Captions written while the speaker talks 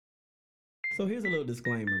So here's a little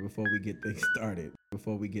disclaimer before we get things started.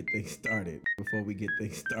 Before we get things started. Before we get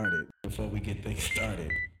things started. Before we get things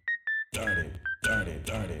started. Started.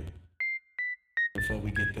 Before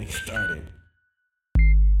we get things started.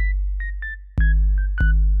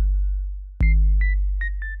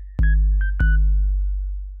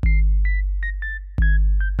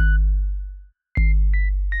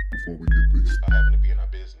 Before we get things I happen to be in our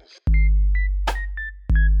business.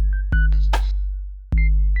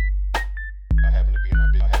 I happen to be in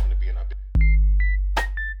our business. I happen to be in our business.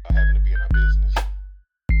 I happen to be in our business.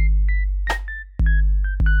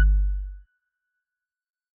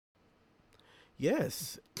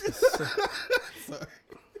 Yes. Sorry.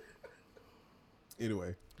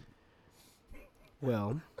 Anyway,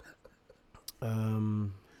 Well, he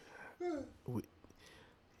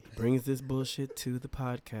brings this bullshit to the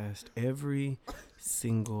podcast every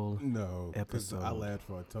single no, 'cause episode. I laughed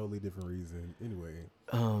for a totally different reason. Anyway,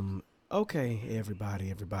 Okay,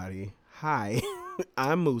 everybody. Hi,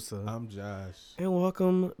 I'm Musa. I'm Josh. And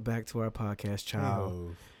welcome back to our podcast, child.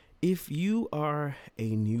 Hey-ho. If you are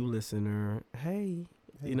a new listener, hey,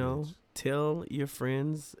 Hey, bitch. tell your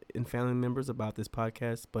friends and family members about this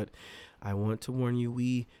podcast. But I want to warn you,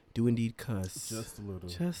 we do indeed cuss. Just a little.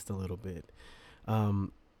 Just a little bit.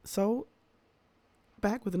 So,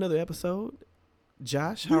 back with another episode.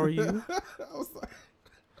 Josh, how are you? I was like,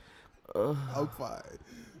 I'm fine.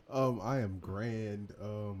 I am grand.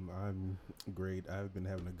 I'm great. I've been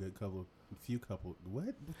having a good what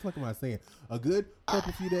the fuck am I saying? A good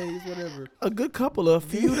few days, whatever. A good couple of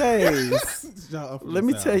few days. Let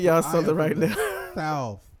me tell y'all something right now.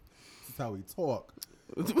 South. This is how we talk.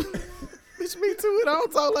 Bitch, me too. I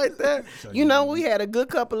don't talk like that. You know, we had a good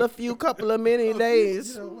couple of many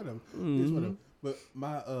days. You know, whatever. It's whatever. But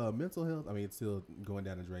my mental health, I mean, it's still going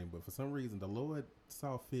down the drain. But for some reason, the Lord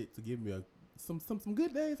saw fit to give me some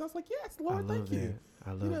good days. I was like, yes, Lord, thank you.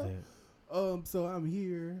 I love that. So I'm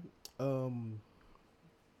here.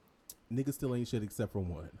 Niggas still ain't shit except for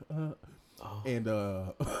one. And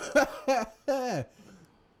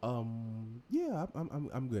yeah,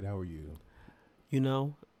 I'm good. How are you? You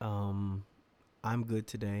know, I'm good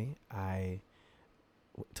today. I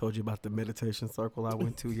told you about the meditation circle I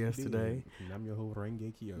went to yesterday. I'm your whole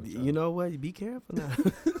Renge Kyo. You know what? Be careful now.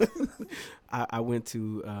 I went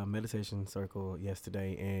to a meditation circle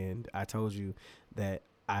yesterday, and I told you that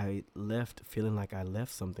I left feeling like I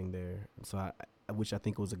left something there. So which I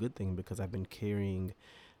think was a good thing, because I've been carrying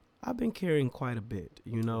quite a bit.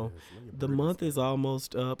 You know, yes, the month is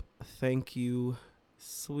almost up. Thank you,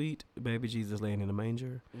 sweet baby Jesus laying in a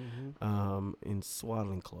manger, in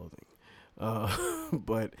swaddling clothing.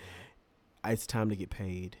 But it's time to get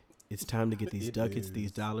paid. It's time to get these ducats,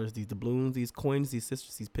 these dollars, these doubloons, these coins, these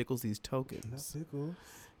sisters, these pickles, these tokens.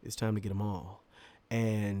 It's time to get them all.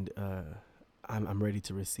 And I'm ready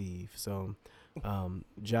to receive. So,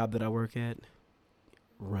 job that I work at,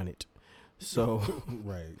 run it. So,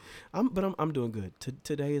 right. I'm doing good.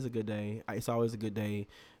 Today is a good day. It's always a good day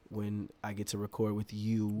when I get to record with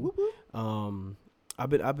you. Whoop. I've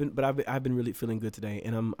been really feeling good today,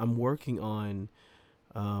 and I'm working on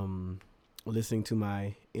listening to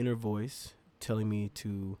my inner voice telling me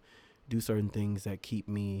to do certain things that keep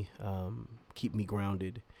me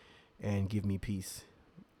grounded and give me peace.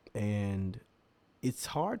 And it's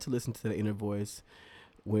hard to listen to the inner voice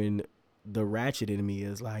when the ratchet in me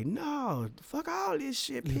is like, no, fuck all this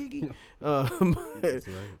shit, piggy. That's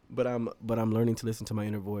right. But I'm learning to listen to my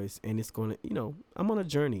inner voice, and it's going to, I'm on a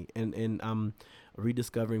journey, and I'm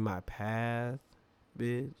rediscovering my path,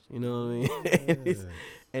 bitch. You know what I mean? Yes.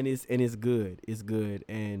 and it's good. It's good,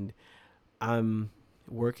 and I'm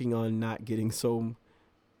working on not getting so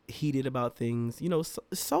heated about things.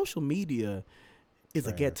 Social media is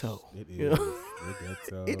a ghetto. It is. You know? A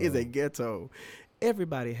ghetto. It is a ghetto.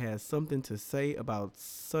 Everybody has something to say about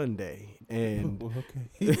Sunday, and okay.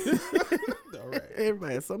 All right.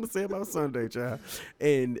 everybody has something to say about Sunday, child.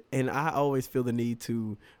 And I always feel the need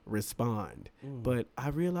to respond, but I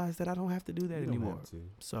realize that I don't have to do that You don't anymore. have to.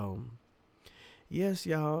 So, yes,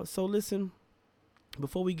 y'all. So listen,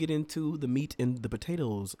 before we get into the meat and the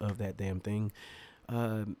potatoes of that damn thing,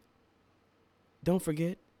 don't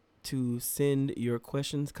forget to send your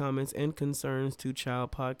questions, comments, and concerns to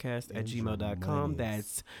childpodcast@gmail.com.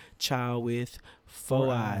 That's child with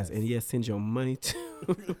 4 eyes. And yes, send your money to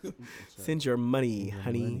send your money,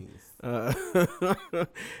 honey.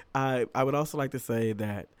 I would also like to say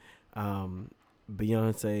that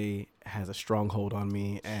Beyonce has a stronghold on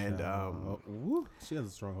me, and she has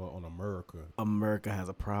a stronghold on America. America has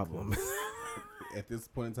a problem. At this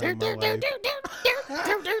point in time in my life,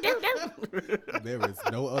 there is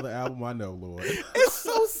no other album I know, Lord. It's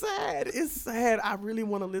so sad. sad. It's sad. I really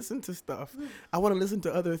want to listen to stuff. I want to listen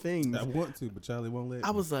to other things. I want to, but Charlie won't let me.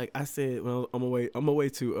 I was like, I said, well, I'm away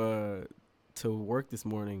to work this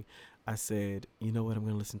morning. I said, you know what? I'm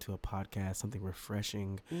going to listen to a podcast, something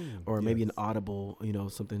refreshing, or maybe an Audible,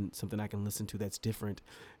 something I can listen to that's different.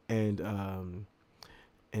 And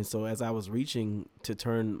so as I was reaching to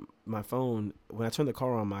turn my phone, when I turn the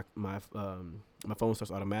car on, my phone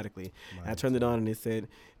starts automatically. And I turned it on and it said,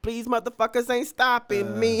 "Please, motherfuckers ain't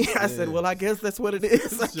stopping me." I said, "Well, I guess that's what it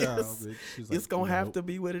is. I guess it's gonna have to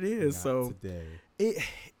be what it is." So today.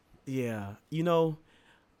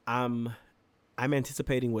 I'm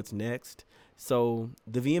anticipating what's next. So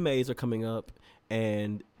the VMAs are coming up,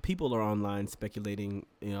 and people are online speculating,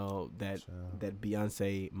 that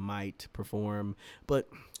Beyonce might perform, but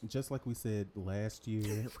just like we said last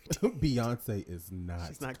year, Beyonce is not.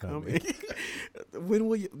 She's not coming. When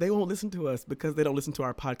will you? They won't listen to us because they don't listen to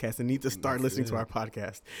our podcast and need to start listening to our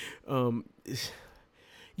podcast.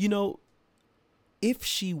 If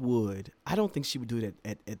she would, I don't think she would do it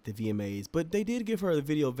at the VMAs, but they did give her the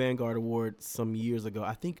Video Vanguard Award some years ago.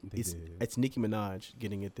 I think it's Nicki Minaj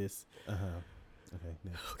getting it this. Okay.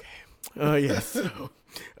 Next. Okay. Yes. So,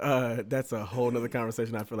 that's a whole nother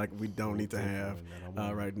conversation. I feel like we don't need to have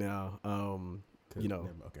right now. Okay.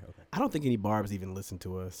 I don't think any Barbs even listen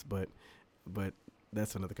to us, but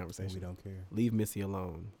that's another conversation. We don't care. Leave Missy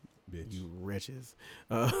alone. Bitch. You wretches.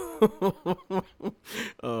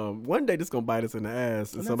 One day this gonna bite us in the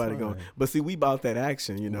ass, and somebody going. But see, we bought that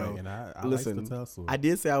action, Right, and I listen, like the tussle. I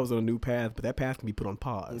did say I was on a new path, but that path can be put on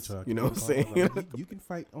pause. You know what I'm saying? You can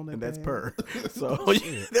fight on that. And path. that's per. So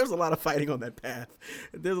there's a lot of fighting on that path.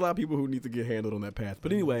 There's a lot of people who need to get handled on that path.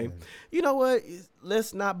 But anyway, you know what?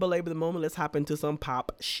 Let's not belabor the moment. Let's hop into some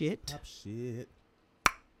pop shit. Pop shit.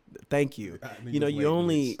 Thank you. You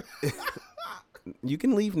only. You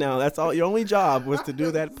can leave now. That's all. Your only job was to do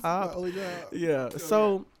that pop. Yeah.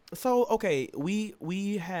 So okay.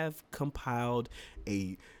 We have compiled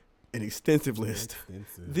an extensive list.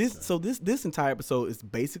 This entire episode is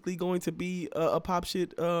basically going to be a pop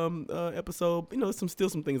shit episode.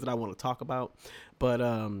 Some things that I want to talk about, but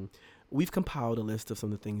we've compiled a list of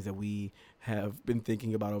some of the things that we have been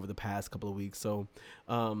thinking about over the past couple of weeks. So.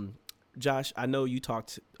 Josh, I know you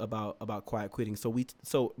talked about quiet quitting. So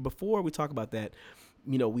before we talk about that,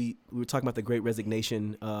 we were talking about the Great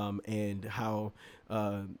Resignation and how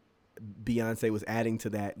Beyonce was adding to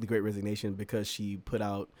that, the Great Resignation, because she put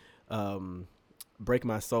out Break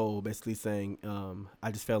My Soul, basically saying,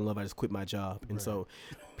 I just fell in love, I just quit my job. And so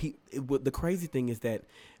the crazy thing is that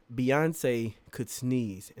Beyonce could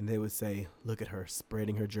sneeze and they would say, look at her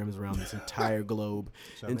spreading her germs around this entire globe.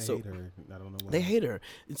 And so hate her. I don't know why. They hate her.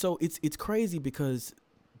 And so it's crazy because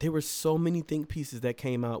there were so many think pieces that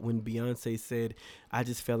came out when Beyonce said, I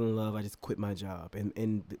just fell in love, I just quit my job.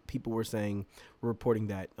 And people were reporting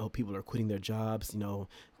that, people are quitting their jobs,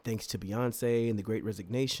 thanks to Beyonce and the Great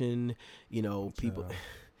Resignation, people.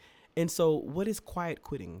 And so what is quiet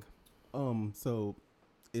quitting? So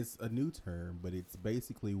it's a new term, but it's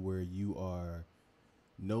basically where you are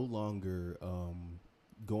no longer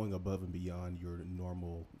going above and beyond your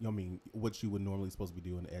normal, what you would normally supposed to be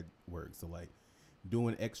doing at work. So like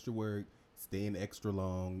doing extra work, staying extra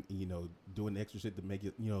long, doing extra shit to make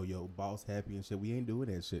it, your boss happy and shit. We ain't doing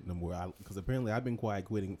that shit no more. Because apparently I've been quiet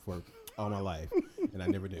quitting for all my life and I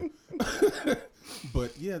never do.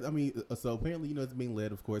 But yeah, so apparently, it's being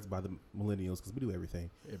led, of course, by the millennials because we do everything.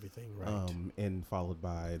 Everything, right. And followed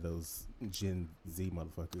by those Gen Z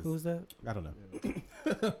motherfuckers. Who's that? I don't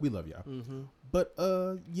know. We love y'all. Mm-hmm. But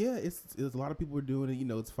it's a lot of people are doing it.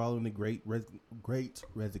 It's following the Great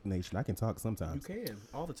Resignation. I can talk sometimes. You can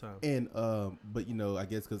all the time. And but I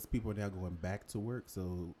guess because people are now going back to work,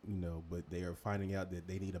 so but they are finding out that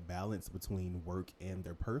they need a balance between work and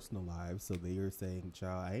their personal lives. So they are saying,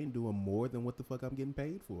 "Child, I ain't doing more than what the fuck I'm getting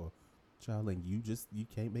paid for, child, and you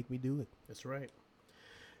can't make me do it." That's right.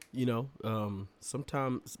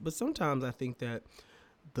 Sometimes I think that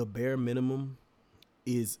the bare minimum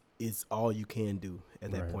is all you can do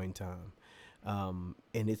at that point in time.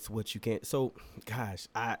 And it's what you can't. So, gosh,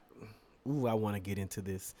 I want to get into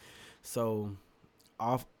this. So,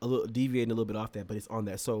 deviating a little bit off that, but it's on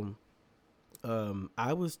that. So,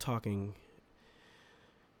 I was talking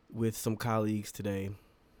with some colleagues today.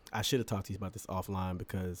 I should have talked to you about this offline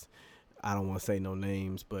because I don't want to say no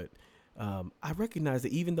names, but I recognize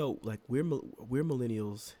that even though like we're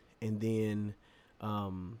millennials, and then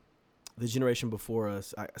the generation before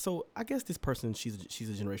us. I guess this person, she's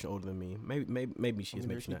a generation older than me. Maybe she is.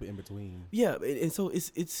 Maybe she's not. In between. Yeah, and so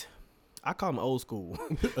it's. I call them old school.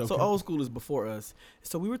 Okay. So old school is before us.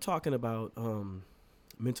 So we were talking about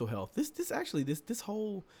mental health.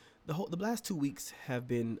 The the last 2 weeks have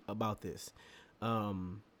been about this.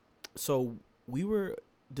 So we were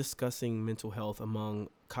discussing mental health among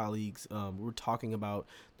colleagues. We were talking about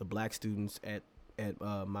the black students at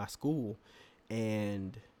my school,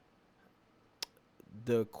 and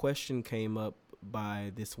the question came up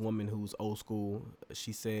by this woman who's old school.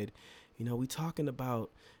 She said, we talking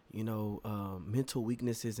about, mental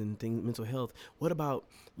weaknesses and things, mental health. What about,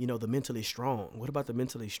 the mentally strong? What about the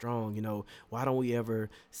mentally strong? Why don't we ever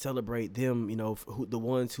celebrate them, the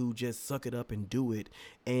ones who just suck it up and do it?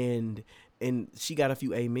 And she got a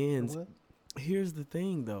few amens. What? Here's the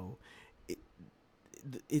thing, though.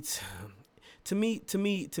 It's to me,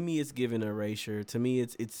 it's giving erasure. To me,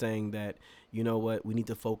 it's saying that, you know what, we need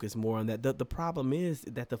to focus more on that. The problem is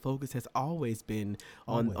that the focus has always been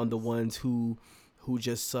on the ones who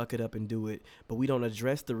just suck it up and do it, but we don't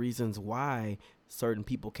address the reasons why certain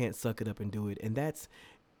people can't suck it up and do it. And that's,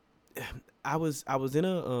 and I've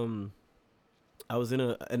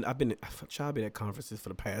been at conferences for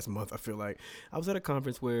the past month. I feel like I was at a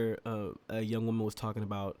conference where a young woman was talking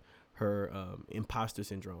about her imposter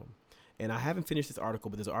syndrome. And I haven't finished this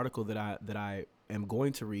article, but there's an article that I am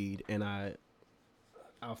going to read, and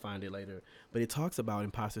I'll find it later. But it talks about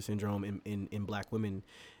imposter syndrome in black women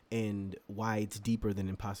and why it's deeper than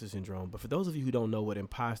imposter syndrome. But for those of you who don't know what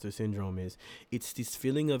imposter syndrome is, it's this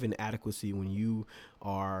feeling of inadequacy when you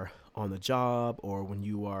are on the job or when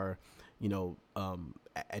you are,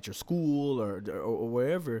 at your school or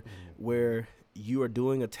wherever, where you are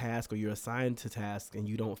doing a task or you're assigned to task and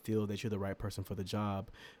you don't feel that you're the right person for the job,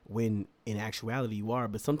 when in actuality you are.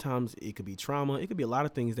 But sometimes it could be trauma. It could be a lot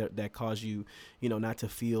of things that cause you, not to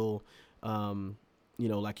feel,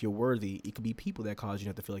 like you're worthy. It could be people that cause you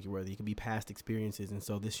not to feel like you're worthy. It could be past experiences. And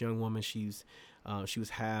so this young woman, she was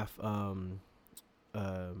half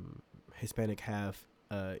Hispanic, half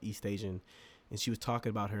East Asian. And she was talking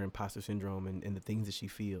about her imposter syndrome and the things that she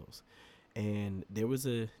feels. And there was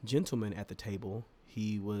a gentleman at the table.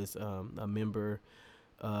 He was a member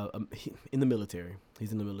in the military.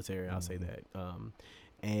 He's in the military, I'll say that.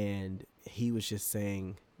 And he was just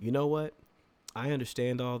saying, you know what? I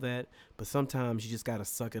understand all that, but sometimes you just got to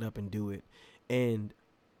suck it up and do it. And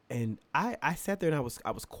I sat there and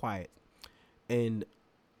I was quiet. And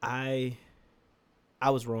I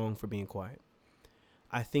was wrong for being quiet.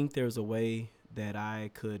 I think there's a way that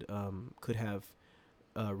I could have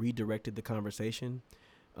redirected the conversation.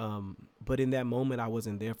 But in that moment, I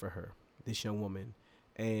wasn't there for her, this young woman.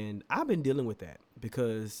 And I've been dealing with that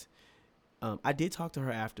because I did talk to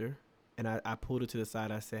her after, and I pulled her to the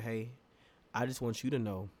side. I said, hey, I just want you to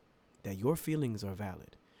know that your feelings are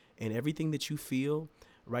valid, and everything that you feel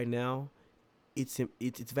right now, it's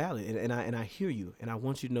valid. And I hear you, and I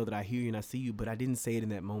want you to know that I hear you and I see you, but I didn't say it in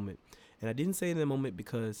that moment. And I didn't say it in that moment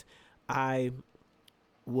because I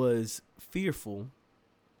was fearful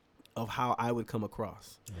of how I would come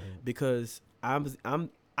across, because I'm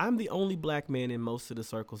the only black man in most of the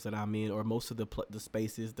circles that I'm in, or most of the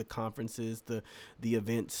spaces, the conferences, the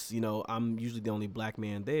events. I'm usually the only black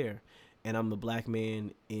man there, and I'm the black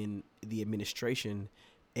man in the administration.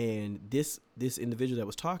 And this individual that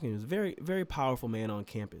was talking was a very, very powerful man on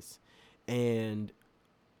campus, and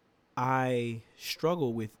I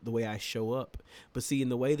struggle with the way I show up. But see, in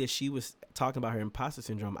the way that she was talking about her imposter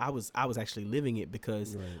syndrome, I was actually living it,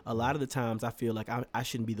 because a lot of the times I feel like I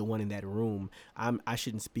shouldn't be the one in that room. I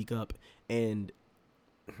shouldn't speak up. And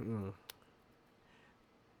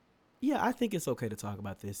yeah, I think it's okay to talk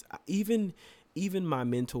about this. Even my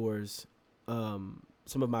mentors, some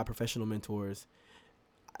of my professional mentors,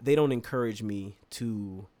 they don't encourage me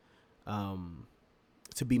to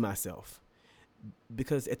be myself.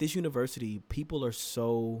 Because at this university, people are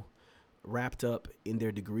so wrapped up in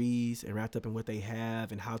their degrees and wrapped up in what they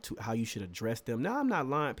have and how you should address them. Now, I'm not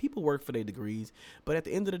lying. People work for their degrees, but at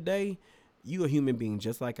the end of the day, you a human being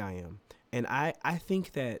just like I am. And I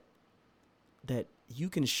think that you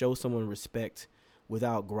can show someone respect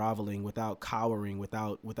without groveling, without cowering,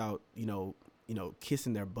 without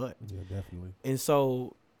kissing their butt. Yeah, definitely. And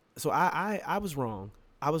so I was wrong.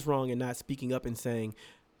 I was wrong in not speaking up and saying,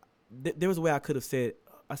 there was a way I could have said,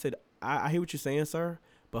 I hear what you're saying, sir,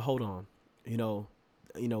 but hold on.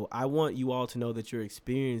 I want you all to know that your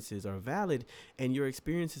experiences are valid and your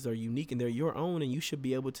experiences are unique and they're your own, and you should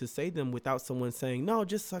be able to say them without someone saying, no,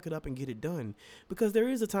 just suck it up and get it done. Because there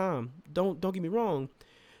is a time, don't get me wrong,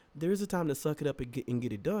 there is a time to suck it up and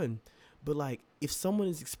get it done. But like, if someone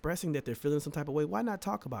is expressing that they're feeling some type of way, why not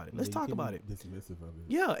talk about it? Let's talk about it. Dismissive of it.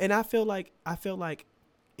 Yeah, and I feel like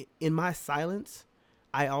in my silence,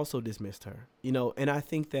 I also dismissed her, and I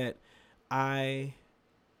think that I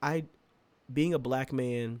being a black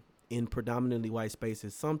man in predominantly white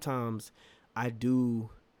spaces, sometimes I do,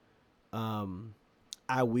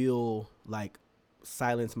 I will like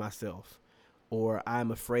silence myself, or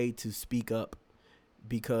I'm afraid to speak up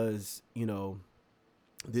because, you know,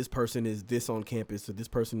 this person is this on campus, or this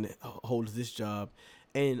person holds this job.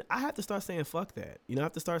 And I have to start saying fuck that. You know, I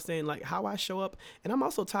have to start saying like how I show up. And I'm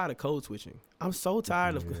also tired of code switching. I'm so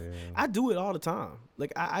tired of, I do it all the time.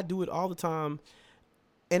 Like I do it all the time.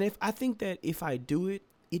 And if I think that if I do it,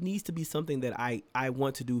 it needs to be something that I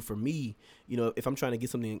want to do for me, you know, if I'm trying to get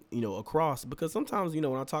something, you know, across. Because sometimes, you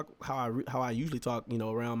know, when I talk how I usually talk, you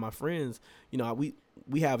know, around my friends, you know, we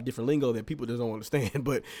have a different lingo that people just don't understand.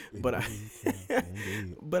 But but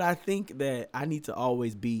I think that I need to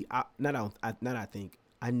always be, I know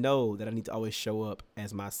that I need to always show up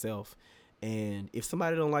as myself. And if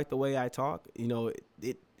somebody don't like the way I talk, you know,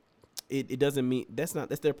 it doesn't mean that's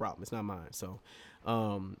their problem. It's not mine. So,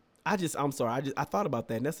 I'm sorry. I thought about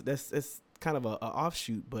that, and that's kind of a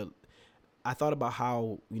offshoot, but I thought about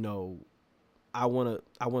how, you know, I wanna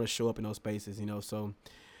show up in those spaces, you know. So,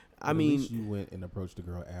 I mean, at least you went and approached the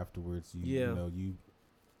girl afterwards. You know, you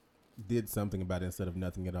did something about it instead of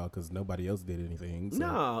nothing at all, because nobody else did anything. So.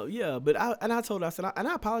 No, yeah, but I told her, I said, and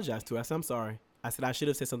I apologized to her. I said, I'm sorry. I said I should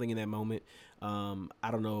have said something in that moment.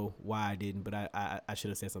 I don't know why I didn't, but I should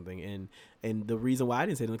have said something. And the reason why I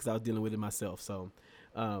didn't say it because I was dealing with it myself. So,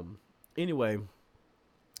 anyway,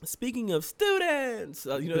 speaking of students,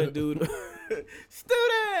 you know that dude,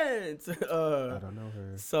 students. I don't know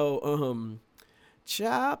her. So,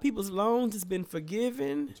 child, people's loans has been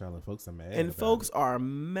forgiven. Child, and folks are mad. And folks are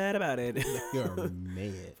mad about it. You're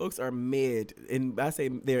mad. Folks are mad, and I say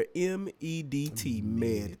they're MEDT,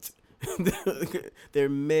 mad. They're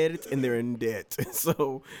mad and they're in debt.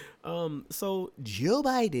 So Joe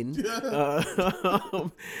Biden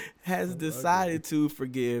has decided to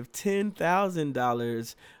forgive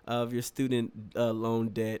 $10,000 of your student loan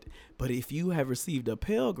debt, but if you have received a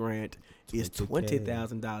Pell Grant, it's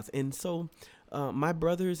 $20,000. And so, my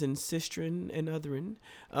brothers and sistren and otherin,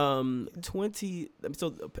 20. So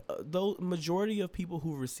the majority of people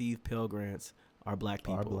who receive Pell Grants are black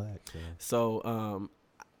people. Are black. Yeah. So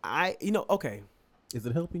okay. Is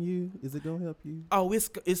it helping you? Is it gonna help you? Oh, it's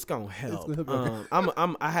gonna help. It's gonna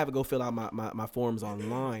help. I have to go fill out my forms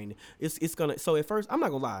online. It's gonna. So at first, I'm not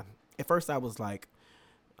gonna lie. At first, I was like,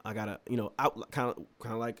 I gotta, you know, out kind of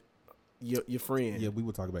like your friend. Yeah, we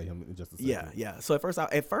will talk about him in just a second. Yeah. So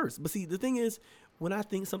at first, but see, the thing is, when I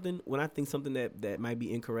think something that might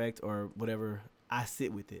be incorrect or whatever, I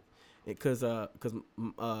sit with it. Because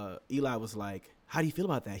Eli was like, how do you feel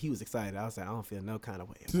about that? He was excited. I was like, I don't feel no kind of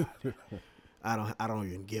way about it. I don't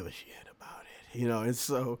even give a shit about it, you know. And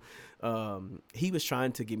so he was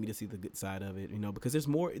trying to get me to see the good side of it, you know, because there's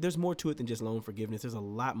more to it than just loan forgiveness. There's a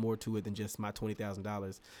lot more to it than just my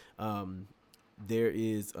 $20,000. There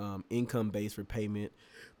is income-based repayment,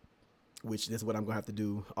 which is what I'm gonna have to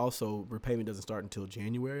do. Also, repayment doesn't start until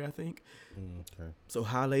January, I think. Okay. So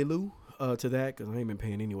hallelujah to that, because I ain't been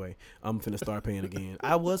paying anyway. I'm finna start paying again.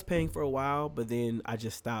 I was paying for a while, but then I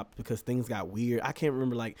just stopped because things got weird. I can't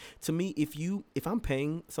remember. Like, to me, if I'm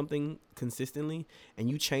paying something consistently and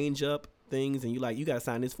you change up things and you gotta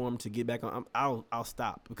sign this form to get back on, I'll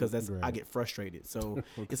stop, because I get frustrated. So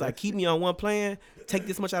it's like, keep me on one plan, take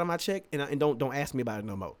this much out of my check, and don't ask me about it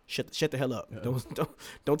no more. Shut the hell up. Yeah.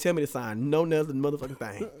 Don't tell me to sign no other motherfucking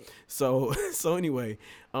thing. So anyway,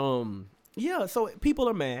 yeah. So people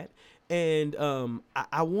are mad, and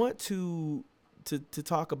I want to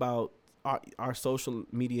talk about our social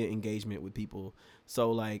media engagement with people.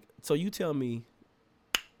 So you tell me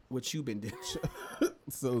what you've been doing.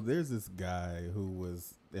 So there's this guy who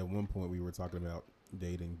was, at one point we were talking about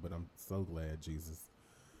dating, but I'm so glad, Jesus,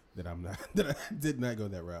 that I did not go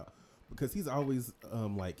that route, because he's always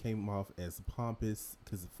came off as pompous.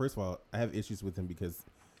 Because first of all, I have issues with him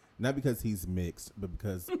not because he's mixed, but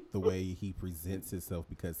because the way he presents himself,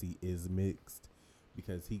 because he is mixed,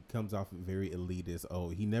 because he comes off very elitist. Oh,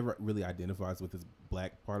 he never really identifies with his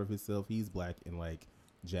black part of himself. He's black and like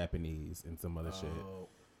Japanese and some other shit.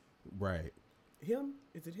 Right. Him?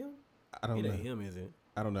 Is it him? I don't know. It ain't him, is it?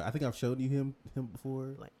 I don't know. I think I've showed you him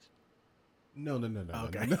before. Like, no.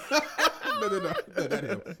 Okay. No, not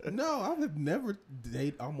him. No, I have never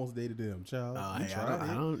almost dated him,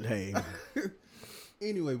 child. Hey.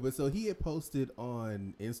 Anyway, but so he had posted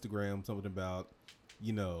on Instagram something about,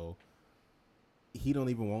 you know, he don't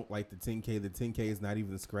even want like the 10K. The 10K is not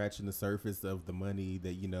even scratching the surface of the money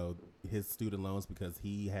that, you know, his student loans, because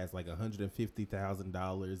he has like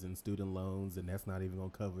 $150,000 in student loans, and that's not even gonna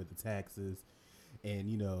cover the taxes. And,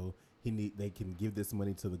 you know, they can give this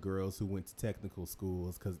money to the girls who went to technical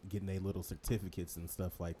schools because getting their little certificates and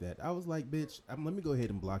stuff like that. I was like, bitch, let me go ahead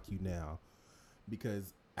and block you now,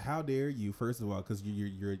 because how dare you? First of all, because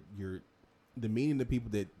you're demeaning the people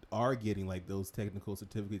that are getting like those technical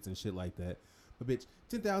certificates and shit like that. But bitch,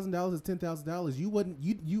 $10,000 is $10,000.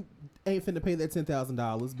 You ain't finna pay that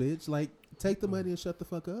 $10,000, bitch. Like, take the money and shut the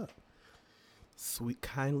fuck up. Sweet,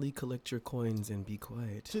 kindly collect your coins and be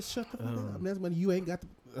quiet. Just shut the fuck up. I mean, that's money you ain't got.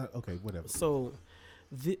 Okay, whatever. So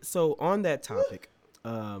on that topic,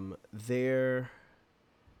 there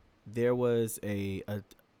was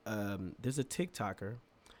there's a TikToker.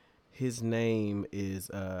 His name is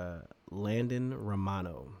Landon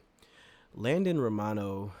Romano. Landon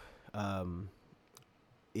Romano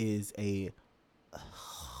is a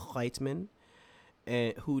white man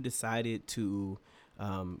and who decided to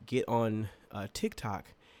get on TikTok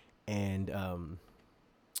and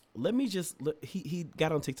let me just look. He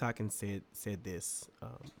got on TikTok and said this.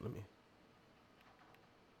 Let me.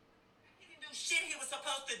 He didn't do shit he was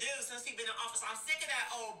supposed to do since he been in office. I'm sick of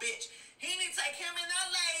that old bitch. He need to take him and that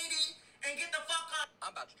lady and get the fuck on.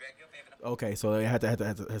 I'm about to drag your favorite. Okay, so I had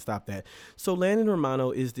to stop that. So Landon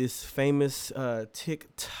Romano is this famous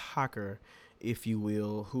TikToker, if you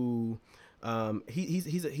will, who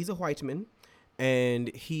he's a white man,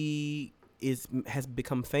 and he has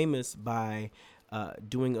become famous by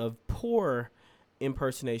doing a poor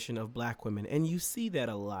impersonation of black women, and you see that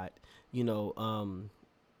a lot. You know,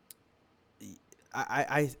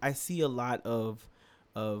 I see a lot of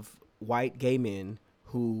white gay men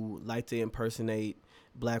who like to impersonate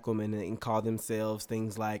black women and call themselves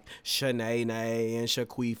things like Shanae and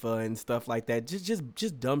Shaquifa and stuff like that.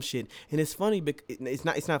 Just dumb shit. And it's funny, it's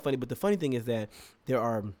not funny, but the funny thing is that there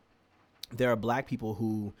are black people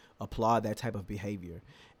who applaud that type of behavior.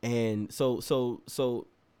 And so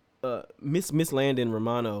Miss Landon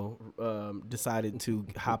Romano decided to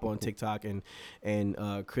hop on TikTok and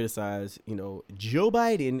criticize, Joe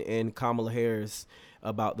Biden and Kamala Harris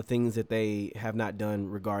about the things that they have not done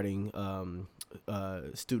regarding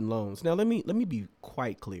student loans. Now let me be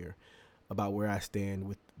quite clear about where I stand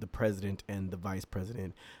with the president and the vice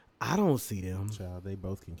president. I don't see them. Child, they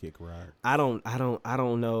both can kick rock. I don't know. I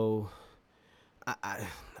don't know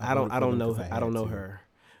her.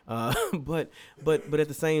 But at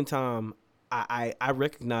the same time, I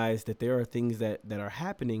recognize that there are things that are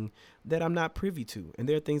happening that I'm not privy to, and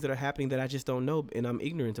there are things that are happening that I just don't know and I'm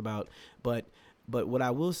ignorant about. But what I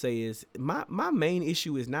will say is my main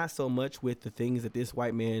issue is not so much with the things that this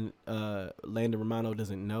white man, Landon Romano,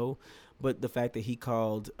 doesn't know, but the fact that he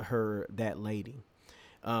called her that lady.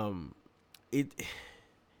 It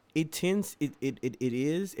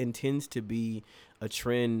is and tends to be a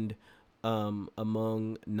trend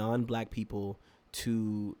among non-black people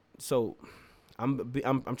to. So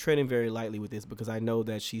I'm treading very lightly with this because I know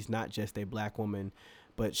that she's not just a black woman,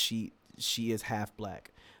 but she is half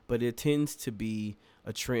black. But it tends to be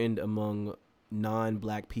a trend among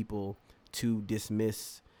non-black people to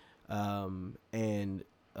dismiss and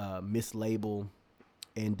mislabel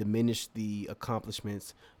and diminish the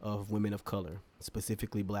accomplishments of women of color,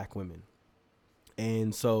 specifically black women.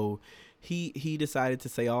 And so he decided to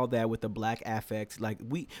say all that with the black affect. Like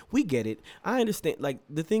we get it. I understand. Like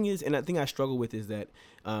the thing is, and I think I struggle with is that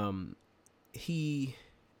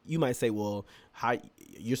you might say, well, how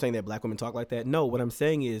you're saying that black women talk like that? No, what I'm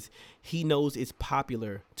saying is he knows it's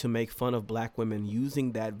popular to make fun of black women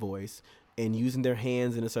using that voice and using their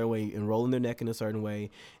hands in a certain way and rolling their neck in a certain way.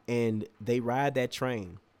 And they ride that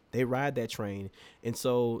train. And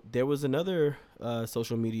so there was another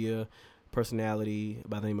social media personality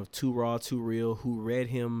by the name of Too Raw, Too Real, who read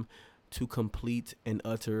him to complete and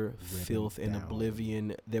utter filth and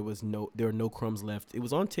oblivion. There were no crumbs left. It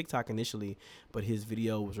was on TikTok initially, but his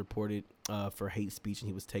video was reported for hate speech, and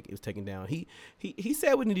it was taken down. He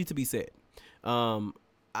said what needed to be said. I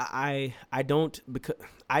don't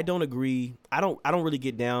agree. I don't really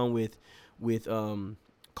get down with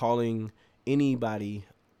calling anybody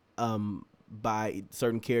by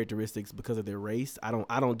certain characteristics because of their race. I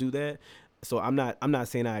don't do that. So I'm not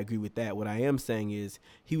saying I agree with that. What I am saying is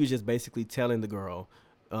he was just basically telling the girl,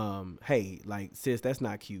 hey, like, sis, that's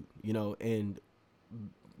not cute, and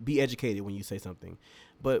be educated when you say something.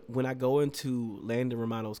 But when I go into Landon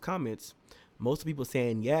Romano's comments, most of the people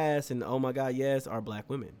saying yes and oh my God, yes, are black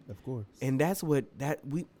women. Of course. And that's we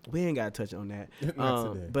ain't got to touch on that.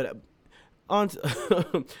 But onto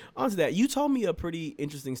that, you told me a pretty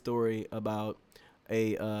interesting story about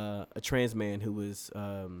a trans man who was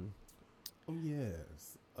Oh,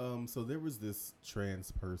 yes. So there was this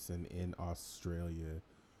trans person in Australia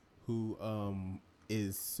who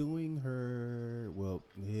is suing her. Well,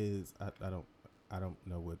 I don't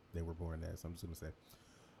know what they were born as. So I'm just gonna say,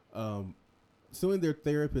 suing their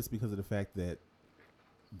therapist because of the fact that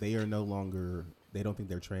they are no longer. They don't think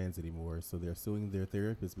they're trans anymore. So they're suing their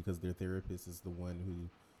therapist because their therapist is the one who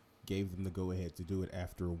gave them the go ahead to do it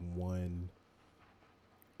after one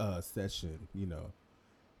session.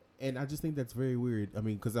 And I just think that's very weird. I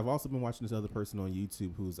mean, because I've also been watching this other person on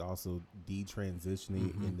YouTube who's also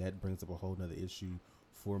detransitioning, and that brings up a whole nother issue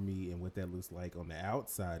for me and what that looks like on the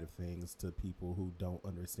outside of things to people who don't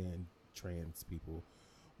understand trans people.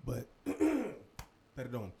 But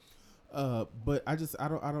pardon. But I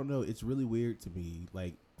don't know. It's really weird to me.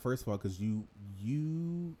 Like, first of all, because you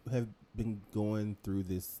have been going through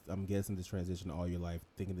this, I'm guessing, this transition all your life,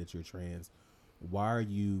 thinking that you're trans. Why are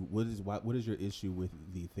you? What is your issue with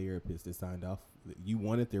the therapist that signed off? You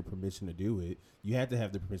wanted their permission to do it. You had to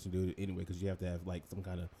have the permission to do it anyway because you have to have like some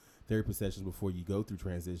kind of therapy sessions before you go through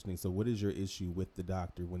transitioning. So, what is your issue with the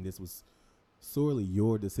doctor when this was sorely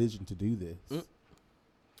your decision to do this?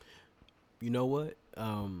 You know what?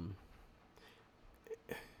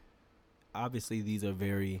 Obviously, these are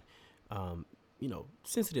very,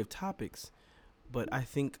 sensitive topics, but I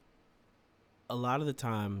think a lot of the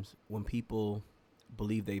times when people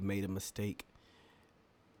believe they've made a mistake,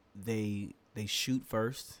 they shoot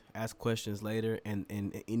first, ask questions later, and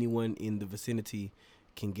anyone in the vicinity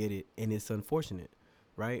can get it, and it's unfortunate,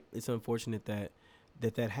 right? It's unfortunate that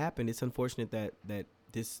happened. It's unfortunate that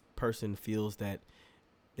this person feels that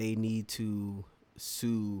they need to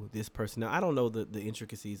sue this person. Now, I don't know the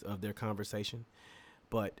intricacies of their conversation,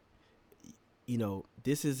 but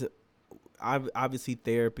this is obviously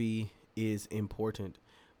therapy is important,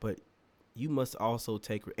 but you must also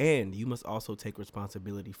take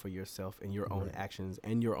responsibility for yourself and your own actions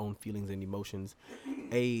and your own feelings and emotions.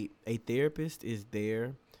 A therapist is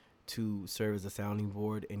there to serve as a sounding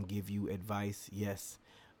board and give you advice, yes.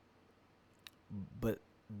 But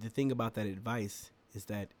the thing about that advice is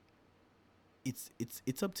that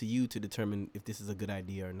it's up to you to determine if this is a good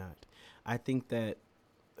idea or not. I think that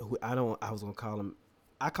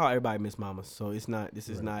I call everybody Miss Mamas, so it's not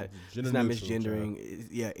not misgendering.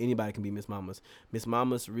 Anybody can be Miss Mamas. Miss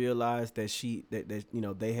Mamas realized that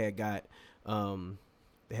they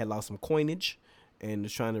had lost some coinage and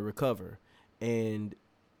was trying to recover. And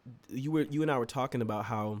you and I were talking about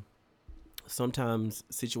how sometimes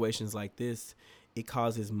situations like this, it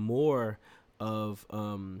causes more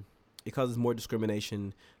discrimination it causes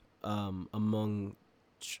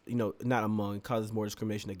more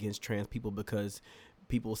discrimination against trans people because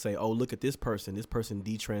people say, oh, look at this person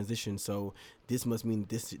detransitioned, so this must mean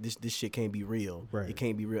this shit can't be real. Right. It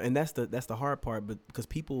can't be real. And that's the hard part, but because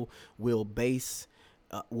people will base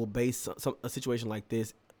a situation like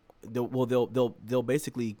this, they'll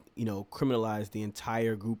basically criminalize the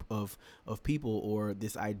entire group of people, or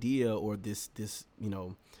this idea, or this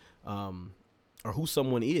or who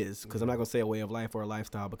someone is, because I'm not going to say a way of life or a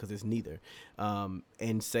lifestyle because it's neither,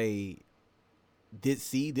 and say,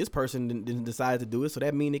 this person didn't decide to do it, so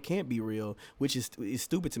that means it can't be real, which is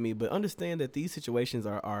stupid to me. But understand that these situations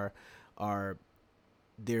are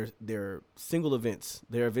they're single events.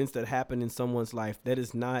 They're events that happen in someone's life. That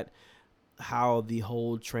is not how the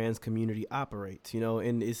whole trans community operates,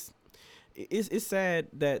 and it's sad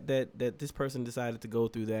that this person decided to go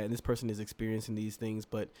through that, and this person is experiencing these things,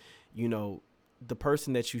 but the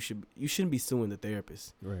person that you shouldn't be suing the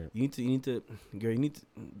therapist. Right. You need to do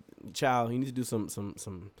some soul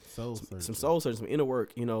searching, some inner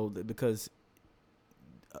work, because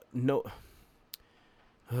no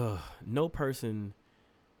person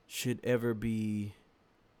should ever be,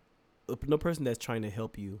 no person that's trying to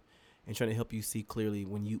help you and trying to help you see clearly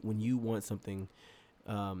when you want something,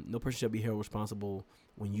 no person should be held responsible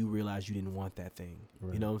when you realize you didn't want that thing.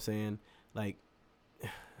 Right. You know what I'm saying? Like,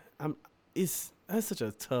 that's such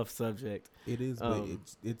a tough subject. It is, but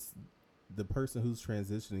it's the person who's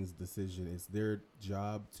transitioning's decision. It's their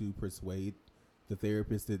job to persuade the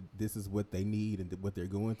therapist that this is what they need and what they're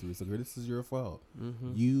going through. So this is your fault.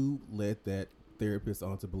 Mm-hmm. You led that therapist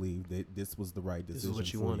on to believe that this was the right decision. This is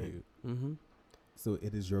what you wanted. Mm-hmm. So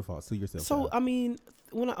it is your fault. Sue yourself. So I mean,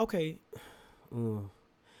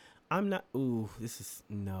 I'm not. This is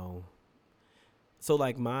no. So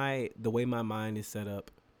like the way my mind is set up,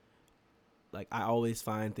 like I always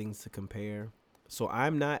find things to compare. So I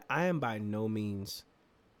am by no means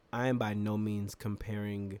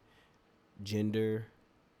comparing gender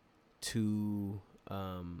to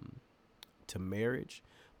marriage,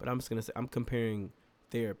 but I'm just gonna say I'm comparing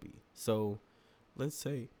therapy. So let's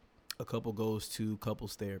say a couple goes to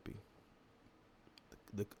couples therapy.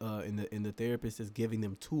 And the therapist is giving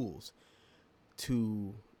them tools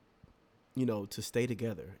to, to stay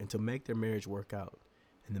together and to make their marriage work out,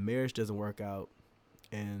 and the marriage doesn't work out,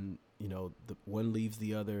 and the one leaves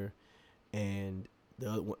the other, and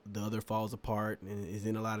the other falls apart and is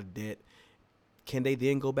in a lot of debt, can they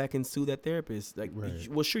then go back and sue that therapist? Like, Right.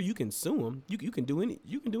 well, sure, you can sue them. You can do anything.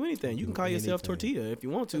 You can call yourself anything. Tortilla if you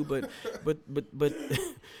want to, but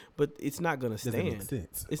but it's not gonna Doesn't stand. make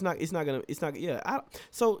sense. It's not. Yeah.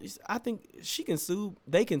 So I think she can sue.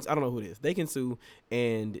 They can. I don't know who it is. They can sue,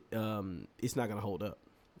 and it's not gonna hold up.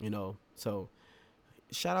 So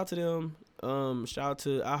shout out to them. Shout out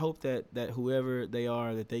to. I hope that whoever they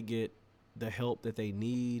are, that they get the help that they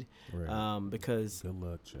need. Right. Because Good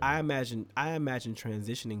luck, child. I imagine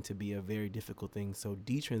transitioning to be a very difficult thing. So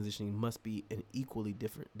detransitioning must be an equally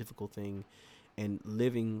difficult thing, and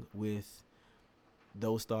living with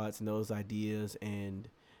those thoughts and those ideas, and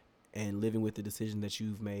living with the decision that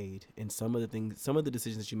you've made, and some of the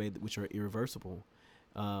decisions that you made which are irreversible.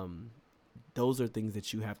 Those are things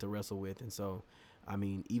that you have to wrestle with. And so, I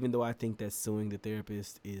mean, even though I think that suing the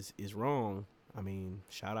therapist is wrong, I mean,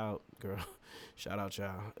 shout out, girl. Shout out,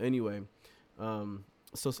 child. Anyway,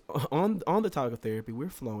 so on the topic of therapy, we're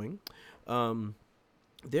flowing.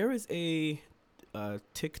 There is a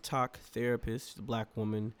TikTok therapist, a black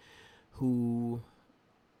woman, who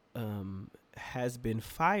has been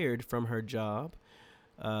fired from her job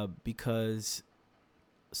because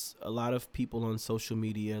a lot of people on social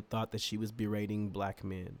media thought that she was berating black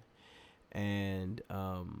men, and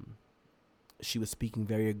she was speaking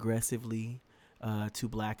very aggressively to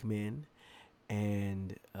black men,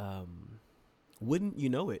 and wouldn't you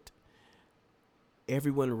know it,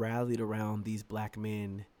 everyone rallied around these black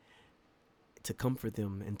men to comfort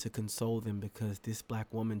them and to console them, because this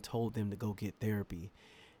black woman told them to go get therapy,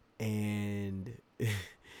 and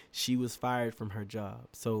she was fired from her job.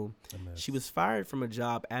 So she was fired from a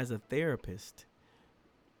job as a therapist,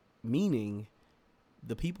 meaning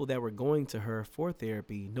the people that were going to her for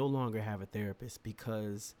therapy no longer have a therapist,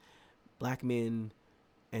 because black men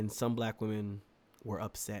and some black women were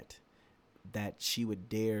upset that she would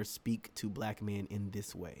dare speak to black men in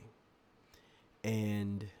this way.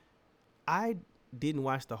 And I didn't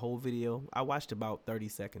watch the whole video. I watched about 30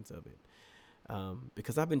 seconds of it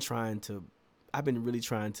because I've been really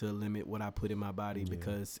trying to limit what I put in my body,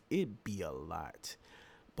 because it be a lot.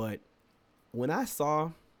 But when I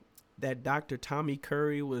saw that Dr. Tommy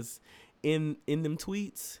Curry was in them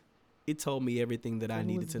tweets, it told me everything that I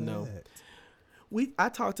needed to know. I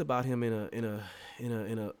talked about him in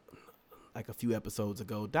a like a few episodes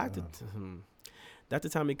ago. Dr.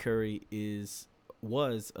 Tommy Curry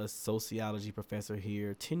was a sociology professor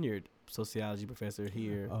here, tenured sociology professor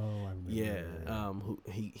here. Oh, I remember. Yeah. Who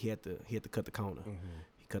he had to cut the corner. Mm-hmm.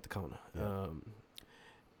 He cut the corner. Yeah.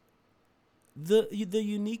 The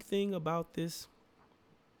unique thing about this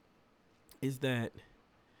is that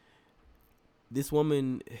this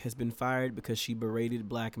woman has been fired because she berated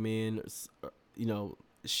black men.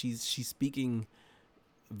 She's speaking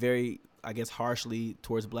very, I guess, harshly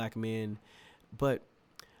towards black men, but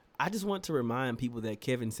I just want to remind people that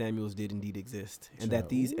Kevin Samuels did indeed exist, and that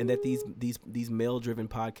these male-driven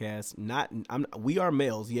podcasts, we are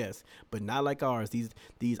males, yes, but not like ours. These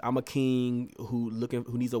I'm a king who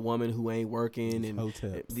needs a woman who ain't working, and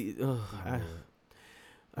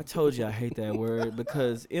I told you I hate that word,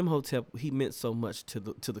 because Imhotep, he meant so much to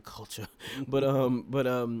the culture, but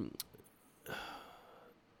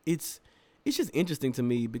it's just interesting to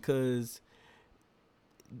me, because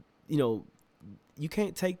you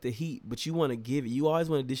can't take the heat, but you want to give it. You always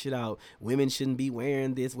want to dish it out. Women shouldn't be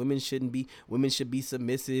wearing this. Women should be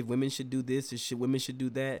submissive. Women should do this. Women should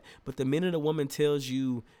do that. But the minute a woman tells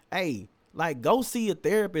you, hey, like, go see a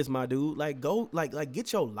therapist, my dude. Like, go, like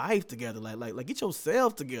get your life together. Like get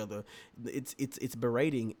yourself together. It's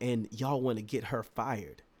berating, and y'all want to get her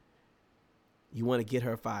fired. You want to get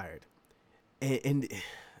her fired, and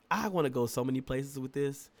I want to go so many places with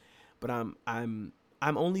this, but I'm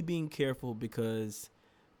only being careful because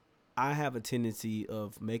I have a tendency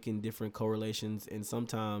of making different correlations, and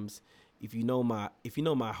sometimes if you know my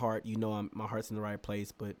heart, my heart's in the right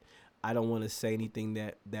place, but I don't want to say anything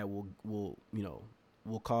that will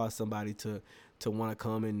cause somebody to want to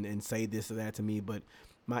come and say this or that to me. But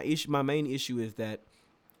my main issue is that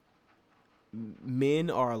men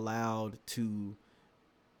are allowed to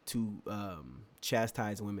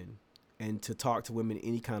chastise women and to talk to women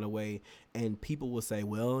any kind of way, and people will say,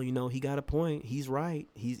 well, he got a point, he's right,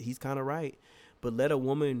 he's kind of right. But let a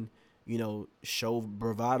woman show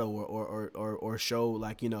bravado or show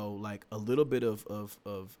like a little bit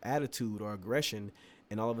of attitude or aggression,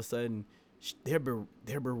 and all of a sudden they're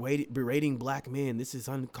berating black men. This is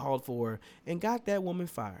uncalled for, and got that woman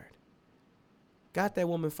fired. It's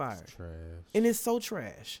trash. And it's so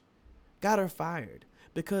trash. Got her fired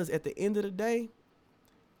because at the end of the day,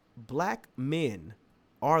 black men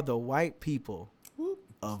are the white people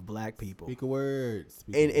of black people. Speak a word.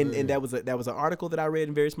 And that was an article that I read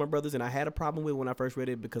in Very Smart Brothers, and I had a problem with when I first read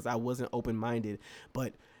it because I wasn't open minded.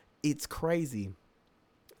 But it's crazy.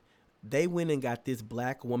 They went and got this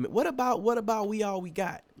black woman. What about we all we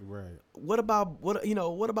got? Right. What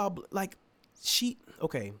about like she?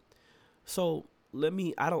 Okay, so let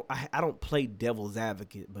me. I don't play devil's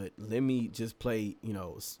advocate, but let me just play. I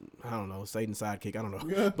don't know, Satan's sidekick. I don't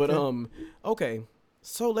know, Yeah, but okay.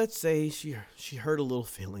 So let's say she hurt a little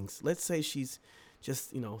feelings. Let's say she's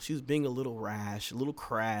just she was being a little rash, a little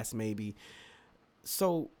crass maybe.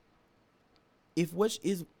 So if what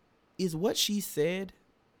is what she said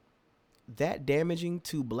that damaging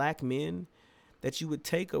to black men that you would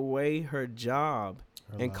take away her job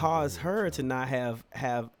and cause her to not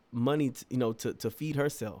have money to feed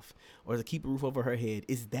herself or to keep a roof over her head?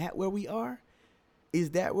 Is that where we are?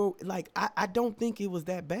 Is that where, like, I don't think it was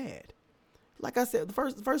that bad. Like I said, the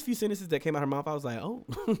first few sentences that came out of her mouth, I was like, oh,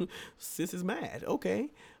 sis is mad. Okay.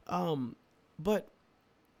 But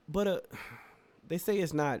they say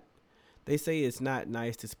it's not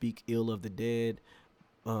nice to speak ill of the dead.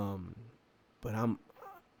 But I'm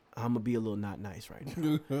gonna be a little not nice right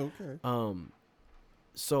now. Okay.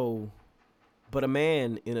 So, but a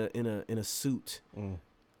man in a suit,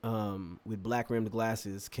 with black rimmed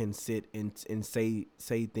glasses can sit and say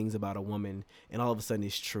things about a woman, and all of a sudden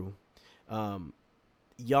it's true.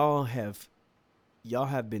 Y'all have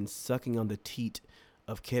been sucking on the teat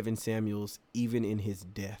of Kevin Samuels even in his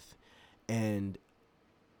death, and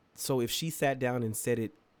so if she sat down and said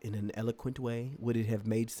it in an eloquent way, would it have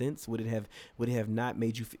made sense? Would it have not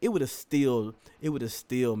made you? It would have still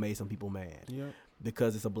made some people mad. Yep.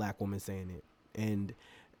 Because it's a black woman saying it. And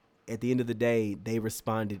at the end of the day, they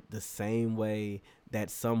responded the same way that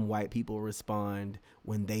some white people respond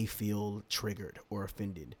when they feel triggered or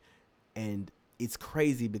offended. And it's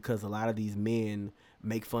crazy because a lot of these men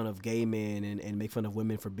make fun of gay men and make fun of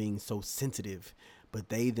women for being so sensitive, but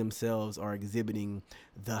they themselves are exhibiting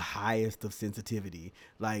the highest of sensitivity.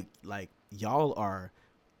 Like y'all are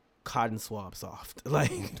cotton swab soft.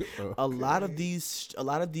 Like Okay. a lot of these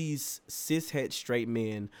cishet straight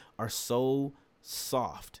men are so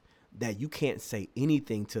soft that you can't say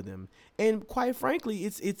anything to them. And quite frankly,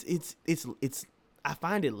 it's I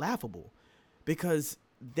find it laughable because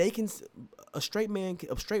a straight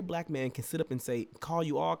black man can sit up and call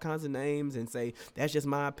you all kinds of names and say that's just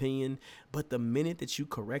my opinion, but the minute that you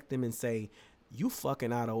correct them and say you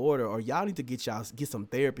fucking out of order or y'all need to get some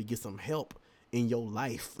therapy, get some help in your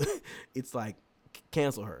life, it's like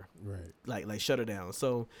cancel her, Right. like shut her down.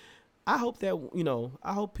 So I hope that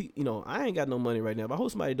I ain't got no money right now, but I hope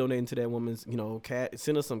somebody donating to that woman's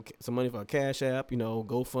send us some money for a Cash App,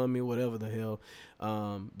 GoFundMe, whatever the hell,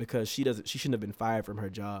 because she shouldn't have been fired from her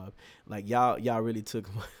job. Like y'all really took.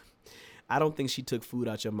 I don't think she took food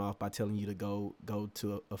out your mouth by telling you to go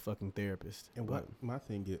to a fucking therapist. And what my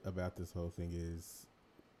thing about this whole thing is,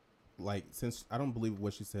 like, since I don't believe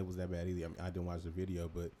what she said was that bad either. I mean, I didn't watch the video,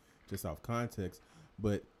 but just off context,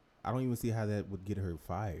 but I don't even see how that would get her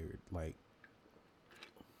fired. Like,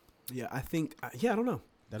 yeah, I don't know.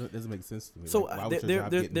 That doesn't make sense to me. So like, why would your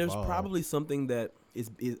job get there's involved? probably something that is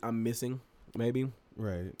I'm missing, maybe.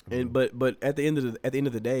 Right. And but at the end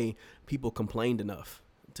of the day, people complained enough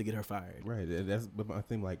to get her fired. Right. That's but my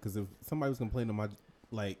thing. Like, because if somebody was complaining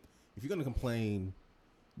if you're gonna complain,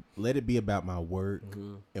 let it be about my work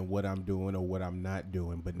and what I'm doing or what I'm not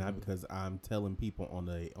doing, but not because I'm telling people on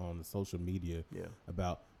the social media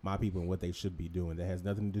about my people and what they should be doing. That has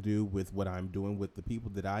nothing to do with what I'm doing with the people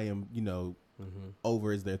that I am,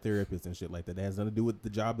 over as their therapist and shit like that. That has nothing to do with the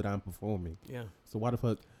job that I'm performing. Yeah. So why the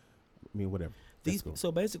fuck? I mean, whatever.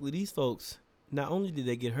 So basically, these folks, not only did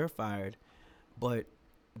they get her fired, but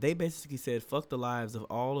they basically said fuck the lives of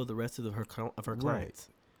all of the rest of her clients.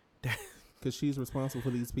 Because she's responsible for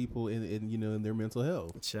these people in their mental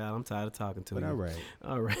health. Child, I'm tired of talking to you. But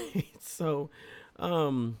all right. So,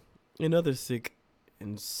 in other sick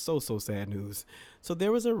and so sad news. So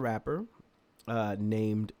there was a rapper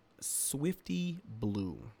named Swifty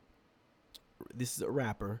Blue. This is a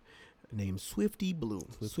rapper named Swifty Blue.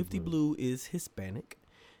 Swifty Blue is Hispanic,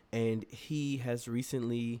 and he has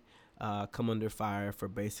recently come under fire for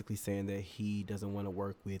basically saying that he doesn't want to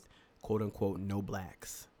work with quote unquote no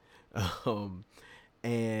blacks.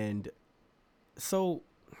 And so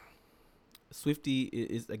Swifty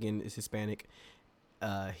is Hispanic.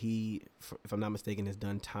 He, if I'm not mistaken, has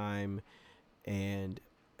done time And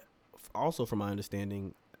also, from my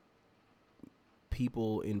understanding,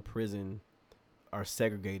 people in prison are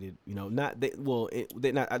segregated. You know,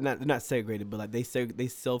 they're not segregated, but like they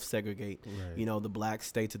self segregate. Right. You know, the blacks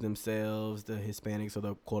stay to themselves, the Hispanics or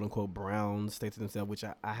the quote unquote browns stay to themselves, which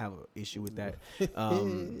I have an issue with that,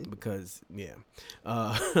 because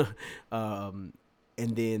uh,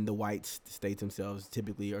 and then the whites stay to themselves,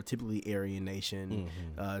 typically Aryan Nation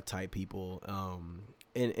type people.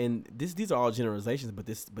 And these are all generalizations,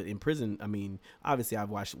 but in prison, I mean, obviously I've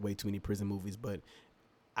watched way too many prison movies, but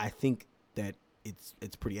I think that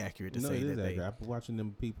it's pretty accurate to say that I've been watching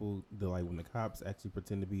them people, like when the cops actually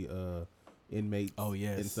pretend to be inmates,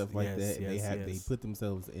 and stuff like that, and they put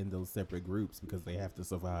themselves in those separate groups because they have to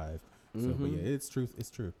survive. So, but yeah, it's true. It's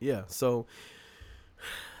true. Yeah. So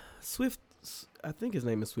Swift, I think his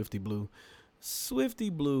name is Swifty Blue. Swifty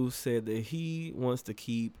Blue said that he wants to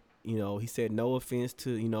keep. You know, he said no offense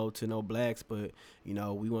to no blacks, but we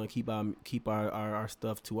want to keep our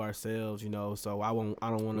stuff to ourselves. So I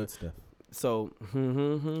don't want to. So,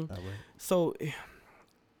 Right. So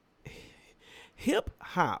hip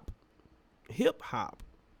hop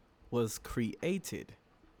was created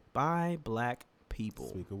by black people.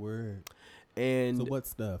 Speak a word. And so what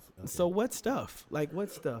stuff? Okay. So what stuff? Like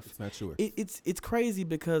what stuff? It's not sure. It's crazy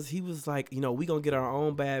because he was like, we gonna get our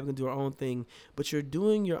own bag, we gonna do our own thing, but you're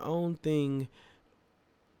doing your own thing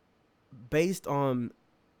based on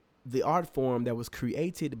the art form that was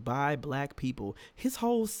created by black people. His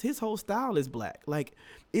whole style is black. Like,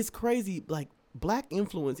 it's crazy. Like, black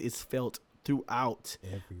influence is felt throughout.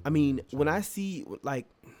 Everywhere, I mean, when I see like,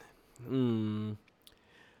 I'm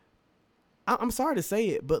sorry to say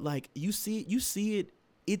it, but like you see it.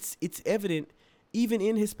 It's evident even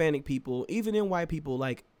in Hispanic people, even in white people.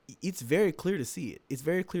 Like, it's very clear to see it. It's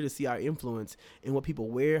very clear to see our influence in what people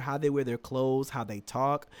wear, how they wear their clothes, how they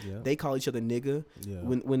talk. Yeah. They call each other nigga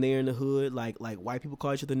when they're in the hood. Like white people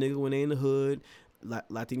call each other nigga when they're in the hood.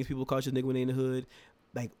 Latinx people call each other nigga when they're in the hood.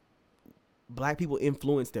 Like, black people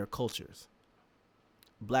influence their cultures.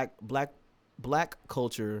 Black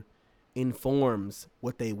culture informs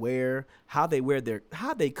what they wear, how they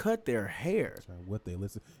cut their hair, what they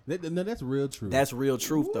listen. No, that's real truth. That's real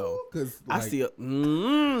truth, though. Because I see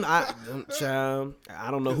child,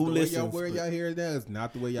 I don't know who listens. Y'all wear y'all hair now is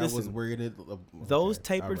not the way y'all was wearing it. Those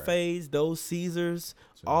tapered fades, those Caesars,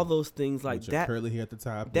 all those things like that. Curly hair at the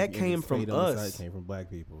top. That came from us. Came from black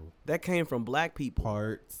people. That came from black people.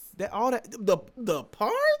 Parts. The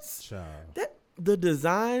parts. Child. The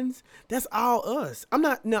designs, that's all us. I'm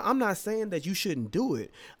not saying that you shouldn't do it.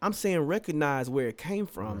 I'm saying recognize where it came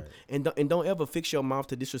from, right. and don't ever fix your mouth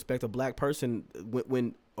to disrespect a black person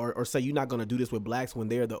when or say you're not gonna do this with blacks when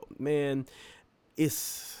they're the man.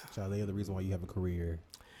 It's child, they are the reason why you have a career.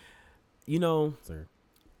 Sir.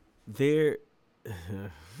 They're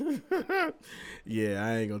yeah,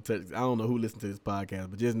 I ain't gonna touch. I don't know who listens to this podcast,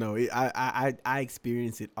 but just know I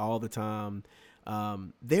experience it all the time.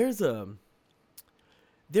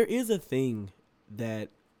 There is a thing that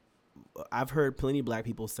I've heard plenty of black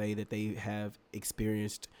people say that they have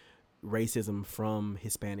experienced racism from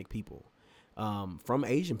Hispanic people, from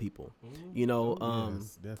Asian people, yes,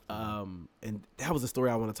 and that was a story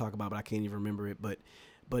I want to talk about, but I can't even remember it. But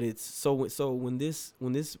it's so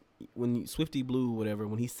when Swifty Blue, whatever,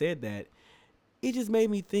 when he said that, it just made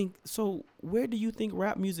me think, so where do you think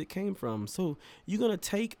rap music came from? So you're going to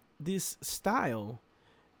take this style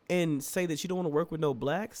and say that you don't want to work with no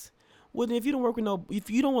blacks? Well, then if you don't want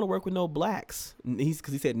to work with no blacks,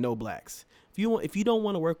 because he said no blacks. If you don't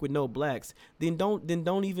want to work with no blacks, then don't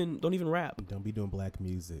even rap. Don't be doing black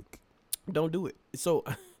music. Don't do it. So,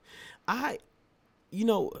 I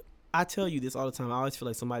tell you this all the time. I always feel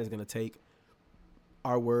like somebody's gonna take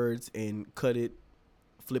our words and cut it,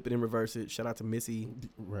 flip it and reverse it. Shout out to Missy,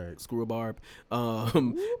 right? Screw a Barb,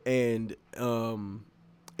 and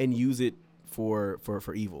use it for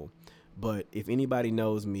evil. But if anybody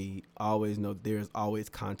knows me, always know there's always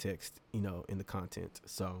context, in the content.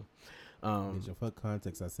 So, fuck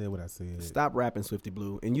context. I said what I said. Stop rapping, Swifty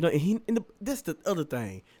Blue. And that's the other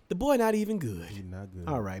thing. The boy not even good. He's not good.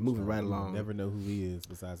 All right, moving right along. Never know who he is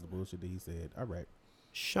besides the bullshit that he said. All right.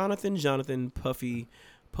 Jonathan, Puffy,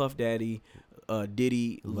 Puff Daddy,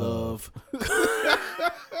 Diddy, Love.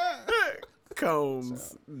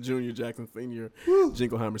 Combs, Junior Jackson Sr.,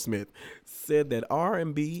 Jingleheimer Smith said that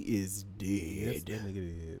R&B is dead. Yes, that nigga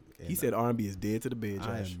did. He said R&B is dead to the bed, Josh.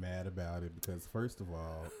 I am mad about it because, first of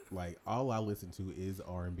all, like, all I listen to is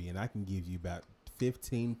R&B, and I can give you about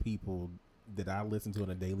 15 people that I listen to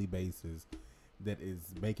on a daily basis that is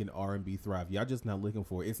making R&B thrive. Y'all just not looking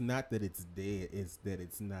for it. It's not that it's dead. It's that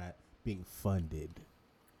it's not being funded.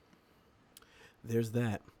 there's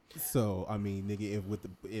that. So I mean, nigga,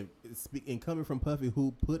 and coming from Puffy,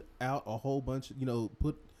 who put out a whole bunch,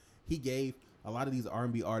 he gave a lot of these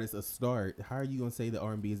R&B artists a start. How are you gonna say the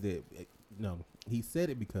R&B is that? No, he said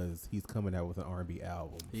it because he's coming out with an R&B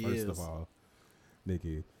album. First of all,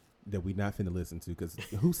 nigga, that we not finna listen to because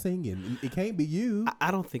who's singing? It can't be you.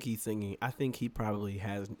 I don't think he's singing. I think he probably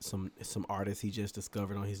has some artists he just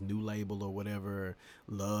discovered on his new label or whatever,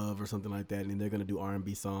 Love or something like that, and they're gonna do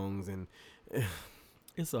R&B songs and.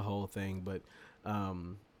 It's a whole thing, but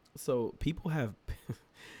so people have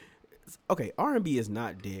okay, R&B is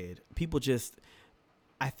not dead. People just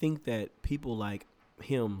I think that people like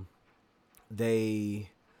him, they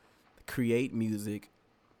create music,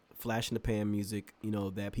 flash in the pan music,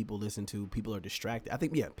 that people listen to. People are distracted. I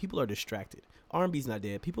think people are distracted. R&B's not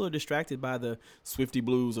dead. People are distracted by the Swifty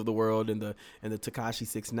Blues of the world and the Tekashi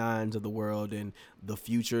 6ix9ines of the world and the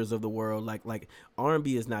Futures of the world. Like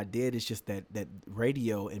R&B is not dead. It's just that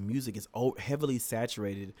radio and music is heavily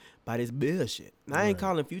saturated by this bullshit. And I ain't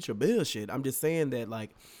calling Future bullshit. I'm just saying that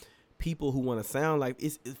like people who want to sound like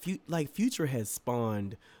Future has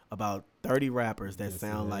spawned about 30 rappers that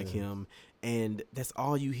sound like him, and that's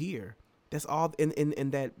all you hear. That's all, and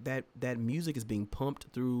that music is being pumped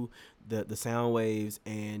through the sound waves,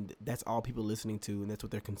 and that's all people are listening to, and that's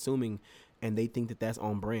what they're consuming, and they think that that's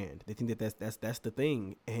on brand. They think that that's the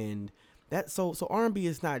thing, and that so R&B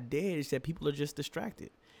is not dead. It's that people are just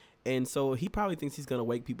distracted, and so he probably thinks he's gonna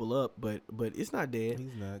wake people up, but it's not dead.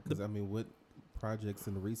 He's not, because I mean, what projects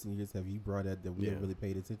in the recent years have you brought out that we haven't really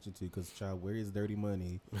paid attention to? Because child, where is Dirty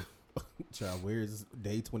Money? Child, where is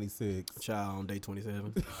Day 26? Child on Day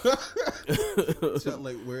 27. Child,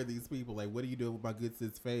 like, where are these people? Like, what are you doing with my good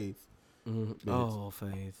sis Faith? Mm-hmm. Oh,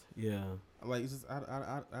 Faith, yeah. Like, it's just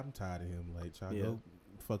I'm tired of him. Like, child, go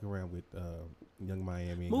fuck around with Young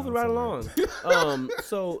Miami. Moving right along.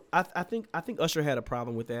 So I think Usher had a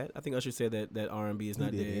problem with that. I think Usher said that R&B is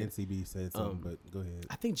not dead. NCB said something, but go ahead.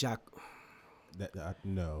 I think Jock.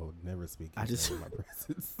 No, never speak. I just in my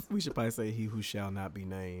presence. We should probably say he who shall not be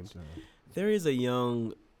named. Sure. There is a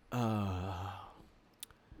young, I'll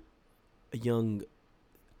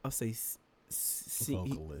say,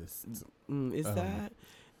 vocalist. Is that?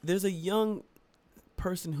 There's a young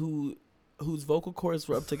person whose vocal cords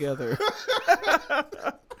rub together.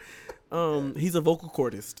 He's a vocal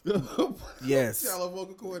cordist. Yes.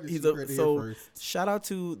 Vocal cordist. He's shout out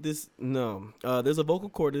to this. No, there's a vocal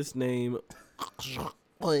cordist named Jacques,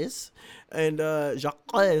 and Jacques.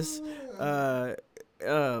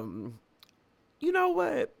 You know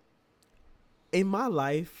what? In my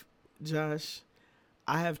life, Josh,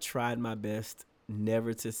 I have tried my best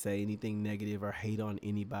never to say anything negative or hate on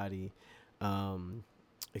anybody.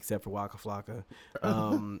 Except for Waka Flocka.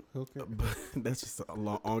 Okay. But that's just a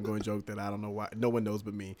long, ongoing joke that I don't know why. No one knows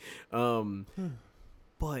but me.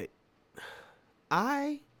 But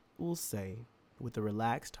I will say with a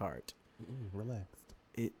relaxed heart,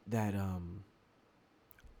 that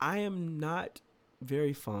I am not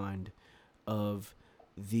very fond of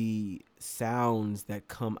the sounds that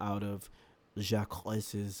come out of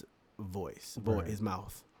Jacques's voice, his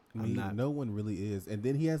mouth. No one really is, and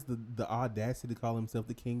then he has the audacity to call himself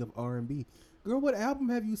the king of R&B. Girl, what album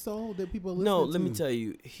have you sold that people are listening to? No, let me tell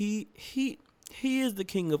you, he is the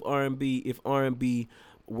king of R&B. If R&B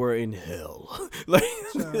were in hell, like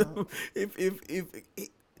if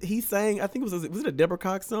he sang, I think was it a Deborah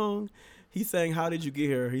Cox song? He sang "How Did You Get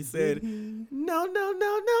Here?" He said, "No, no, no,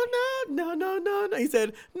 no, no, no, no, no, no." He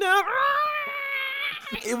said, "No."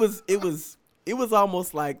 It was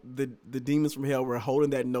almost like the demons from hell were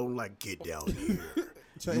holding that note and like, get down here.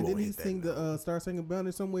 And then he sing the Start Singing About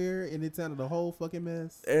It somewhere, and it sounded a whole fucking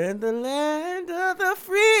mess. And the land of the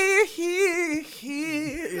free.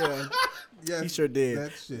 Yeah. Yes, he sure did.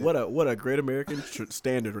 That shit. What a great American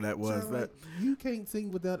standard that was. That you can't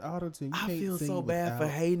sing without autotune. I feel so bad for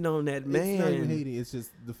hating on that man. It's not even hating. It's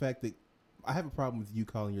just the fact that I have a problem with you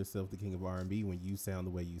calling yourself the king of R&B when you sound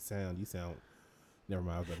the way you sound. You sound. Never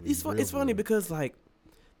mind. It's funny because like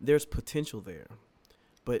there's potential there,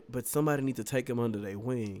 but somebody needs to take him under their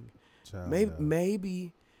wing.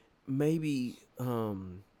 Maybe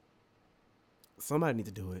somebody needs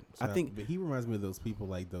to do it. I think. But he reminds me of those people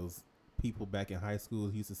back in high school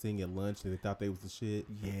who used to sing at lunch and they thought they was the shit.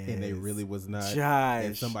 Yes. And they really was not. Josh.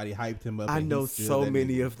 And somebody hyped him up. I know so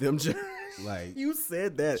many of them. Like you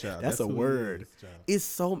said that. Child, that's a word. It's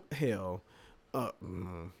so hell.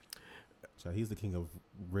 Child, he's the king of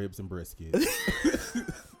ribs and brisket.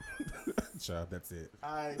 Child, that's it.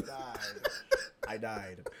 I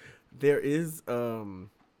died. There's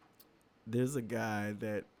a guy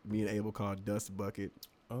that me and Abel called Dust Bucket.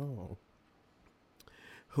 Oh.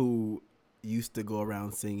 Who used to go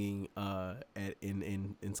around singing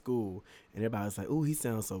in school, and everybody was like, "Oh, he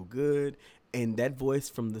sounds so good," and that voice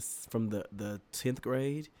from the 10th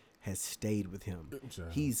grade has stayed with him. Sure.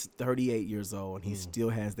 He's 38 years old, and he still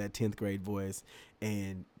has that 10th grade voice,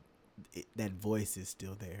 and that voice is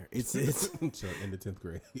still there. It's in the 10th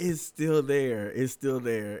grade. It's still there. It's still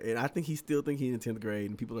there, and I think he still think he's in 10th grade,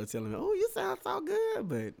 and people are telling him, "Oh, you sound so good,"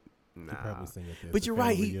 but. Nah. Probably sing at But the you're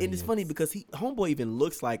right. family And it's funny because homeboy even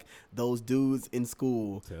looks like those dudes in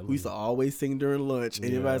school who used to always sing during lunch, and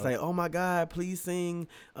everybody's like, "Oh my God, please sing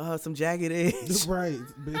some Jagged Edge." Right,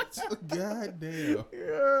 bitch. God damn.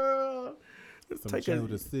 Yeah. Some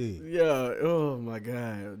Jodeci. Yeah. Oh my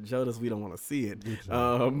God, Jodeci. We don't want to see it.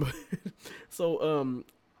 So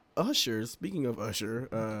Usher. Speaking of Usher,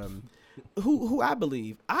 who I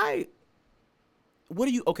believe What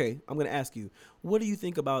do you? Okay, I'm gonna ask you. What do you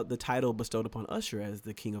think about the title bestowed upon Usher as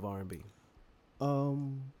the king of R&B?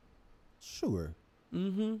 Sure.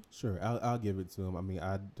 Mm-hmm. Sure. I'll give it to him. I mean,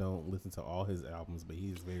 I don't listen to all his albums, but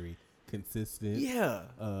he's very consistent. Yeah.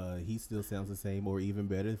 He still sounds the same or even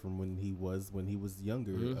better from when he was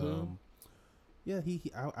younger. Mm-hmm. Yeah.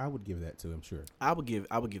 I would give that to him. Sure. I would give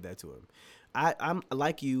that to him. I'm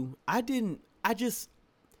like you. I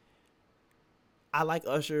like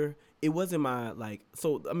Usher. It wasn't my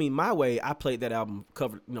so I mean my way I played that album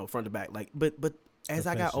covered front to back but as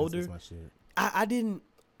I got older I didn't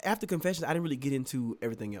after Confessions I didn't really get into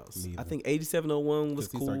everything else. Neither. I think 8701 was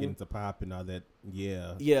cool. He started getting into pop and all that.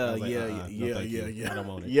 Yeah. Yeah. I don't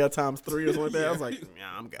want it. Yeah, times 3 or something like that. I was like,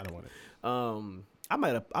 yeah, I'm good. I don't want it.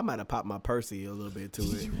 I might have popped my Percy a little bit to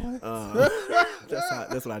it.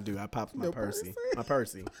 That's what I do. I pop my Percy. My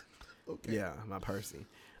Percy. Okay. Yeah, my Percy.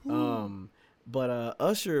 But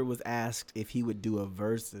Usher was asked if he would do a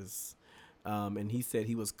versus, and he said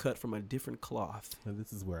he was cut from a different cloth. And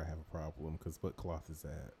this is where I have a problem because what cloth is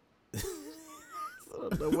that? I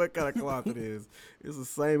don't know what kind of cloth it is. It's the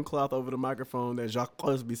same cloth over the microphone that Jacques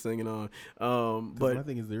be singing on. But my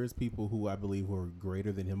thing is, there is people who I believe who are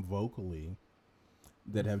greater than him vocally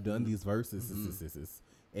that have done these verses.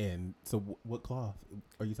 And so, what cloth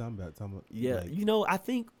are you talking about? Yeah, I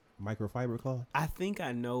think microfiber cloth. I think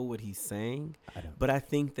I know what he's saying, I don't. but I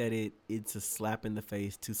think that it's a slap in the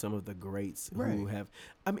face to some of the greats who have.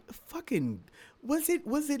 I mean, fucking was it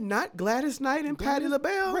not Gladys Knight and Patti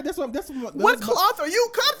LaBelle? Right, What cloth are you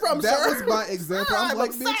cut from, that sir? was my example. I'm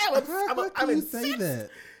like, bitch, how can you say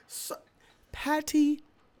that? Patti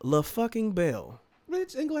LaFucking Bell.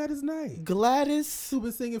 Rich and Gladys Knight. Gladys. Who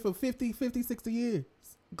been singing for 50, 60 years.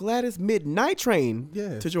 Gladys Midnight Train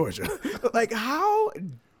to Georgia. Like, how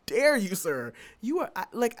dare you, sir? You are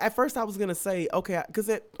at first I was gonna say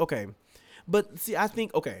but see, I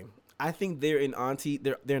think they're in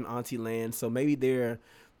auntie land, so maybe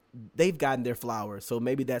they've gotten their flowers, so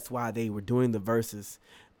maybe that's why they were doing the verses.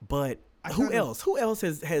 But who else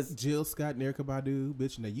has Jill Scott and Erykah Badu,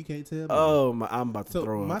 bitch? Now you can't tell me. Oh, I'm about to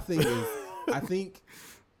throw up. My thing is, I think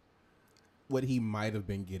what he might have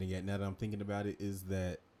been getting at, now that I'm thinking about it, is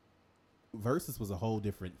that Versus was a whole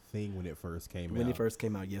different thing when it first came out. When it first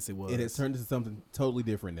came out, yes, it was. It has turned into something totally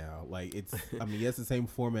different now. Like, it's, I mean, yes, the same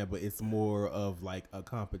format, but it's more of like a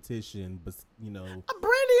competition, but, Brandy and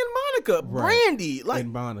Monica. Right. Brandy.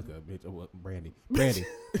 And Monica, bitch. Oh, well, Brandy.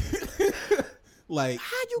 Like,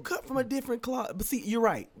 how you cut from a different cloth? But see, you're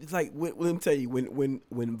right. It's like, let me tell you,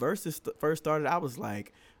 when Versus first started, I was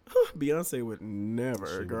like, Beyonce would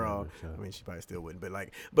never, girl. I mean, she probably still wouldn't, but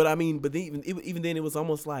even then, it was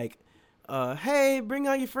almost like, hey, bring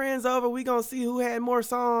all your friends over. We gonna see who had more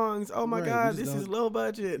songs. Oh my God, this is low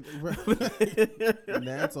budget. Right. And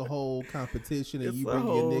that's a whole competition, and you bring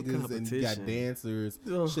your niggas and got dancers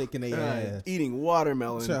shaking their ass, eating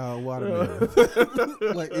watermelon. Child, watermelon.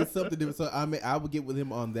 Like, it's something different. So I would get with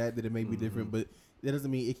him on that it may be different, but that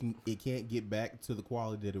doesn't mean it can't get back to the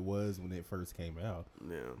quality that it was when it first came out.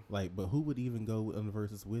 Yeah. Like, but who would even go on the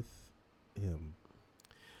verses with him?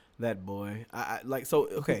 That boy, I like, so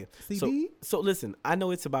okay. So listen, I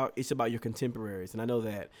know it's about your contemporaries, and I know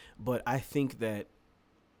that, but I think that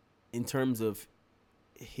in terms of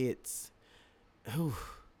hits,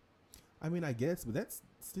 I mean, I guess, but that's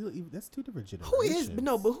two different generations.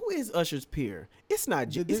 Who is Usher's peer? It's not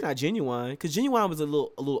Genuine, because Genuine was a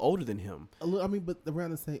little older than him. I mean, but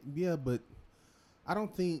around the same, yeah, but I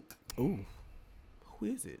don't think. Ooh, who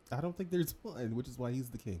is it? I don't think there's one, which is why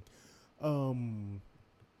he's the king.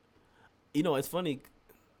 It's funny.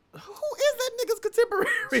 Who is that nigga's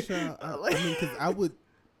contemporary? I mean, because I would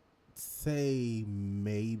say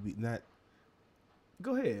maybe not.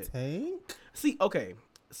 Go ahead. Tank? See, okay.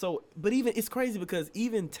 So, but even it's crazy because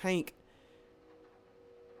even Tank,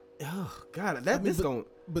 Oh God,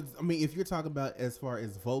 But I mean, if you're talking about as far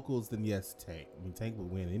as vocals, then yes, Tank. I mean, Tank would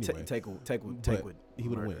win anyway. Tank would he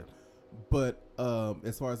would win. But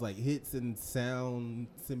as far as like hits and sound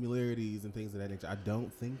similarities and things of that nature, I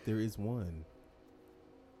don't think there is one.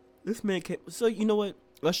 This man came. So you know what?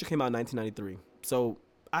 Usher came out in 1993. So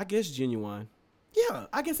I guess Genuine. Yeah,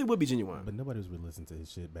 I guess it would be Genuine. But nobody was really listening to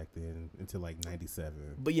his shit back then until like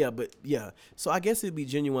 97. But yeah. So I guess it'd be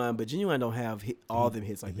Genuine, but Genuine don't have all them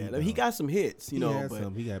hits like that. I mean, he got some hits, you know. But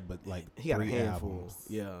some. He got he got a 3 handful. albums.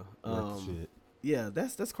 Yeah. Shit. Yeah,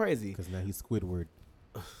 that's crazy. Because now he's Squidward,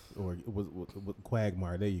 or was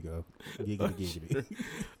Quagmire. There you go. Giggity.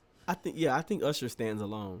 I think Usher stands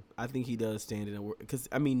alone. I think he does stand in a work because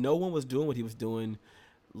I mean, no one was doing what he was doing.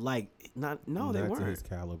 Like they weren't. To his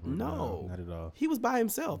caliber. No, not at all. He was by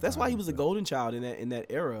himself. That's why he was a golden child in that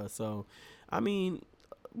era. So, I mean,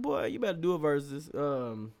 boy, you better do a versus.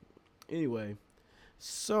 Anyway,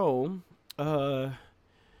 so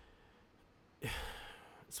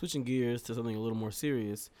switching gears to something a little more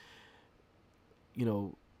serious. You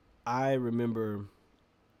know, I remember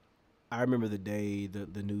the day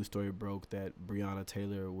the news story broke that Breonna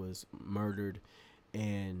Taylor was murdered,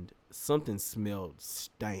 and something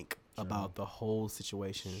stank about the whole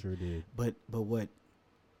situation. Sure did. But what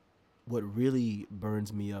really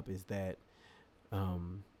burns me up is that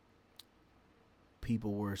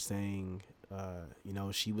people were saying,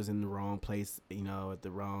 she was in the wrong place, at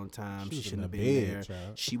the wrong time. She shouldn't have been there.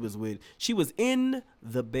 Child. She was in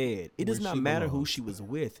the bed. It does not matter who she was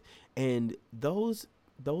with. And those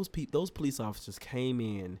police officers came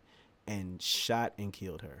in and shot and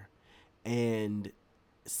killed her. And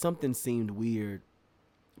something seemed weird.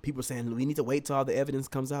 People were saying we need to wait till all the evidence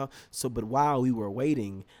comes out. But while we were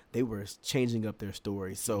waiting, they were changing up their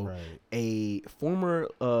story. So a former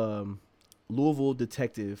Louisville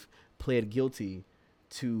detective pled guilty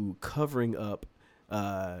to covering up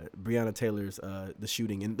Breonna Taylor's the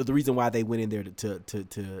shooting, and the reason why they went in there to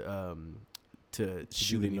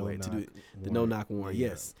shoot anyway, to do the no-knock warrant.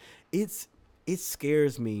 Yeah. Yes, it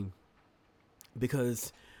scares me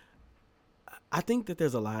because I think that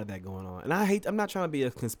there's a lot of that going on. And I'm not trying to be a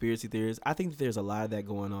conspiracy theorist. I think that there's a lot of that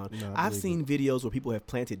going on. No, I've seen videos where people have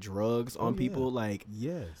planted drugs on people. Like,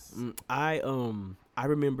 yes. I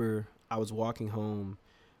remember I was walking home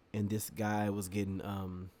and this guy was getting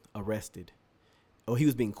arrested. Oh, he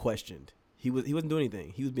was being questioned. He wasn't doing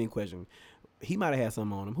anything. He was being questioned. He might have had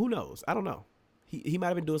something on him. Who knows? I don't know. He might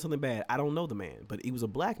have been doing something bad. I don't know the man, but he was a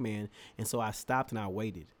black man. And so I stopped and I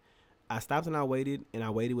waited. And I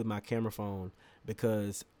waited with my camera phone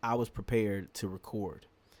because I was prepared to record.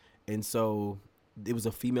 And so it was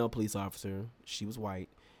a female police officer. She was white.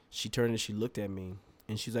 She turned and she looked at me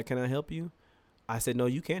and she's like, "Can I help you?" I said, "No,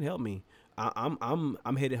 you can't help me.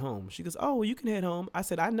 I'm headed home." She goes, "Oh, well, you can head home." I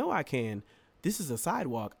said, "I know I can. This is a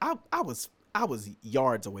sidewalk." I was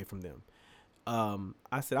yards away from them.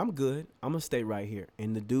 I said, "I'm good. I'm gonna stay right here."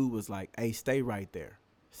 And the dude was like, "Hey, stay right there.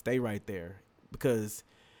 Stay right there." Because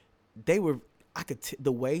they were,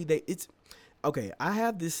 the way it's, okay, I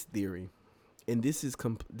have this theory, and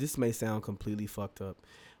this may sound completely fucked up,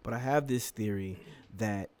 but I have this theory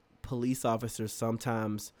that police officers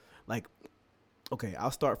sometimes, like, okay,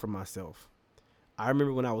 I'll start from myself. I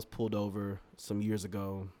remember when I was pulled over some years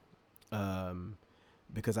ago,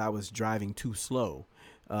 because I was driving too slow,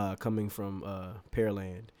 coming from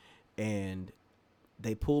Pearland, and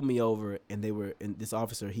they pulled me over, and this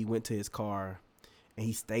officer, he went to his car, and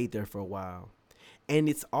he stayed there for a while. And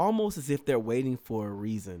it's almost as if they're waiting for a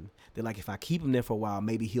reason. They're like, if I keep him there for a while,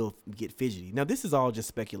 maybe he'll get fidgety. Now, this is all just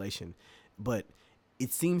speculation, but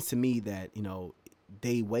it seems to me that,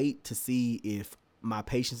 they wait to see if my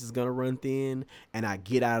patience is going to run thin and I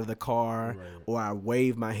get out of the car, or I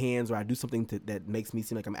wave my hands, or I do something that makes me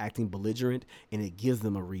seem like I'm acting belligerent, and it gives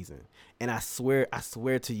them a reason. And I swear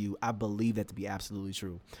to you, I believe that to be absolutely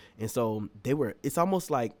true. And so it's almost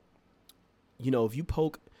like, if you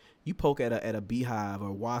poke at a beehive or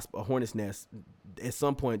a wasp, a hornet's nest, at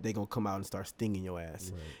some point they're going to come out and start stinging your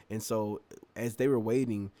ass. Right. And so as they were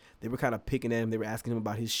waiting, they were kind of picking at him. They were asking him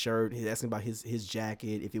about his shirt, asking about his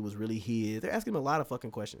jacket, if it was really his. They're asking him a lot of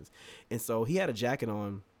fucking questions. And so he had a jacket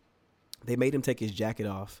on. They made him take his jacket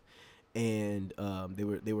off, and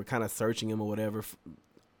they were kind of searching him or whatever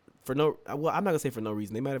for no, well, I'm not going to say for no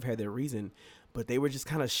reason. They might have had their reason, but they were just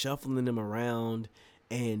kind of shuffling him around,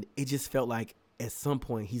 and it just felt like at some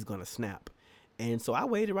point he's going to snap. And so I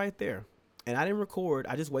waited right there. And I didn't record.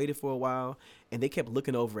 I just waited for a while, and they kept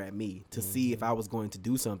looking over at me to see if I was going to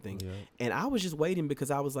do something. Yeah. And I was just waiting because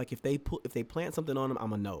I was like, if they plant something on him, I'm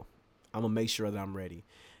going to know. I'm going to make sure that I'm ready.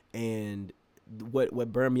 And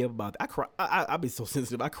what burned me up about that, I cry. I'll be so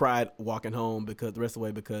sensitive. I cried walking home because the rest of the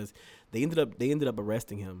way because they ended up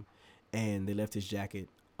arresting him, and they left his jacket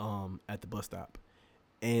at the bus stop,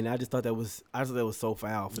 and I thought that was so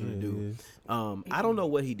foul for them to do. I don't know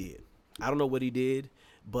what he did.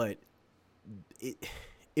 But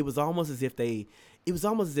it was almost as if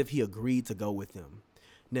he agreed to go with them.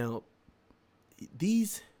 Now,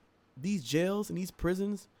 these jails and these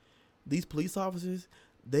prisons, these police officers,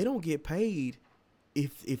 they don't get paid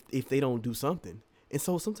if they don't do something. And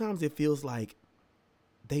so sometimes it feels like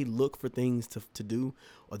they look for things to do,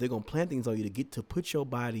 or they're gonna plant things on you to put your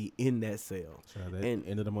body in that cell. That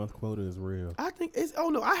end of the month quota is real. I think it's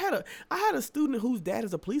I had a student whose dad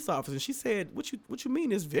is a police officer, and she said, "What you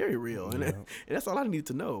mean is very real," and that's all I need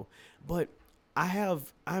to know. But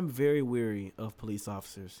I'm very weary of police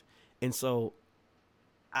officers, and so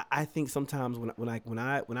I think sometimes when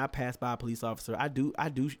I pass by a police officer, I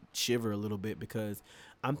do shiver a little bit because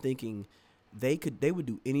I'm thinking they would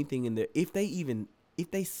do anything in there if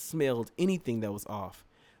they smelled anything that was off,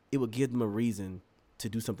 it would give them a reason to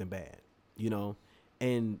do something bad,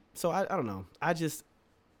 And so I don't know.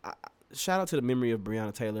 Shout out to the memory of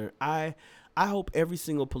Breonna Taylor. I hope every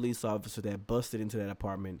single police officer that busted into that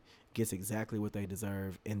apartment gets exactly what they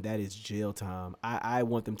deserve, and that is jail time. I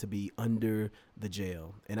want them to be under the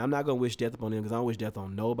jail, and I'm not gonna wish death upon them because I don't wish death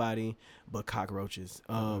on nobody but cockroaches.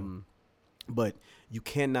 But you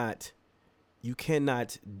can't do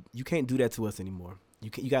that to us anymore.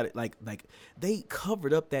 You got it. Like they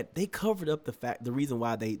covered up the reason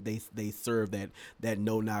why they served that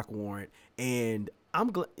no knock warrant, and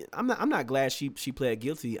I'm not glad she pled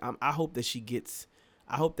guilty. I hope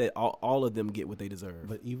that all of them get what they deserve.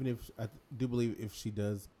 But even if I do believe if she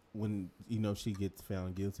does, when she gets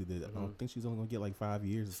found guilty, that I don't think she's only gonna get like 5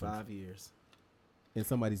 years. 5 years, and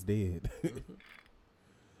somebody's dead.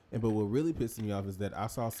 But what really pissed me off is that I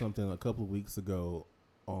saw something a couple of weeks ago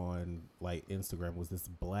on like Instagram, was this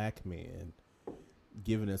black man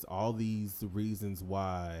giving us all these reasons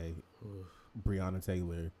why Breonna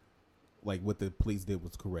Taylor, like what the police did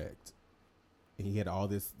was correct. And he had all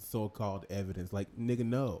this so-called evidence. Like, nigga,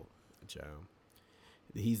 no. Child.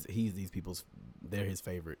 He's these people's, they're his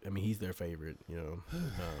favorite. I mean, he's their favorite,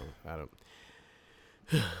 I don't.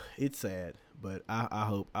 It's sad, but I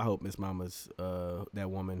hope Miss Mama's that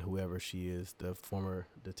woman, whoever she is, the former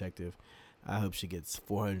detective, I hope she gets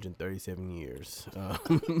 437 years. All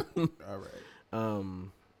right.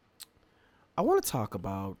 I want to talk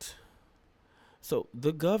about, so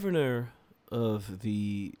the governor of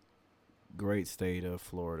the great state of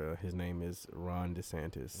Florida, his name is Ron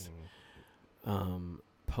DeSantis,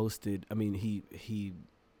 posted, he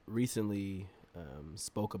recently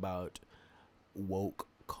spoke about woke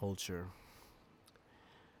culture.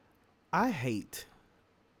 I hate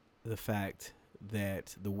the fact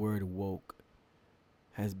that the word woke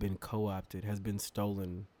has been co-opted, has been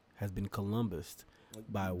stolen, has been Columbused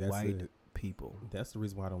by white people. That's the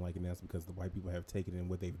reason why I don't like it now, is because the white people have taken in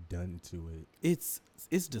what they've done to it. It's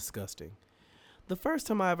disgusting. The first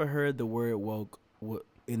time I ever heard the word woke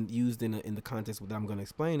used in the context that I'm going to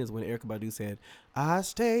explain is when Erykah Badu said, "I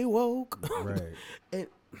stay woke." Right. And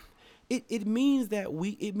it means that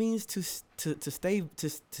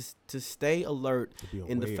to stay alert,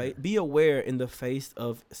 in the be aware in the face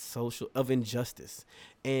of injustice.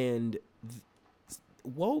 And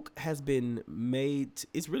woke has been made,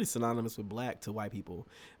 it's really synonymous with black to white people.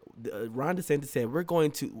 Ron DeSantis said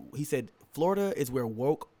he said Florida is where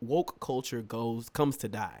woke culture comes to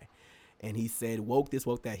die. And he said woke this,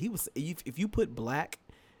 woke that.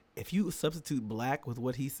 If you substitute black with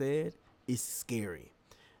what he said, it's scary.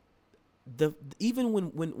 Even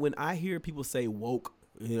when I hear people say woke,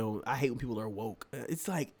 I hate when people are woke. It's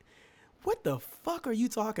like, what the fuck are you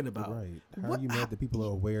talking about? Right. How are you mad that people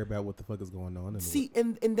are aware about what the fuck is going on? See,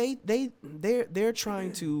 and they're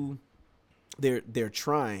trying to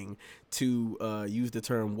use the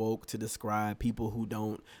term woke to describe people who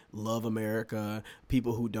don't love America,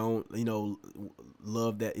 people who don't,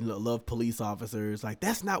 love police officers. Like,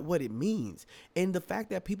 that's not what it means. And the fact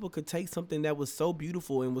that people could take something that was so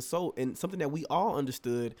beautiful and something that we all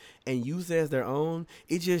understood and use it as their own,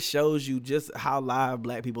 it just shows you just how live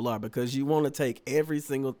black people are, because you want to take every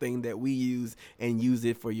single thing that we use and use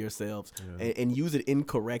it for yourselves, and use it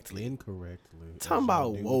incorrectly. Talking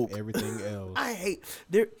about woke. Everything else. I hate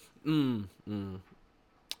there.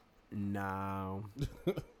 No.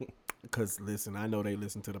 Because listen, I know they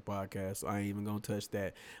listen to the podcast, so I ain't even gonna touch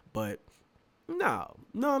that. But no.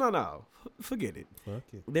 Forget it. Fuck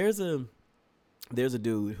it. There's a there's a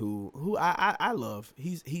dude who I love.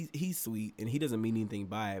 He's sweet and he doesn't mean anything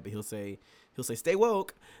by it, but he'll say stay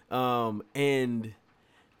woke. And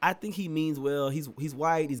I think he means well. He's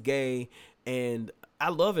white, he's gay, and I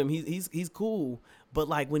love him. He's cool. But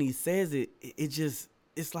like when he says it,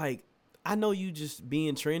 it's like, I know you just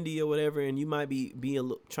being trendy or whatever, and you might be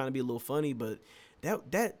trying to be a little funny, but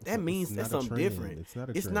that means that's something different. It's not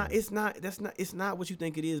a It's trend. not. It's not what you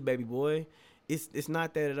think it is, baby boy. It's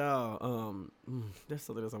not that at all. That's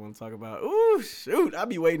something else I want to talk about. Ooh, shoot! I'll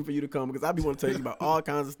be waiting for you to come because I'll be want to tell you about all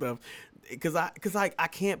kinds of stuff. Because I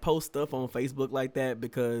can't post stuff on Facebook like that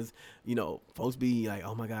because folks be like,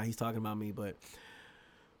 oh my God, he's talking about me. But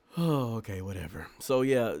okay, whatever. So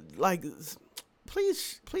yeah, like,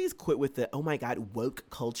 please quit with the oh my God woke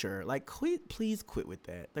culture. Like, please quit with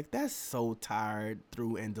that. Like, that's so tired,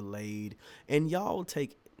 through, and delayed. And y'all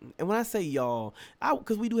take. And when I say y'all,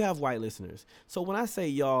 because we do have white listeners. So when I say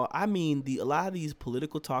y'all, I mean a lot of these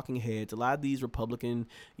political talking heads, a lot of these Republican,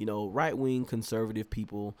 right-wing conservative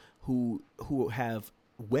people who have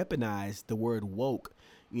weaponized the word woke,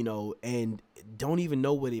 and don't even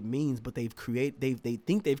know what it means, but they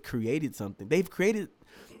think they've created something. They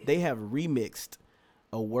have remixed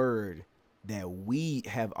a word that we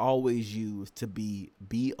have always used to be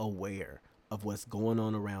aware of what's going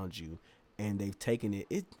on around you. And they've taken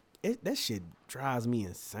it. That shit drives me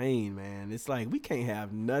insane, man. It's like we can't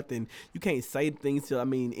have nothing. You can't say things to. I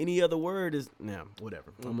mean, any other word is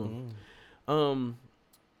whatever.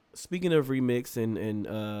 Speaking of remix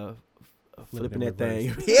and flipping that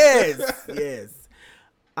thing, yes.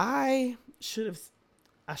 I should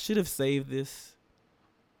have saved this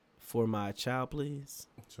for my child, please.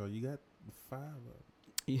 So you got 5 of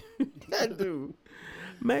them. I do.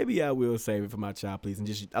 Maybe I will save it for my child, please, and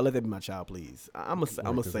I'll let that be my child, please. I'm gonna save I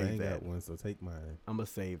ain't that. got one, so take mine. I'm gonna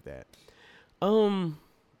save that.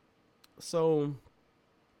 So.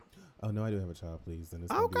 Oh no, I do have a child, please, and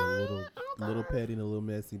it's gonna be a little petty and a little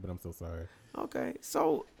messy, but I'm so sorry. Okay,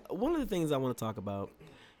 so one of the things I want to talk about,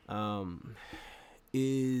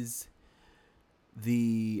 is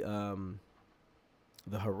the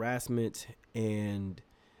harassment and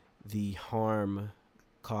the harm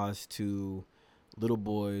caused to little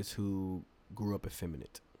boys who grew up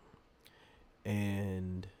effeminate.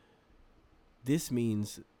 And this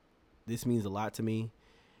means a lot to me.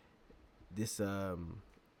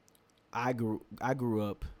 I grew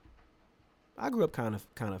up kind of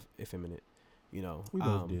effeminate, We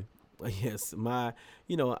both did. Yes,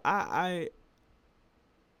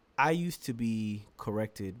 I used to be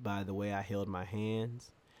corrected by the way I held my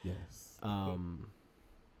hands. Yes.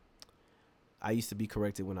 I used to be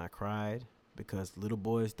corrected when I cried because little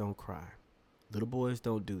boys don't cry. Little boys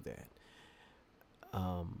don't do that.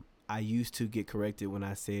 I used to get corrected when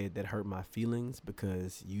I said that hurt my feelings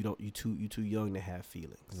because you too young to have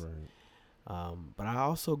feelings. Right. But I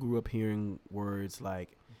also grew up hearing words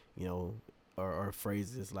like, or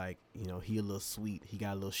phrases like, he a little sweet, he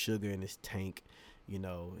got a little sugar in his tank, he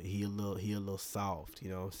a little soft,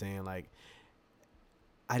 what I'm saying? Like,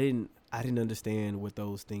 I didn't understand what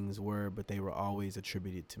those things were, but they were always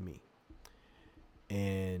attributed to me.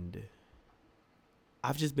 And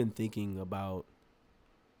I've just been thinking about,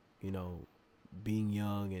 being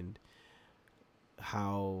young and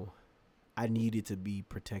how I needed to be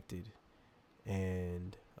protected.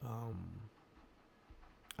 And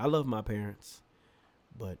I love my parents,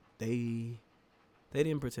 but they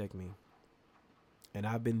didn't protect me. And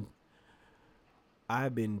I've been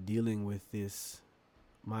dealing with this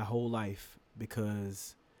my whole life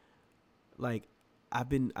because, like, I've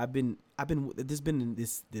been there's been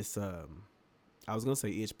this I was gonna say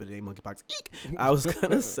itch, but it ain't monkeypox. Eek! I was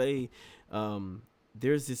gonna say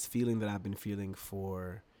there's this feeling that I've been feeling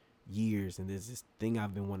for years, and there's this thing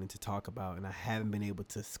I've been wanting to talk about, and I haven't been able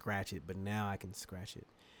to scratch it, but now I can scratch it.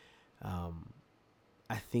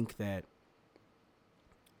 I think that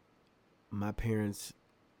my parents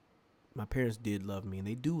did love me, and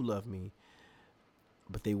they do love me,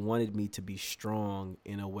 but they wanted me to be strong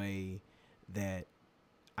in a way that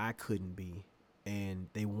I couldn't be, and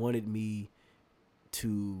they wanted me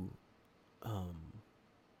to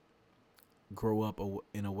grow up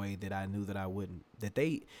in a way that I knew that I wouldn't. That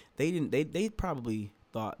they didn't. They probably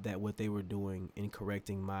thought that what they were doing in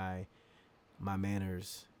correcting my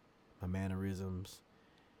manners, my mannerisms,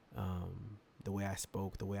 the way I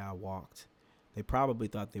spoke, the way I walked, they probably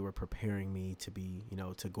thought they were preparing me to be,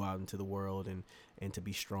 to go out into the world and to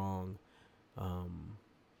be strong.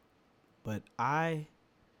 But I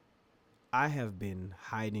have been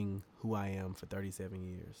hiding who I am for 37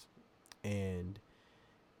 years. And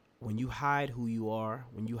when you hide who you are,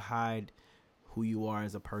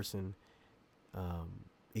 as a person,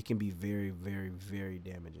 it can be very, very, very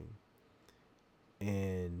damaging.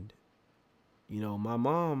 And my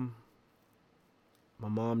mom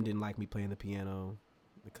didn't like me playing the piano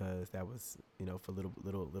because that was for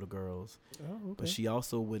little girls. Oh, okay. But she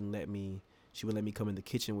also wouldn't let me. She would let me come in the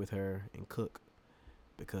kitchen with her and cook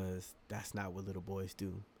because that's not what little boys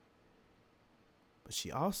do. But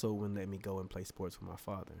she also wouldn't let me go and play sports with my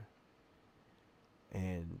father.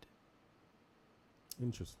 And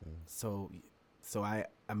Interesting. so I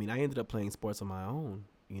ended up playing sports on my own,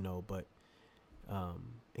 but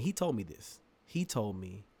he told me this. He told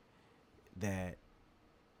me that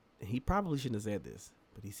he probably shouldn't have said this,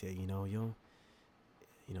 but he said,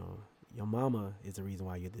 your mama is the reason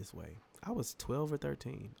why you're this way. I was 12 or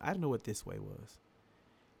 13. I didn't know what this way was.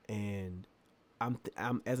 And I'm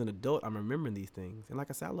as an adult, I'm remembering these things. And like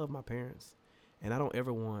I said, I love my parents, and I don't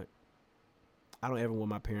ever want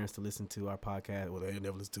my parents to listen to our podcast. Well, they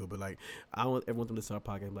never listen to it, but like, I don't ever want them to listen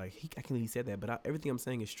to our podcast and be like, I can't believe he said that. But everything I'm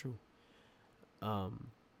saying is true.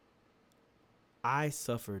 I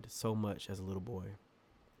suffered so much as a little boy.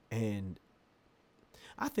 And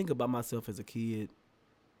I think about myself as a kid,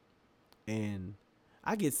 and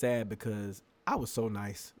I get sad because I was so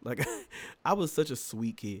nice. Like, I was such a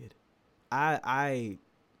sweet kid. I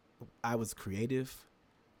was creative.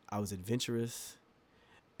 I was adventurous.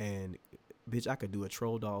 And bitch, I could do a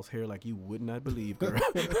troll doll's hair like you would not believe, girl.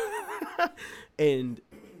 And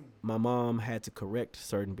my mom had to correct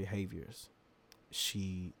certain behaviors.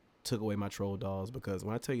 She took away my troll dolls because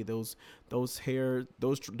when I tell you those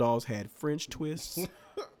dolls had French twists,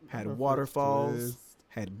 had waterfalls,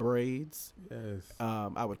 had braids. Yes.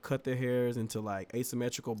 I would cut their hairs into like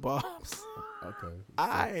asymmetrical bobs. Okay.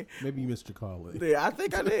 So maybe you missed your calling. Yeah, I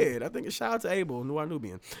think I did. I think shout out to Abel, Noir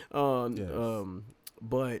Nubian. Yes.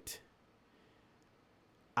 But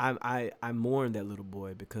I mourn that little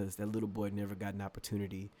boy because that little boy never got an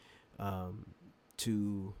opportunity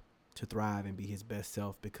to thrive and be his best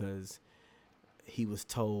self because he was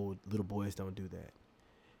told little boys don't do that.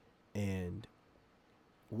 And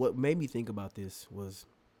what made me think about this was,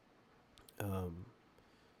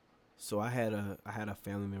 so I had a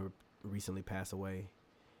family member recently pass away,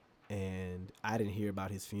 and I didn't hear about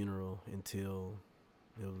his funeral until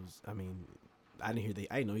it was. I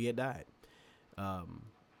didn't know he had died.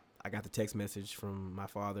 I got the text message from my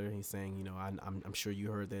father. He's saying, I'm sure you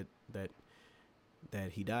heard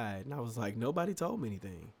that he died, and I was like, nobody told me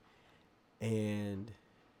anything, and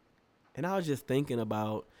I was just thinking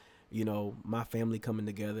about, my family coming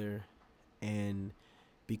together, and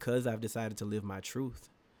because I've decided to live my truth,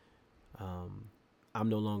 I'm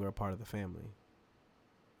no longer a part of the family.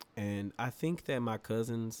 And I think that my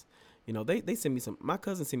cousins, they sent me my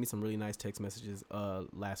cousin sent me some really nice text messages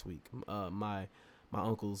last week. My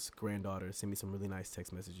uncle's granddaughter sent me some really nice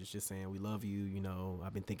text messages just saying, we love you,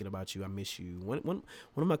 I've been thinking about you, I miss you. One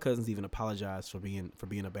of my cousins even apologized for being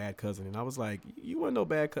a bad cousin, and I was like, you weren't no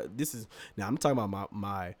bad cousin. Now I'm talking about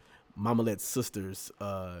my Mamalette's sister's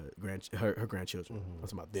her grandchildren. I'm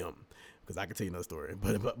talking about them because I can tell you another story.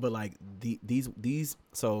 But like these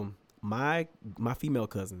so my female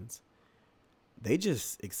cousins, they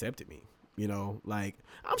just accepted me. Like,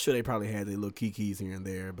 I'm sure they probably had their little kikis here and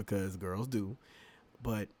there because girls do,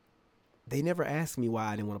 but they never asked me why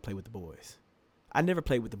I didn't want to play with the boys. I never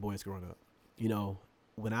played with the boys growing up.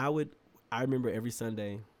 I remember every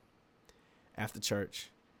Sunday after church,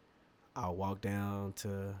 I'll walk down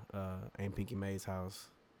to Aunt Pinky Mae's house,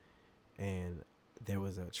 and there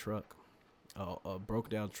was a truck, a broke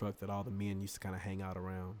down truck that all the men used to kind of hang out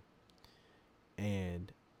around.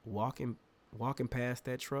 And walking past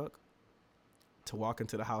that truck to walk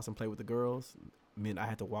into the house and play with the girls meant I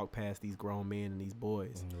had to walk past these grown men and these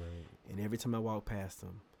boys. Right. And every time I walk past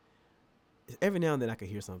them, every now and then I could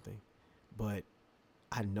hear something, but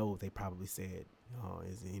I know they probably said, "Oh,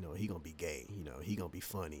 he gonna be gay? He gonna be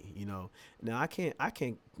funny?" Now I can't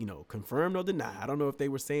confirm nor deny. I don't know if they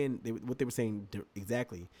were saying what they were saying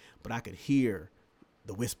exactly, but I could hear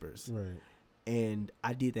the whispers. Right. And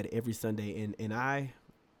I did that every Sunday, and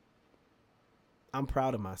I'm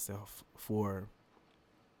proud of myself for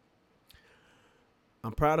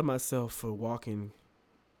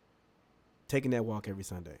taking that walk every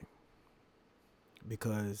Sunday,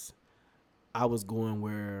 because I was going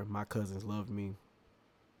where my cousins loved me,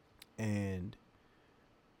 and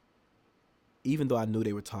even though I knew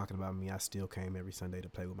they were talking about me, I still came every Sunday to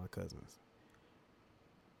play with my cousins.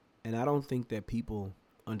 And I don't think that people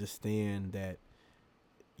understand that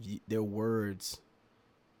their words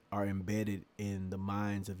are embedded in the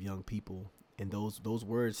minds of young people, and those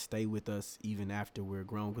words stay with us even after we're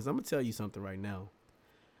grown. Because I'm gonna tell you something right now.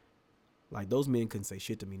 Like, those men couldn't say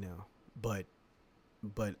shit to me now, but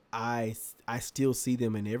but I still see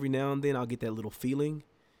them, and every now and then I'll get that little feeling.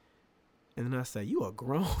 And then I say, you a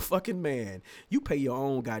grown fucking man. You pay your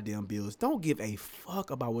own goddamn bills. Don't give a fuck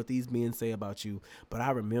about what these men say about you. But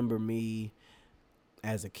I remember me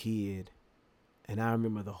as a kid, and I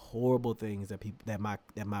remember the horrible things that people that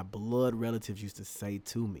my blood relatives used to say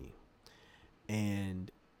to me. And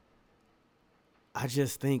I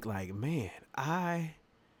just think like, man, I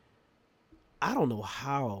don't know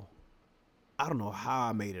how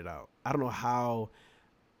I made it out. I don't know how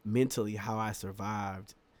mentally how I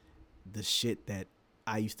survived the shit that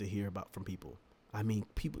I used to hear about from people. I mean,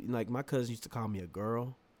 people like my cousin used to call me a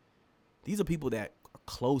girl. These are people that are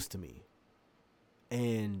close to me.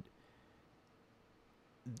 And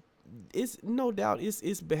it's no doubt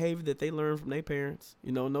it's behavior that they learn from their parents,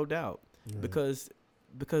 no doubt. Right. Because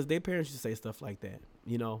their parents used to say stuff like that.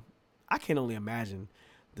 I can only imagine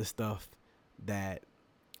the stuff that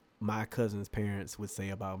my cousin's parents would say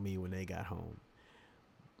about me when they got home.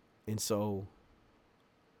 And so,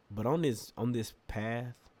 but on this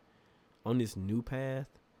path, on this new path,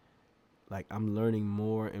 like I'm learning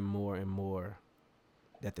more and more and more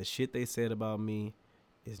that the shit they said about me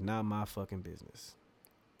is not my fucking business.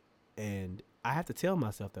 And I have to tell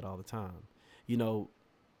myself that all the time.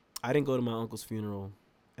 I didn't go to my uncle's funeral,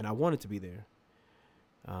 and I wanted to be there.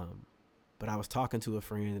 But I was talking to a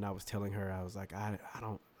friend, and I was telling her, I was like,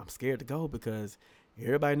 I'm scared to go because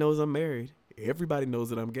everybody knows I'm married. Everybody knows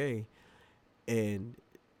that I'm gay. And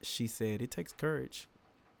she said, it takes courage.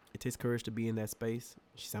 It takes courage to be in that space.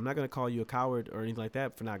 She said, I'm not going to call you a coward or anything like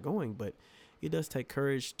that for not going, but it does take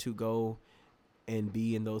courage to go and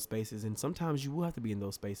be in those spaces. And sometimes you will have to be in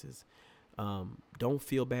those spaces. Don't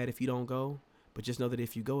feel bad if you don't go, but just know that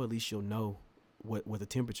if you go, at least you'll know what the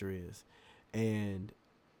temperature is. And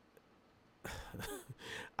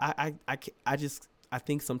I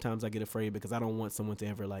think sometimes I get afraid because I don't want someone to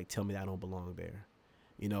ever like tell me that I don't belong there,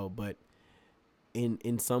 but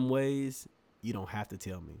in some ways you don't have to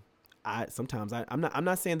tell me. I'm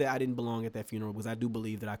not saying that I didn't belong at that funeral, because I do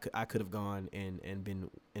believe that I could have gone and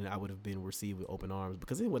I would have been received with open arms,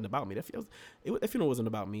 because it wasn't about me. That funeral wasn't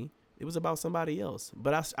about me. It was about somebody else.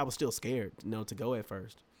 But I was still scared, to go at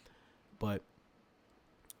first. But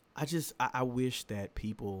I wish that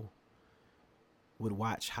people would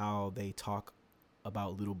watch how they talk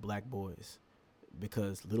about little black boys,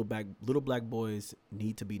 because little black boys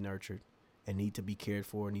need to be nurtured and need to be cared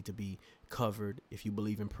for, need to be covered. If you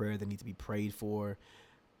believe in prayer, they need to be prayed for.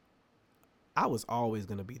 I was always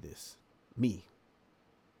going to be me.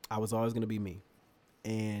 I was always going to be me.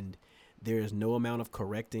 And there is no amount of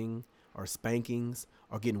correcting or spankings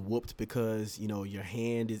or getting whooped because, your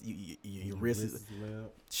hand is, your wrist is,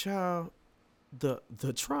 child, the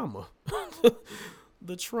trauma,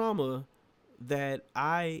 the trauma that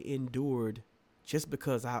I endured just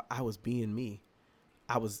because I was being me.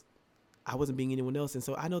 I wasn't being anyone else. And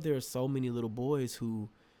so I know there are so many little boys who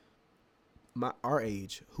our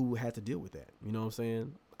age who had to deal with that. You know what I'm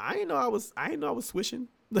saying? I didn't know I was swishing.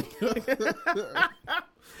 Let's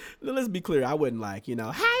be clear. I wasn't like, hey,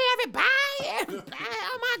 everybody,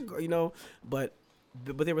 oh my God, but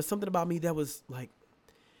there was something about me that was like,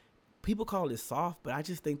 people call it soft, but I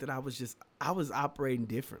just think that I was operating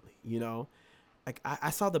differently, like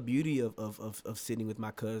I saw the beauty of sitting with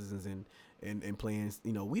my cousins and playing,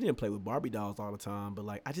 we didn't play with Barbie dolls all the time, but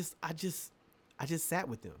like, I just sat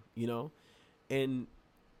with them, and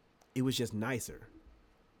it was just nicer.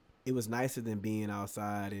 It was nicer than being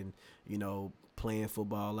outside and, playing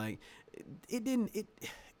football. Like it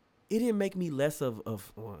didn't make me less of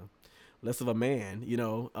a man,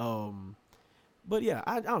 but yeah,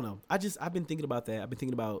 I don't know. I've been thinking about that. I've been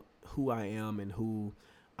thinking about who I am and who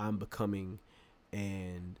I'm becoming.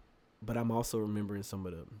 But I'm also remembering some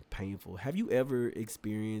of the painful. Have you ever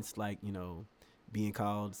experienced like, being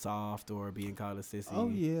called soft or being called a sissy? Oh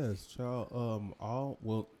yes, child.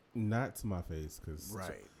 Well, not to my face, cause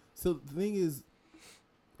right. So the thing is,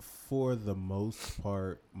 for the most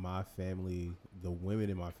part, my family, the women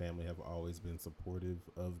in my family, have always been supportive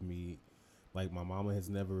of me. Like my mama has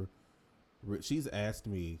never. She's asked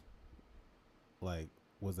me, like,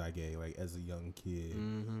 was I gay? Like as a young kid.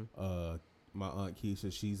 Mm-hmm. My aunt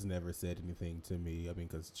Keisha, she's never said anything to me. I mean,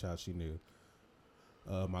 because she knew.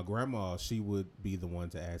 My grandma, she would be the one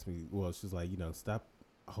to ask me. Well, she's like, stop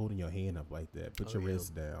holding your hand up like that. Put your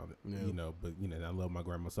wrist down. Yeah. But I love my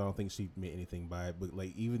grandma, so I don't think she meant anything by it. But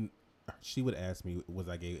like, even she would ask me, was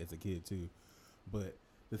I gay as a kid too? But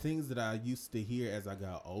the things that I used to hear as I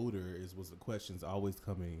got older was the questions always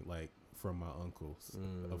coming like from my uncles,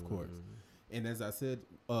 of course. And as I said,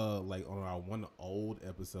 like on our one old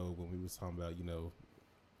episode when we was talking about,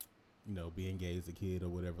 being gay as a kid or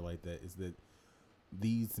whatever like that is that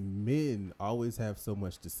these men always have so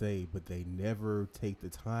much to say, but they never take the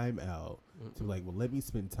time out to be like, well, let me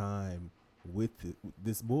spend time with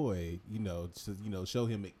this boy, to, show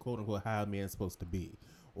him, quote unquote, how a man's supposed to be.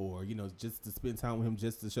 Or, just to spend time with him,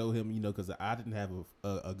 just to show him, because I didn't have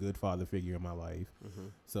a good father figure in my life. Mm-hmm.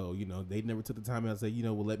 So, they never took the time out to say,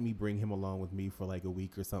 well, let me bring him along with me for like a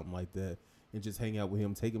week or something like that and just hang out with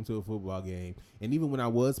him, take him to a football game. And even when I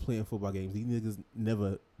was playing football games, these niggas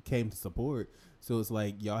never came to support. So it's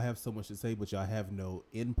like, y'all have so much to say, but y'all have no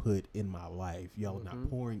input in my life. Y'all are not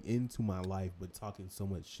pouring into my life, but talking so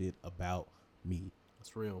much shit about me.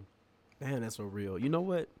 That's real. Man, that's so real. You know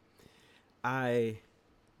what?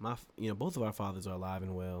 Both of our fathers are alive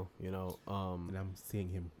and well, and I'm seeing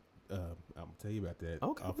him. I'm gonna tell you about that.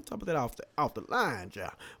 Okay, we'll talk about that off the line, yeah.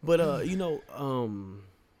 But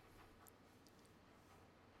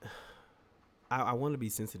I want to be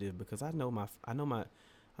sensitive because I know my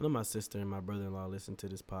sister and my brother-in-law listen to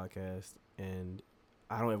this podcast, and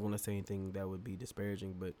I don't ever want to say anything that would be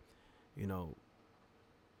disparaging, but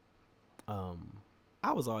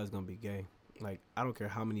I was always gonna be gay. Like, I don't care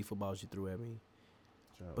how many footballs you threw at me.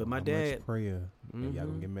 But my dad, prayer, and y'all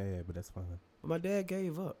gonna get mad, but that's fine. But my dad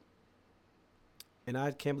gave up, and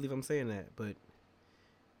I can't believe I'm saying that. But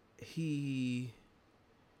he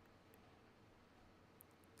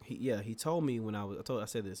told me when I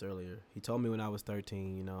said this earlier. He told me when I was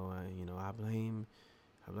 13. I blame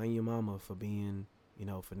your mama for being,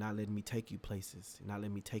 for not letting me take you places, not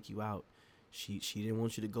letting me take you out. She didn't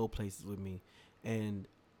want you to go places with me, and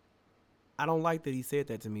I don't like that he said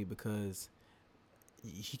that to me because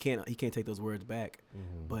he can't take those words back.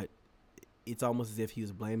 Mm-hmm. But it's almost as if he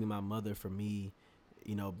was blaming my mother for me,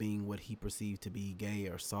 being what he perceived to be gay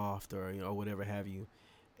or soft or whatever have you,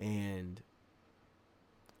 and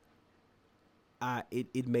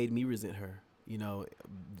it made me resent her.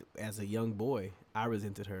 As a young boy, I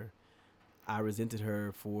resented her. I resented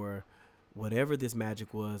her for whatever this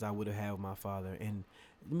magic was I would have had with my father. And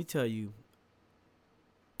let me tell you,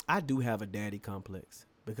 I do have a daddy complex.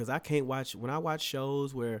 Because when I watch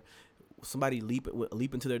shows where somebody leap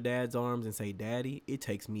into their dad's arms and say daddy, it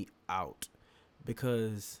takes me out.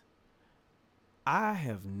 Because I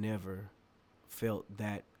have never felt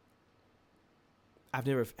that. I've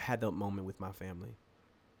never had that moment with my family.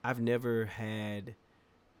 I've never had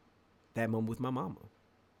that moment with my mama.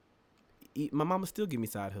 My mama still give me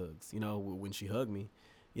side hugs, when she hugged me.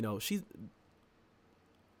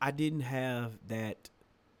 I didn't have that.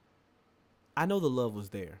 I know the love was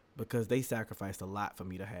there because they sacrificed a lot for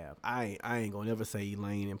me to have. I ain't gonna never say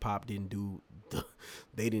Elaine and Pop didn't do the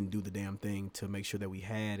damn thing to make sure that we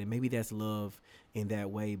had, and maybe that's love in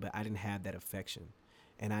that way, but I didn't have that affection,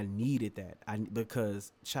 and I needed that.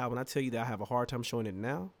 Because child, when I tell you that I have a hard time showing it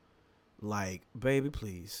now, like, baby,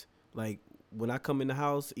 please, like when I come in the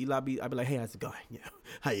house, Eli I be like, hey, how's it going? Yeah,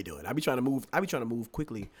 how you doing? I be trying to move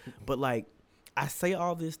quickly, but like I say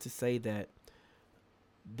all this to say that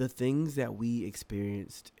the things that we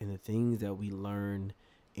experienced and the things that we learned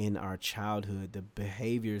in our childhood, the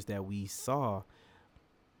behaviors that we saw,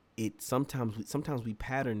 sometimes we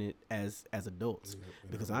pattern it as adults.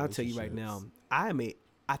 Because I'll tell you right now, I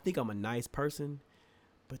think I'm a nice person,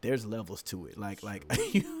 but there's levels to it. Like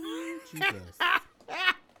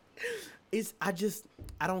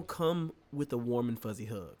I don't come with the warm and fuzzy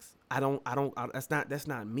hugs. That's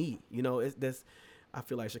not me. I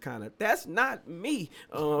feel like Shekinah. That's not me.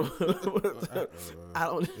 I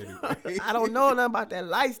don't know nothing about that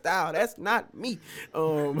lifestyle. That's not me.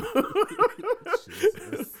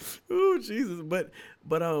 Jesus. Ooh, Jesus. But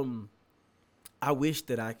I wish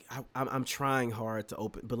that I'm trying hard to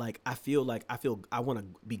open, but like I want to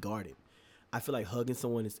be guarded. I feel like hugging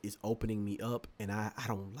someone is opening me up, and I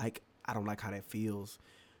don't like how that feels.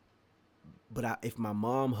 But if my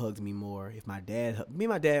mom hugs me more, if my dad, me and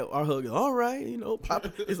my dad are hugging, all right, pop,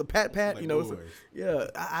 it's a pat, like yeah.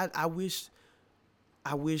 I wish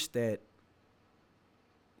that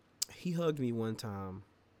he hugged me one time.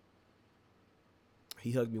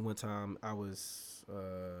 I was,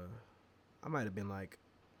 I might have been like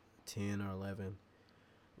 10 or 11.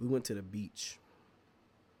 We went to the beach.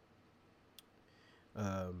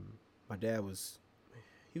 My dad was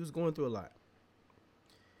going through a lot.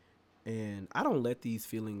 And I don't let these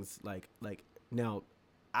feelings now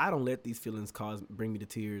I don't let these feelings bring me to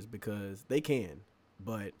tears because they can,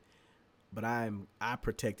 but I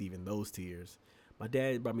protect even those tears. My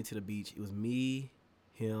dad brought me to the beach. It was me,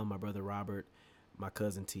 him, my brother Robert, my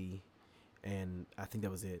cousin T, and I think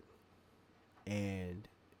that was it. And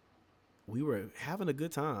we were having a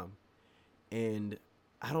good time, and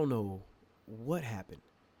I don't know what happened,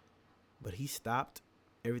 But he stopped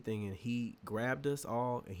everything and he grabbed us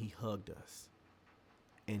all and he hugged us.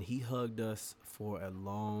 And he hugged us for a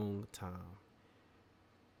long time.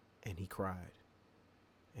 And he cried.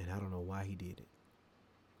 And I don't know why he did it.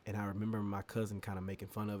 And I remember my cousin kind of making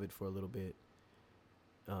fun of it for a little bit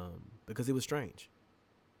because it was strange.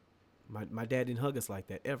 My dad didn't hug us like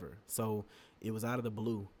that ever. So it was out of the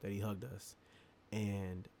blue that he hugged us.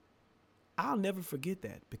 And I'll never forget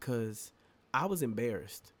that because I was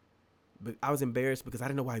embarrassed. But I was embarrassed because I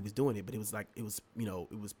didn't know why he was doing it. But it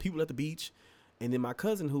was people at the beach. And then my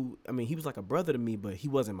cousin he was like a brother to me, but he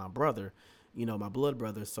wasn't my brother, my blood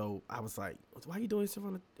brother. So I was like, why are you doing this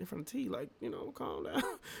in front of T? Like, calm down.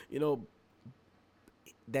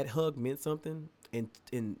 That hug meant something. And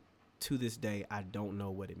to this day, I don't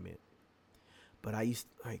know what it meant. But I used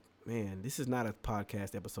man, this is not a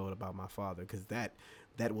podcast episode about my father because that's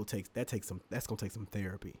gonna take some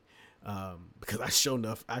therapy. Because I sure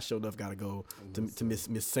enough gotta go to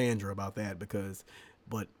Miss Sandra about that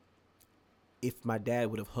but if my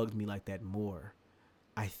dad would have hugged me like that more,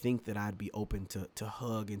 I think that I'd be open to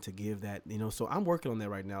hug and to give that, so I'm working on that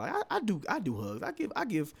right now. Like I do hugs. I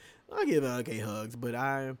give hugs, but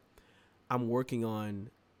I'm working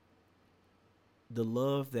on the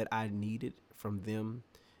love that I needed from them.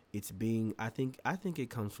 I think it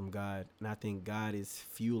comes from God, and I think God is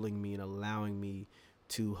fueling me and allowing me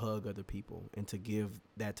to hug other people and to give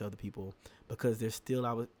that to other people because there's still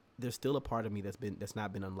a part of me that's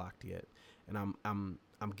not been unlocked yet, and I'm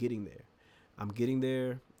getting there. I'm getting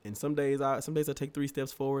there, and some days I take 3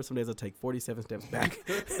 steps forward, some days I take 47 steps back,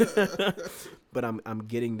 but I'm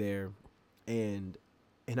getting there, and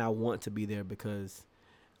I want to be there because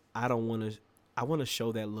I want to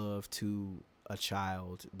show that love to a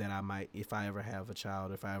child that I might, if I ever have a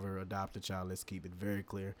child, if I ever adopt a child, let's keep it very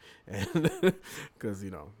clear. And because,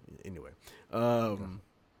 anyway.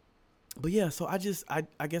 But yeah, so I guess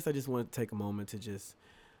I just want to take a moment to just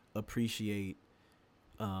appreciate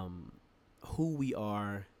who we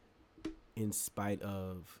are in spite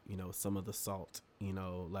of, some of the salt,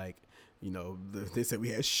 they said we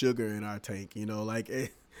had sugar in our tank,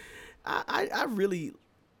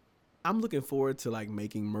 I'm looking forward to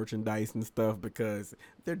making merchandise and stuff because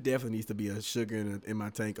there definitely needs to be a sugar in my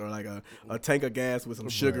tank or a tank of gas with some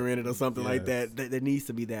sugar in it or something like that. There needs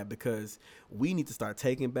to be that because we need to start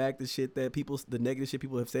taking back the shit that the negative shit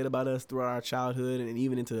people have said about us throughout our childhood and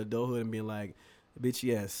even into adulthood and being like, bitch,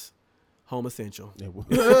 yes, home essential. Yeah,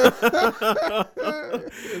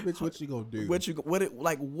 bitch, what you gonna do? What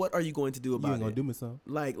are you going to do about it? You ain't gonna do me something.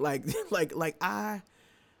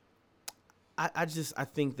 I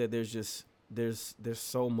think that there's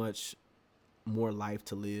so much more life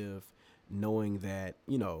to live knowing that,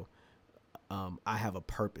 I have a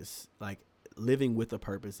purpose. Like living with a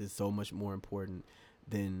purpose is so much more important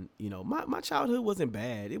than, my childhood wasn't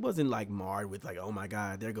bad. It wasn't marred with oh my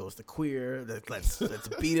God, there goes the queer. Let's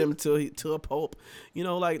beat him to a pulp.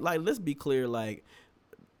 Let's be clear.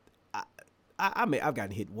 I've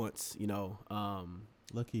gotten hit once,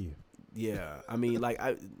 Lucky you. Yeah, I mean,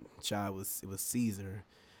 it was Caesar.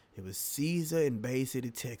 It was Caesar in Bay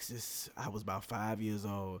City, Texas. I was about 5 years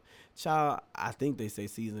old. Child, I think they say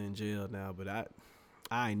Caesar in jail now, but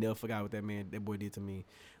I ain't never forgot what that boy did to me.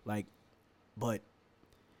 But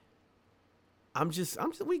I'm just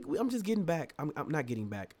getting back. I'm not getting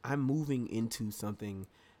back. I'm moving into something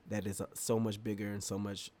that is so much bigger and so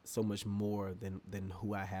much more than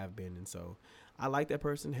who I have been, and so I like that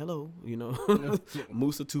person. Hello,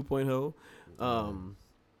 Musa 2.0.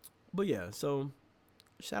 But yeah, so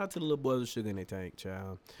shout out to the little boys with sugar in their tank,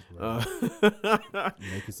 child. Right.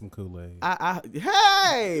 Making some Kool-Aid.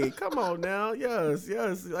 Hey, come on now. Yes.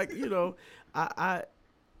 I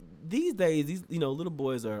these days, these little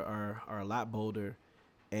boys are a lot bolder,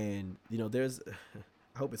 and there's.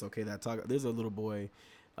 I hope it's okay that I talk. There's a little boy,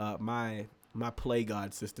 my play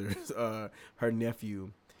god sister, her nephew.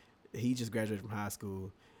 He just graduated from high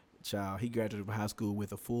school. Child, he graduated from high school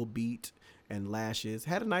with a full beat and lashes.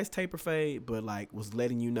 Had a nice taper fade, but was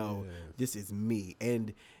letting you know this is me.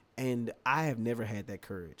 And I have never had that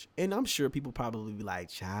courage. And I'm sure people probably be like,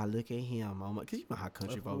 "Child, look at him, mama," because you know how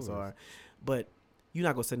country folks are. But you're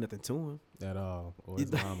not gonna say nothing to him at all, or his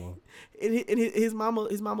mama. And his mama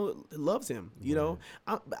loves him.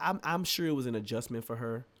 I'm sure it was an adjustment for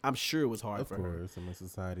her. I'm sure it was hard for her. Of course, and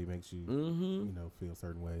society makes you, feel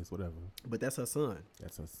certain ways, whatever. But that's her son.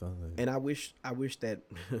 That's her son. And I wish that,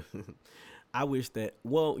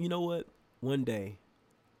 Well, you know what? One day,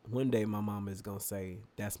 my mama is gonna say,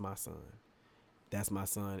 "That's my son. That's my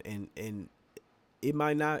son," and. It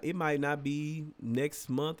might not be next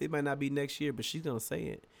month. It might not be next year, but she's going to say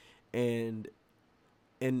it. And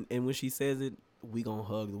and when she says it, we gonna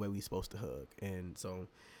hug the way we supposed to hug. And so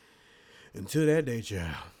until that day,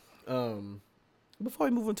 child. Before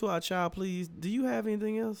we move into our child, please, do you have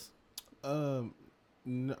anything else?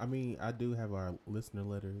 No, I mean, I do have our listener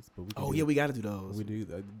letters, but we. Oh yeah, we got to do those. We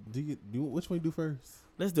do. Do which one you do first?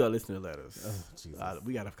 Let's do our listener letters. Oh, Jesus.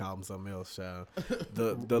 We gotta call them something else, child.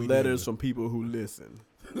 The We letters do. from people who listen.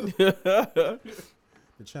 The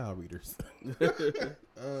child readers.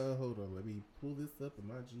 Hold on. Let me pull this up in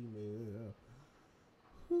my Gmail.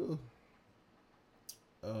 Whew.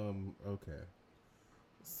 Okay.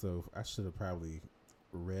 So I should have probably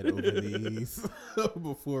read over these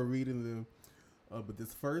before reading them. But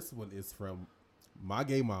this first one is from my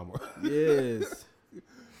gay mama. Yes.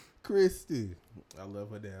 Christy. I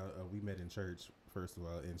love her now. We met in church, first of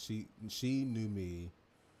all, and she knew me,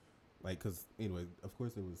 like, because, anyway, of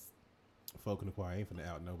course it was folk in the choir. I ain't finna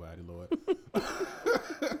out nobody, Lord.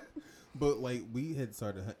 But, like, we had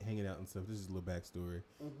started hanging out and stuff. This is a little backstory.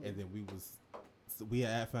 Mm-hmm. And then we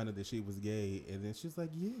had found out that she was gay, and then she's like,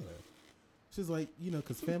 yeah. She's like, you know,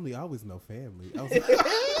 because family always know family. I was like,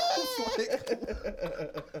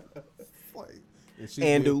 and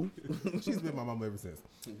she's been my mama ever since.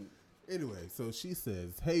 Anyway, so she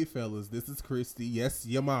says, hey, fellas, this is Christy. Yes,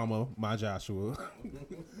 your mama, my Joshua.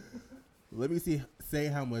 Let me say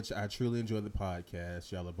how much I truly enjoy the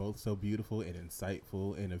podcast. Y'all are both so beautiful and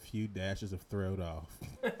insightful, and a few dashes of throwed off.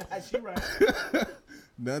 She right.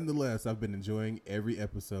 Nonetheless, I've been enjoying every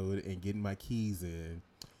episode and getting my keys in.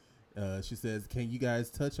 She says, can you guys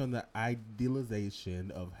touch on the idealization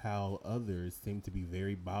of how others seem to be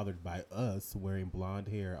very bothered by us wearing blonde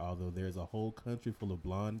hair, although there's a whole country full of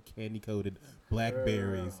blonde, candy-coated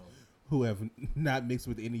blackberries who have not mixed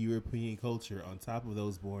with any European culture on top of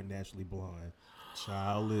those born naturally blonde.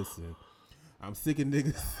 Child, listen. I'm sick of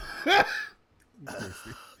niggas.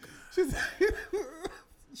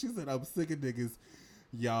 She said, I'm sick of niggas,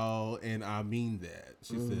 y'all, and I mean that.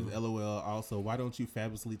 She says, LOL. Also, why don't you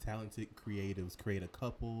fabulously talented creatives create a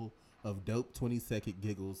couple of dope 20-second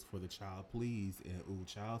giggles for the child, please, and ooh,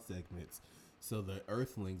 child segments, so the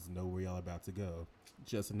earthlings know where y'all about to go.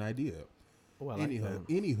 Just an idea. Oh, I like that.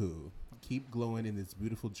 Anywho, keep glowing in this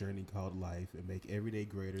beautiful journey called life and make every day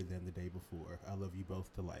greater than the day before. I love you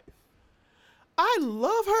both to life. I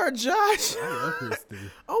love her, Josh. I love Christy.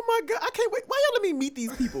 Oh my God, I can't wait. Why y'all let me meet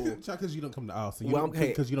these people? Because you don't come to Austin. Well,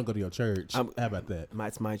 Because you don't go to your church. How about that?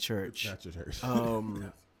 It's my church. Not your church.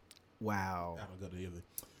 Wow. I don't go to either.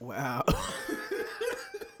 Wow.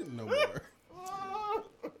 No more.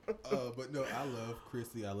 But no, I love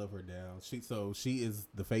Chrissy. I love her down. She is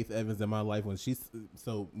the Faith Evans in my life. She's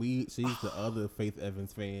the other Faith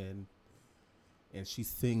Evans fan, and she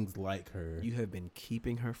sings like her. You have been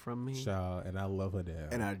keeping her from me, child, and I love her down,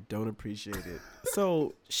 and I don't appreciate it.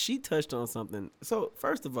 So she touched on something. So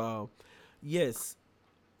first of all, yes.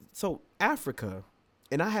 So Africa,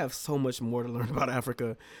 and I have so much more to learn about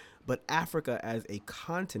Africa, but Africa as a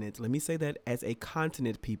continent. Let me say that as a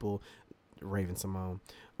continent, people. Raven Simone.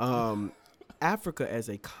 Africa as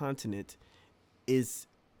a continent is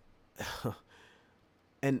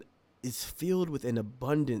and is filled with an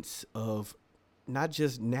abundance of not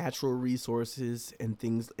just natural resources and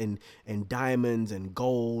things and diamonds and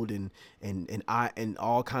gold and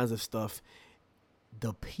all kinds of stuff.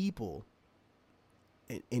 The people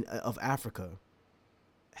of Africa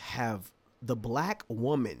have the black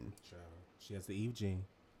woman. She has the Eve gene.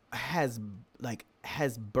 Has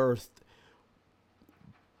birthed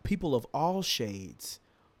people of all shades,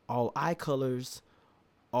 all eye colors,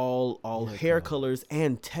 all hair colors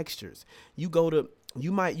and textures. You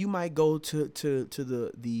might go to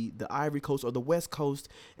the Ivory Coast or the West Coast,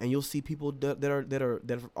 and you'll see people that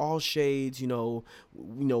are all shades.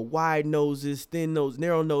 Wide noses, thin nose,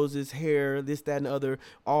 narrow noses, hair, this, that, and the other,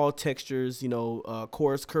 all textures.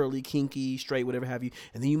 Coarse, curly, kinky, straight, whatever have you.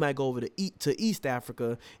 And then you might go over to East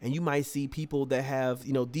Africa, and you might see people that have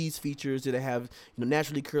these features, that have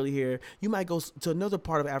naturally curly hair. You might go to another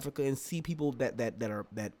part of Africa and see people that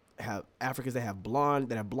have Africans that have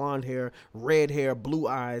blonde hair, red hair, blue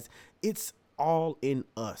eyes. It's all in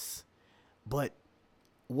us. But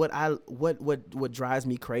what drives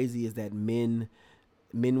me crazy is that men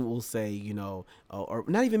will say, or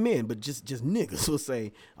not even men, but just niggas will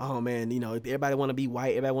say, oh man, everybody want to be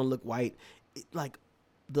white, everybody want to look white. Like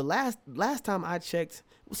the last time I checked,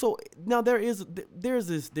 so now there's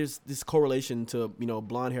this correlation to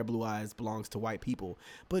blonde hair, blue eyes belongs to white people,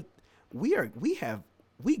 but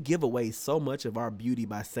we give away so much of our beauty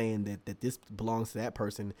by saying that this belongs to that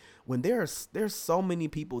person, when there's so many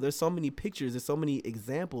people, there's so many pictures, there's so many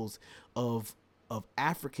examples of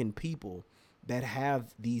African people that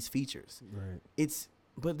have these features. Right.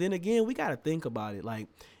 But then again, we got to think about it. Like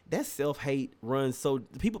that self-hate runs. So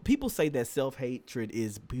people say that self-hatred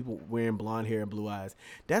is people wearing blonde hair and blue eyes.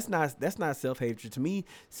 That's not self-hatred. To me,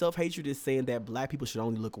 self-hatred is saying that black people should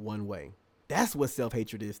only look one way. That's what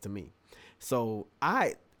self-hatred is to me. So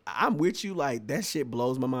I'm with you. Like that shit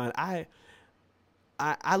blows my mind.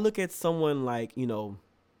 I look at someone like, you know,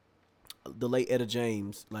 the late Etta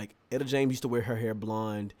James. Like Etta James used to wear her hair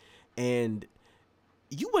blonde, and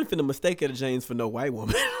you wasn't finna mistake Etta James for no white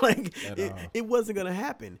woman. Like it wasn't gonna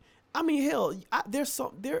happen. I mean, hell, I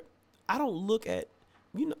don't look at,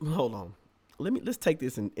 you know. Hold on, let's take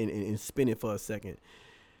this and spin it for a second.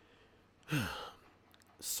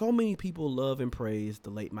 So many people love and praise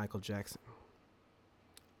the late Michael Jackson,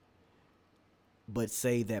 but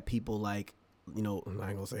say that people like, you know,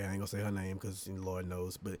 I ain't gonna say her name because Lord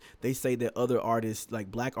knows, but they say that other artists,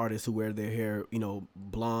 like black artists who wear their hair, you know,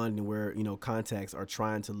 blonde and wear, you know, contacts, are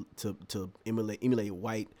trying to emulate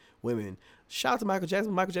white women. Shout out to Michael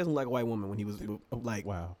Jackson. Michael Jackson was like a white woman when he was like,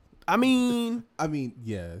 wow. I mean,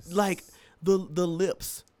 yes. like the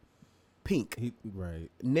lips, pink, right,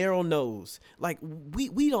 narrow nose. Like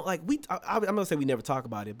we don't like I'm gonna say we never talk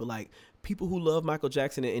about it, but like people who love Michael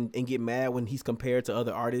Jackson and get mad when he's compared to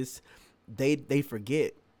other artists. They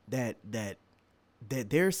forget that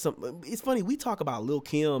there's some. It's funny, we talk about Lil'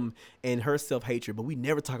 Kim and her self-hatred, but we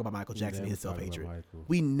never talk about Michael Jackson and his self-hatred.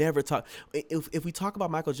 We never talk. If we talk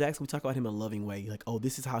about Michael Jackson, we talk about him in a loving way. Like, oh,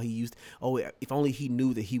 this is how he used. Oh, if only he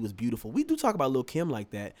knew that he was beautiful. We do talk about Lil' Kim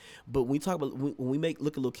like that, but when we talk about when we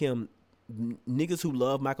look at Lil' Kim, niggas who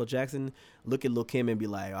love Michael Jackson look at Lil' Kim and be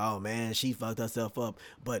like, oh man, she fucked herself up.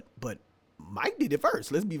 But Mike did it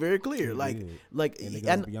first. Let's be very clear. And it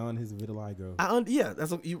goes beyond his vitiligo. Yeah, that's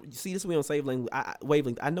what you see. This way on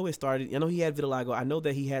Wavelength. I know it started. I know he had vitiligo. I know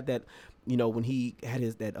that he had that. You know, when he had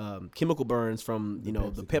that chemical burns from the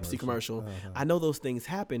Pepsi commercial. I know those things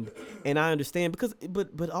happened, and I understand because.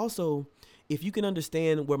 But also, if you can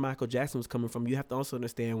understand where Michael Jackson was coming from, you have to also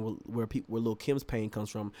understand where Lil' Kim's pain comes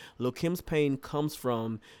from. Lil' Kim's pain comes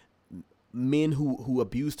from men who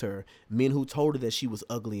abused her, men who told her that she was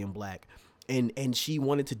ugly and black. And she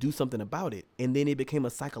wanted to do something about it. And then it became a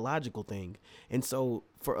psychological thing. And so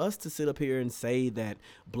for us to sit up here and say that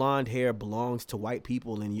blonde hair belongs to white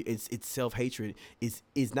people and it's self-hatred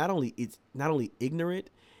is not only ignorant,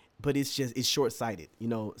 but it's short-sighted, you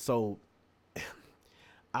know? So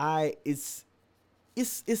it's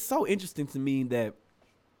so interesting to me that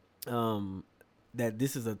that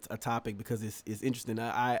this is a topic because it's interesting.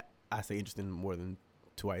 I say interesting more than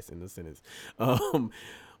twice in the sentence.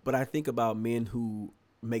 But I think about men who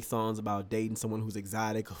make songs about dating someone who's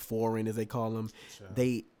exotic or foreign, as they call them.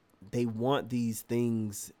 Sure. They want these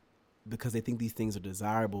things because they think these things are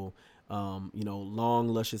desirable. You know, long,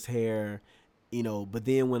 luscious hair. You know, but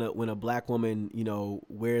then when a black woman, you know,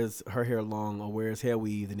 wears her hair long or wears hair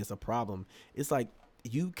weave, then it's a problem. It's like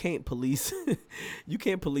you can't police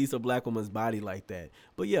a black woman's body like that.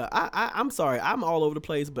 But yeah, I'm sorry, I'm all over the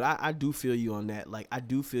place, but I do feel you on that. Like I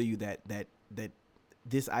do feel you that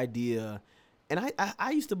this idea, and I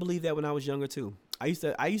used to believe that when I was younger too. I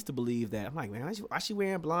used to believe that. I'm like, man, why she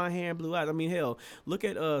wearing blonde hair and blue eyes? I mean, hell, look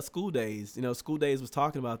at School Days. You know, School Days was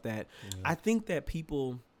talking about that. Yeah. I think that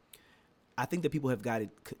people have got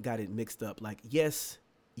it mixed up. Like, yes,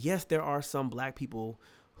 there are some black people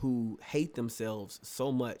who hate themselves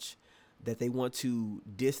so much that they want to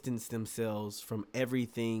distance themselves from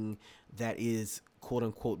everything that is quote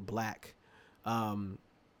unquote black.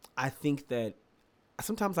 I think that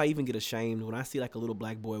sometimes I even get ashamed when I see like a little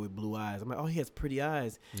black boy with blue eyes. I'm like, oh, he has pretty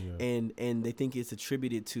eyes. Yeah. And they think it's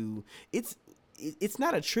attributed to, it's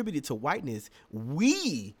not attributed to whiteness.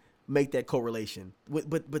 We make that correlation.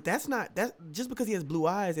 But that's not, that just because he has blue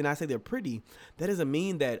eyes and I say they're pretty, that doesn't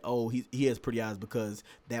mean that, oh, he has pretty eyes because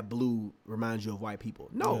that blue reminds you of white people.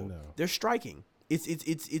 No. They're striking.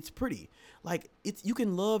 It's pretty. Like you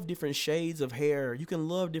can love different shades of hair. You can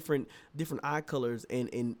love different eye colors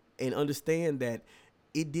and understand that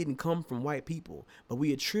it didn't come from white people, but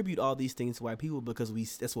we attribute all these things to white people because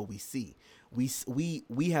that's what we see.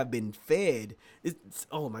 We have been fed.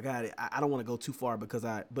 Oh my God, I don't want to go too far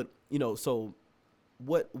but you know, so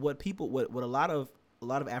what a lot of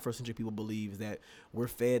Afrocentric people believe is that we're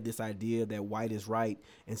fed this idea that white is right,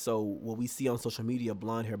 and so what we see on social media,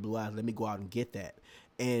 blonde hair, blue eyes, let me go out and get that,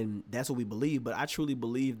 and that's what we believe. But I truly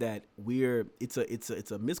believe that it's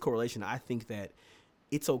a miscorrelation. I think that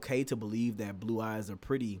it's okay to believe that blue eyes are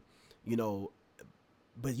pretty, you know,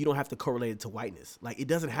 but you don't have to correlate it to whiteness. Like, it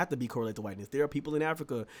doesn't have to be correlated to whiteness. There are people in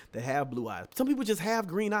Africa that have blue eyes. Some people just have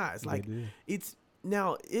green eyes. Like,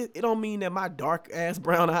 Now it don't mean that my dark ass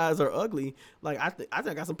brown eyes are ugly. Like I think I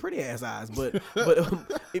got some pretty ass eyes, but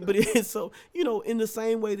but it's so, you know, in the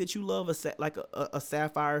same way that you love a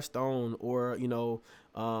sapphire stone, or you know,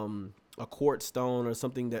 a quartz stone, or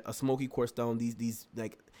something, that a smoky quartz stone. These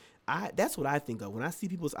like. That's what I think of when I see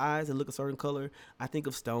people's eyes and look a certain color. I think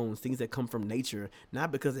of stones, things that come from nature,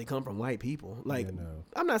 not because they come from white people. Like,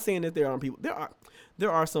 I'm not saying that there aren't people.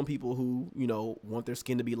 There are some people who, you know, want their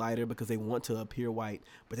skin to be lighter because they want to appear white,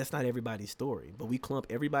 but that's not everybody's story. But we clump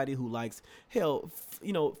everybody who likes, hell,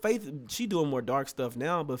 you know, Faith. She doing more dark stuff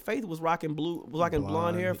now, but Faith was rocking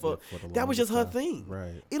blonde hair for that was just her thing.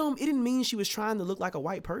 Right. It didn't mean she was trying to look like a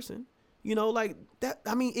white person. You know, like that.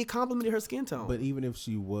 I mean, it complemented her skin tone. But even if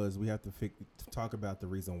she was, we have to talk about the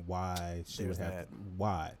reason why she would have.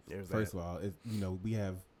 Why? First of all, you know, we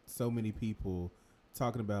have so many people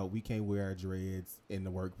talking about we can't wear our dreads in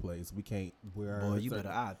the workplace. We can't wear. Boy, you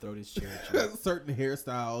better throw this chair at you. Certain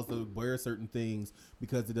hairstyles, to wear certain things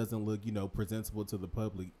because it doesn't look, you know, presentable to the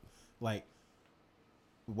public. Like,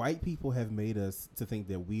 white people have made us to think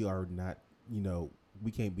that we are not, you know. We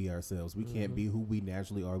can't be ourselves. We can't be who we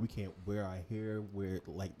naturally are. We can't wear our hair where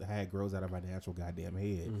like the hair grows out of our natural goddamn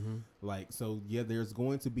head. Like, so yeah, there's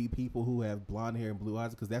going to be people who have blonde hair and blue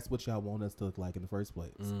eyes because that's what y'all want us to look like in the first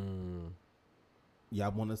place.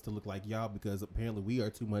 Y'all want us to look like y'all because apparently we are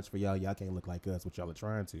too much for y'all. Y'all can't look like us, what y'all are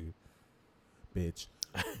trying to, bitch.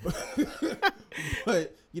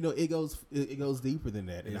 But you know, it goes deeper than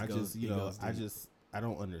that, and I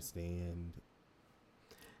don't understand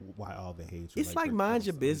why all the hate. It's like mind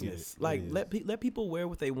your business. Like let people wear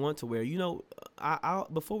what they want to wear. You know, I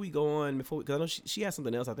before we go on, because I know she has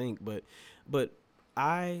something else, I think, but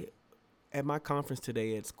I at my conference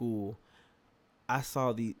today at school, I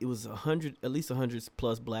saw it was at least 100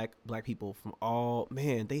 plus black people from all,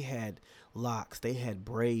 man, they had locks, they had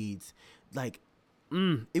braids, like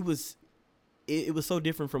it was so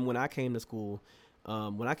different from when I came to school.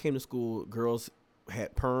 When I came to school, girls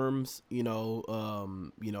had perms,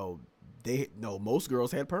 most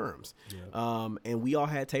girls had perms. Yeah. And we all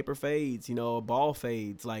had taper fades, ball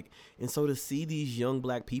fades, and so to see these young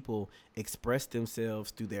black people express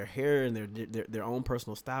themselves through their hair and their own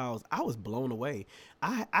personal styles, I was blown away.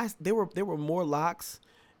 There were more locks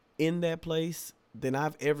in that place than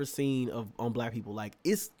I've ever seen on black people. Like,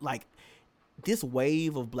 it's like this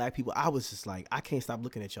wave of black people, I was just like, I can't stop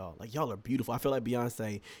looking at y'all. Like, y'all are beautiful. I feel like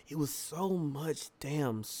Beyonce. It was so much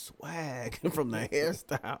damn swag from the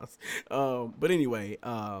hairstyles. But anyway,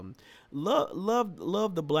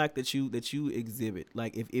 love the black that you exhibit.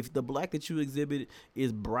 Like, if the black that you exhibit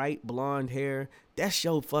is bright blonde hair, that's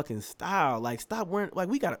your fucking style. Like, stop wearing, like,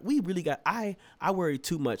 I worry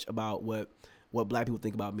too much about what black people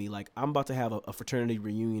think about me. Like, I'm about to have a fraternity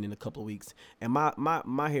reunion in a couple of weeks, and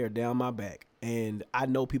my hair down my back, and I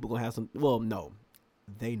know people gonna have some. Well, no,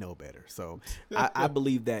 they know better. So I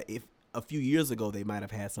believe that if a few years ago they might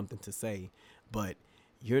have had something to say, but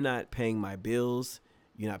you're not paying my bills,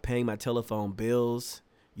 you're not paying my telephone bills,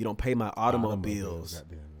 you don't pay my automobiles.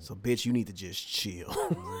 So bitch, you need to just chill.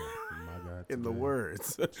 In the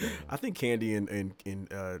words, I think Candy and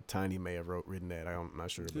Tiny may have written that. I'm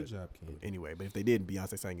not sure. Good job, Candy. Anyway, but if they did,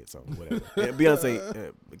 Beyonce sang it, so whatever. And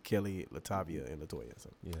Beyonce, Kelly, Latavia, and Latoya. So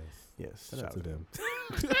yes, shout out to them.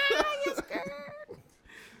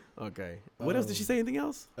 Okay. What else did she say? Anything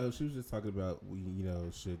else? Oh, she was just talking about we,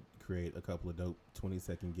 should create a couple of dope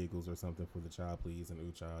 20-second giggles or something for the child, please, and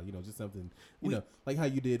ooh child. Just something, like how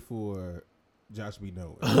you did for Josh Be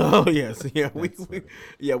Known. Oh yes, yeah, we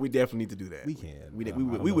definitely need to do that. We can.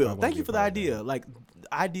 We will. Thank you for the idea. Like,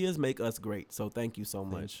 ideas make us great. So thank you so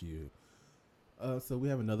much. Thank you. So we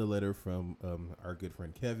have another letter from our good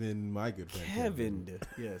friend Kevin, my good friend Kevin.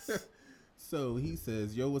 Yes. So he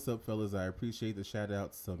says, "Yo, what's up, fellas? I appreciate the shout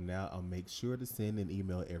outs. So now I'll make sure to send an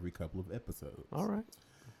email every couple of episodes." All right.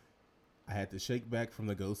 I had to shake back from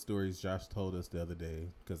the ghost stories Josh told us the other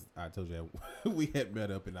day because I told you we had met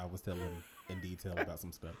up and I was telling him in detail about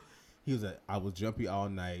some stuff. He was like, I was jumpy all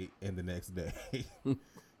night and the next day.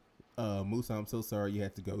 Musa, I'm so sorry you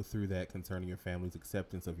had to go through that concerning your family's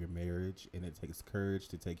acceptance of your marriage, and it takes courage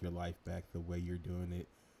to take your life back the way you're doing it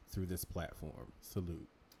through this platform. Salute.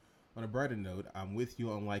 On a brighter note, I'm with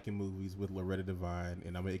you on liking movies with Loretta Devine,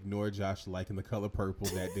 and I'm going to ignore Josh liking The Color Purple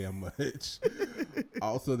that damn much.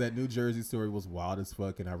 Also, that New Jersey story was wild as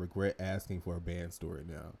fuck, and I regret asking for a band story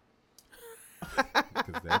now.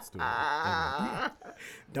 Because that story.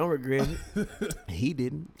 Don't regret it. He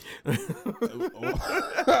didn't.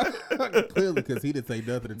 Clearly, because he didn't say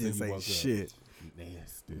nothing until you woke up. Shit.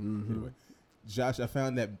 Nasty. Mm-hmm. Anyway, Josh, I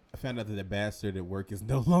found out that the bastard at work is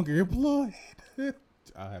no longer employed.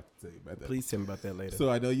 I'll have to tell you about that. Please tell me about that later. So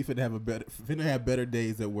I know you finna have better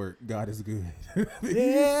days at work. God is good.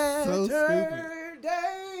 Yeah, so stupid.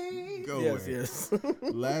 Go Yes.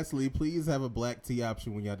 Lastly, please have a black tea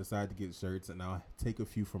option when y'all decide to get shirts, and I'll take a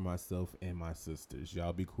few for myself and my sisters.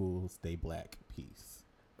 Y'all be cool. Stay black. Peace.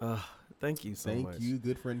 Thank you so much. Thank you,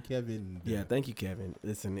 good friend Kevin. Yeah, thank you, Kevin.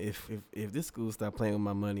 Listen, if this school stop playing with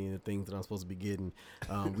my money and the things that I'm supposed to be getting,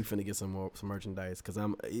 we finna get some merchandise because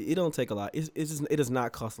it don't take a lot. It does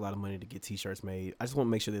not cost a lot of money to get T-shirts made. I just want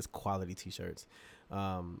to make sure there's quality T-shirts.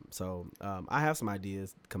 So I have some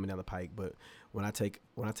ideas coming down the pike, but when I take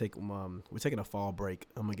we're taking a fall break,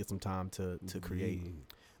 I'm gonna get some time to create.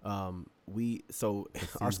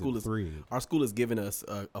 Our school is giving us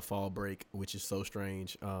a fall break, which is so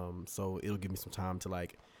strange. So it'll give me some time to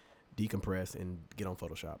like decompress and get on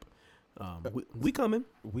Photoshop. We coming.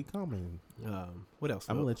 What else?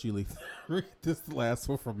 I'm gonna let you read this last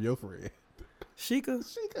one from your friend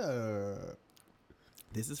Sheikah.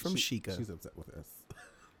 This is from Sheikah. She's upset with us.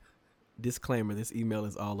 Disclaimer: this email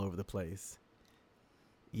is all over the place.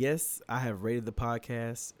 Yes, I have rated the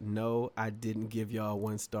podcast. No, I didn't give y'all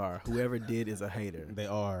 1 star. Whoever did is a hater. They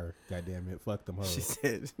are. Goddamn it. Fuck them hoes. She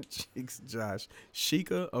said, Cheeks Josh.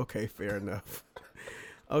 Sheikah? Okay, fair enough.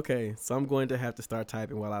 Okay, so I'm going to have to start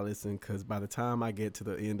typing while I listen because by the time I get to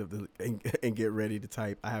the end of and get ready to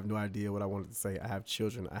type, I have no idea what I wanted to say. I have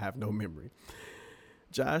children. I have no memory.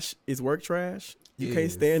 Josh, is work trash? You can't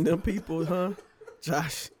stand them people, huh?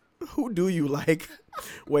 Josh, who do you like?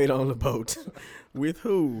 Wait on the boat. With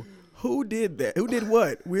who? Who did that? Who did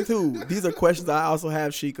what? With who? These are questions I also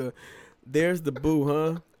have, Sheikah. There's the boo,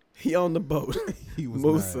 huh? He on the boat. He was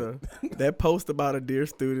Musa. That post about a dear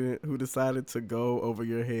student who decided to go over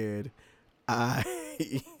your head.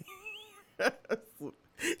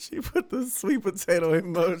 She put the sweet potato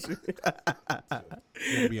emoji.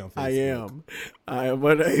 I am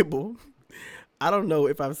unable. I don't know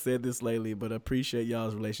if I've said this lately, but appreciate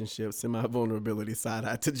y'all's relationship. Send my vulnerability side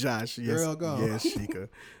eye to Josh. Yes, Girl, go. Yes, Sheikah.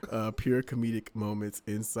 Pure comedic moments,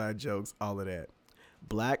 inside jokes, all of that.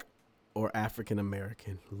 Black or African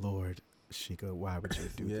American? Lord, Sheikah, why would you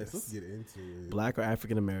do this? Let's get into it. Black or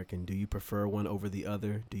African American? Do you prefer one over the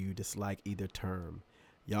other? Do you dislike either term?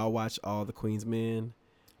 Y'all watch All the Queen's Men?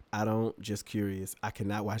 I don't. Just curious. I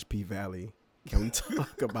cannot watch P-Valley. Can we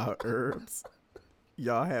talk about herbs?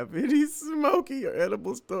 Y'all have any smoky or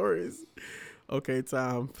edible stories? Okay,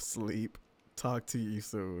 time for sleep. Talk to you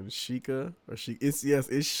soon. Sheikah or Sheikah? It's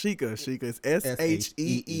Sheikah. Sheikah. It's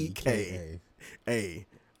SHEEKA.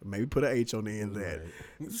 Maybe put an H on the end of that.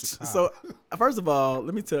 Right. So, first of all,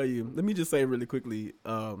 let me just say really quickly.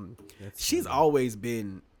 She's always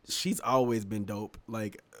been dope.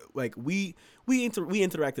 Like we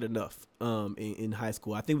interacted enough in high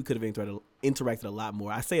school. I think we could have interacted a lot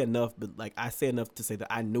more. I say enough, but like I say enough to say that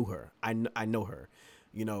I knew her. I know her.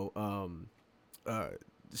 You know,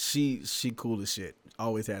 she cool as shit.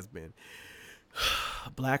 Always has been.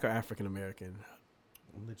 Black or African American?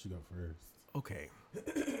 I'll let you go first. Okay.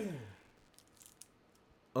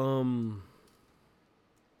 On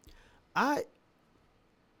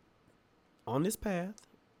this path,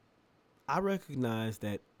 I recognize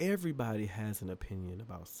that everybody has an opinion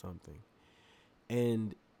about something.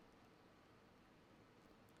 And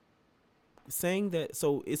saying that,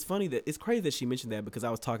 so it's crazy that she mentioned that because I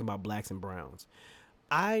was talking about blacks and browns.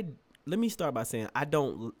 Let me start by saying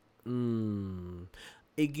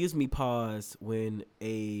it gives me pause when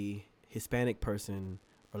a Hispanic person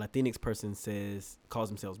or Latinx person calls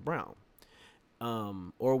themselves brown,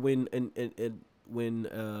 or when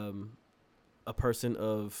a person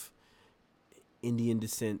of Indian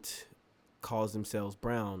descent calls themselves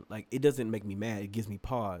brown. Like, it doesn't make me mad. It gives me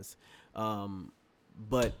pause.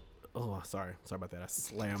 But sorry about that. I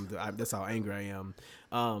slammed. That's how angry I am.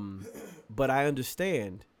 But I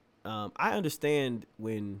understand. But I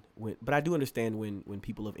do understand when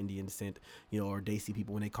people of Indian descent, or Desi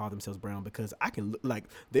people, when they call themselves brown, because I can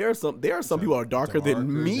there are some people who are darker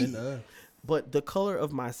than me, but the color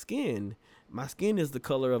of my skin is the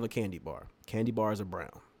color of a candy bar. Candy bars are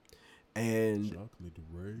brown, and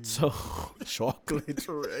chocolate.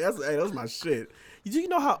 That's my shit. You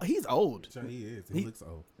know how he's old. He is. He looks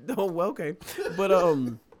old. Oh, well, okay, but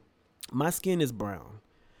my skin is brown.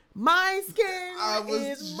 My skin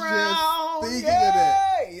is brown. Thinking of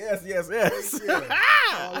that. Yes.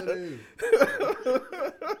 All it is.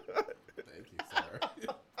 Thank you, sir.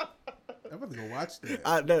 I'm about to go watch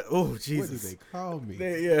that. Oh, Jesus. What do they call me?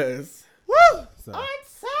 Yes. Woo! So.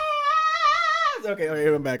 Okay,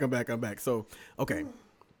 I'm back. So, okay.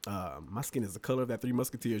 My skin is the color of that Three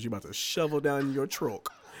Musketeers you're about to shovel down your throat.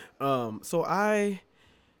 So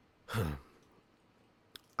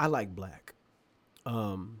I like black.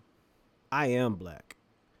 I am black,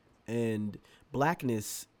 and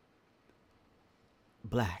blackness,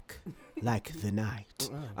 black, like the night.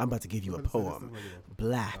 I'm about to give you a poem.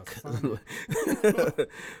 Black.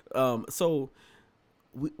 So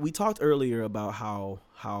we talked earlier about how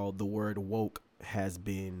the word woke has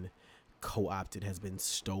been co-opted, has been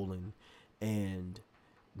stolen, and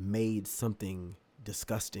made something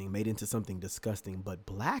disgusting, made into something disgusting. But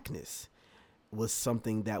blackness was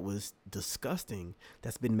something that was disgusting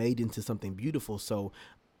that's been made into something beautiful. So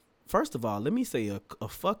first of all, let me say a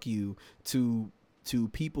fuck you to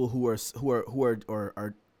people who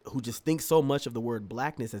just think so much of the word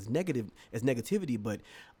blackness as negativity, but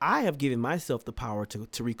I have given myself the power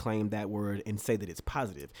to reclaim that word and say that it's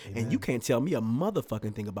positive. Amen. And you can't tell me a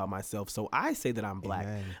motherfucking thing about myself. So I say that I'm black.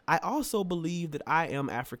 Amen. I also believe that I am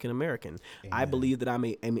African American. I believe that I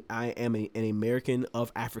am an American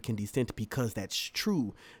of African descent because that's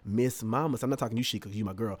true. Miss Mamas. I'm not talking to you, Sheik, because you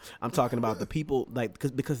my girl. I'm talking about the people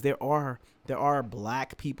because there are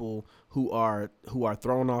black people who are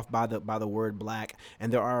thrown off by the word black,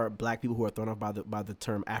 and there are black people who are thrown off by the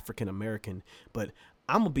term African American. But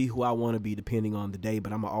I'm gonna be who I want to be depending on the day,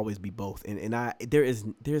 but I'm gonna always be both. And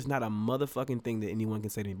there's not a motherfucking thing that anyone can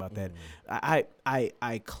say to me about that. I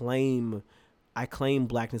claim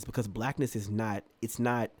blackness because blackness is not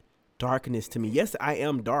darkness to me. Yes, I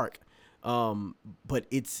am dark. But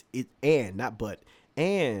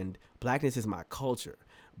and blackness is my culture.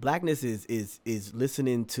 Blackness is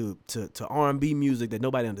listening to R&B music that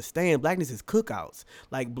nobody understands. Blackness is cookouts.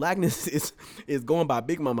 Like blackness is going by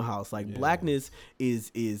Big Mama house. Like blackness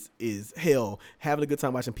is hell, having a good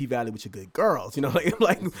time watching P Valley with your good girls. You know,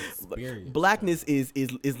 like blackness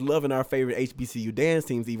is loving our favorite HBCU dance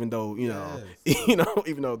teams, even though even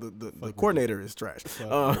though the coordinator is trash.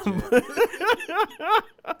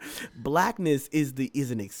 Blackness is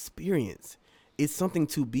an experience. It's something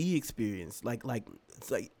to be experienced.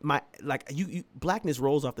 Blackness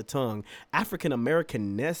rolls off the tongue. African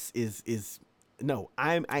Americanness is no.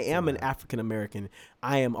 I am an African American.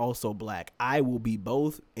 I am also black. I will be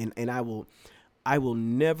both, and I will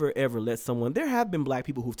never ever let someone. There have been black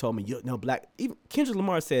people who've told me, "No, black." Even Kendrick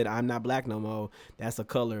Lamar said, "I'm not black no more. That's a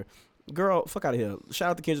color." Girl, fuck out of here. Shout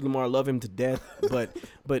out to Kendrick Lamar. Love him to death. But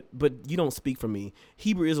you don't speak for me.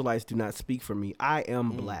 Hebrew Israelites do not speak for me. I am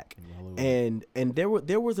black. And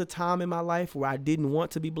there was a time in my life where I didn't want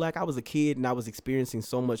to be black. I was a kid and I was experiencing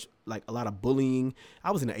so much, like a lot of bullying. I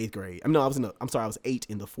was in the 8th grade. I was 8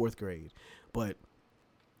 in the 4th grade. But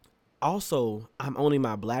also I'm owning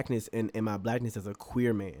my blackness and my blackness as a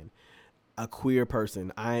queer man, a queer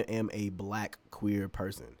person. I am a black queer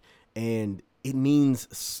person. And it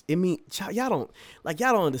means y'all don't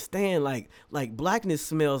understand like blackness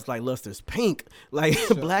smells like Luster's pink, like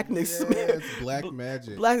blackness smells black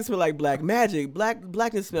magic. Blackness smells like black magic.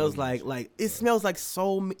 Blackness smells like it smells like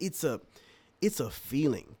it's a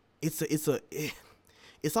feeling. It's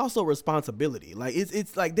also responsibility. Like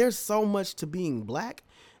it's like there's so much to being black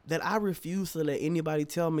that I refuse to let anybody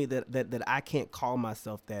tell me that I can't call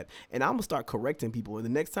myself that. And I'm gonna start correcting people. And the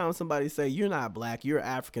next time somebody say you're not black, you're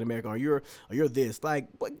African American, or you're this, like,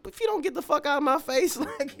 if you don't get the fuck out of my face,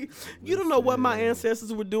 like, you don't know what my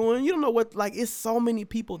ancestors were doing. You don't know what, like, it's so many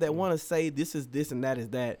people that want to say this is this and that is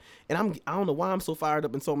that. And I don't know why I'm so fired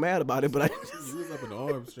up and so mad about it, but you was up in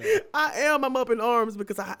arms, Sean. I'm up in arms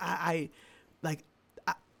because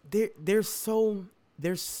there's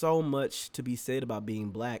so much to be said about being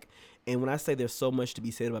black. And when I say there's so much to be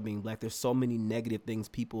said about being black, there's so many negative things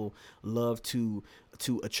people love to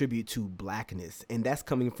attribute to blackness. And that's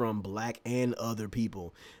coming from black and other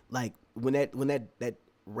people. Like when that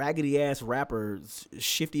raggedy ass rapper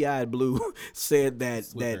Shifty Eyed Blue said that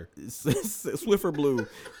Swiffer Blue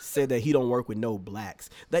said that he don't work with no blacks.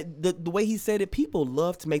 That the way he said it, people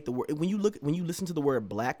love to make the word, when you listen to the word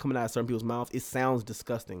black coming out of certain people's mouths, it sounds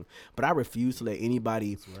disgusting. But I refuse to let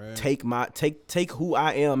anybody take who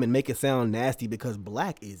I am and make it sound nasty, because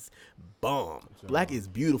black is bomb. Black is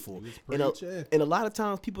beautiful. And a lot of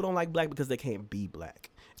times people don't like black because they can't be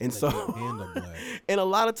black. And so, and a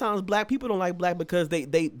lot of times black people don't like black because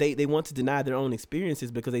they want to deny their own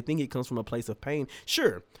experiences because they think it comes from a place of pain.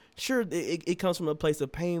 Sure, it comes from a place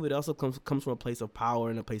of pain, but it also comes from a place of power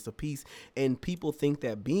and a place of peace. And people think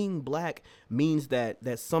that being black means that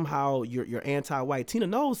somehow you're anti-white. Tina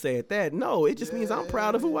Knowles said that. No, it just means I'm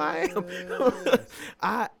proud of who I am.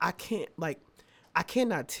 I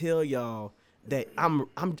cannot tell y'all that I'm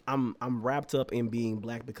wrapped up in being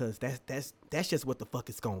black, because that's just what the fuck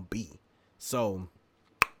it's gonna be. So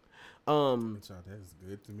Child, that's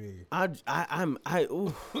good to me. I just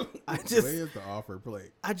Where's the offer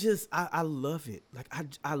plate? I love it. Like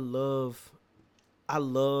I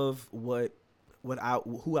love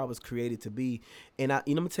who I was created to be, and I'm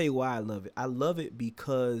gonna tell you why I love it. I love it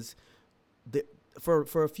because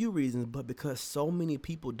for a few reasons, but because so many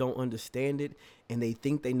people don't understand it and they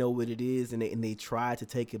think they know what it is, and they try to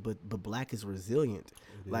take it, but black is resilient.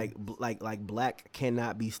 Like black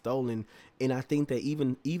cannot be stolen. And I think that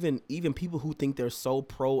even people who think they're so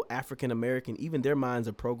pro African American, even their minds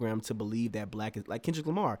are programmed to believe that black is like Kendrick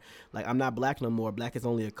Lamar. Like, I'm not black no more. Black is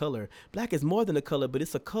only a color. Black is more than a color, but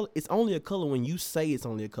it's a color. It's only a color when you say it's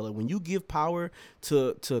only a color. When you give power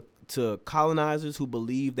to colonizers who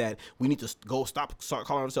believe that we need to start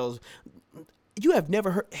calling ourselves. You have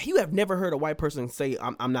never heard a white person say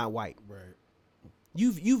I'm not white. Right.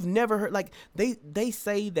 You've never heard, like, they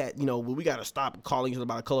say that, well, we got to stop calling each other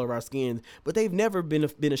by the color of our skin, but they've never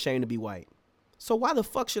been ashamed to be white. So why the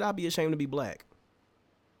fuck should I be ashamed to be black?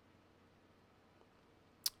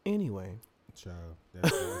 Anyway. Child,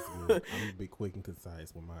 that's good. I'm gonna be quick and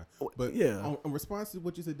concise with mine. But yeah, in response to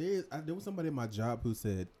what you said, there was somebody at my job who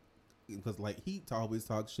said, because like he always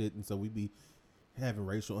talks shit, and so we be having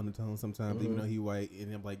racial undertones sometimes, even though he white,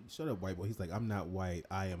 and I'm like, shut up, white boy. He's like, I'm not white,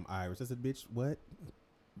 I am Irish. I said, bitch, what?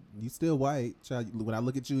 You still white, child? When I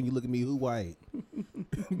look at you and you look at me, who white?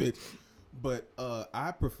 Bitch. But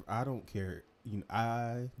I don't care. You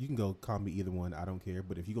can go call me either one. I don't care.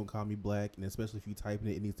 But if you gonna call me black, and especially if you typing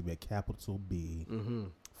it, it needs to be a capital B,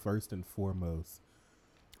 first and foremost.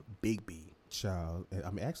 Big B. Child,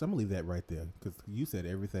 I'm gonna leave that right there because you said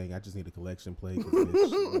everything. I just need a collection plate.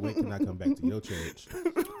 Bitch, when can I come back to your church?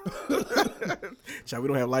 Child, we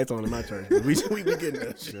don't have lights on in my church. But we be getting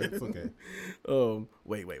that shit. It's okay.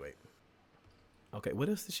 Wait. Okay, what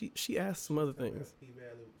else did she asked some other things? P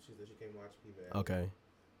Valley. She said she came watch P Valley. Okay.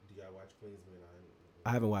 Do y'all watch Queensman? I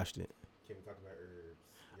haven't watched it. Can we talk about herbs?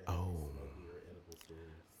 Yeah, Edible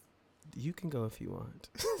stories. You can go if you want.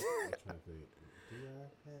 I'm trying to think. Do I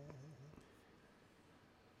have?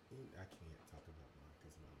 I can't talk about mine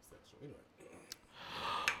because I'm sexual. Anyway.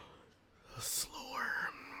 Slower.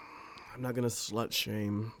 I'm not gonna slut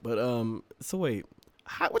shame, but so wait.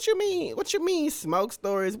 What you mean? What you mean? Smoke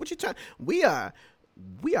stories? What you trying? We are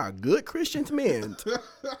good Christian men.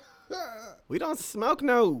 We don't smoke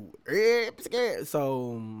no.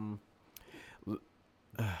 So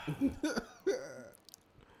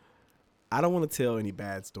I don't want to tell any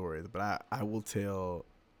bad stories, but I will tell.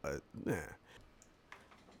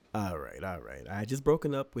 All right. I had just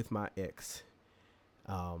broken up with my ex,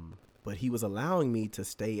 but he was allowing me to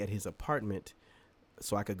stay at his apartment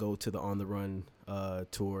so I could go to the On the Run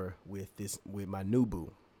tour with my new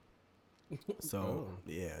boo. So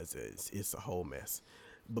yeah, it's a whole mess.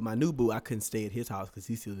 But my new boo, I couldn't stay at his house because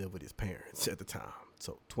he still lived with his parents at the time.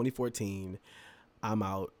 So 2014, I'm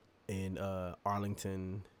out in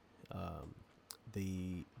Arlington.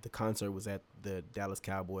 The concert was at the Dallas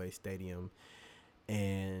Cowboys Stadium,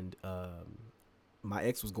 and my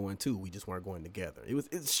ex was going too. We just weren't going together.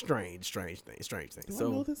 It's strange thing. Do So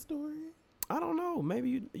I know this story? I don't know.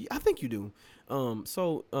 Maybe I think you do. I'm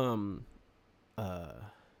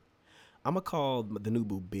gonna call the new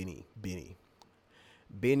boo Benny.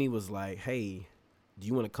 Benny was like, "Hey, do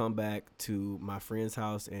you want to come back to my friend's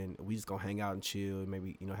house and we just gonna hang out and chill and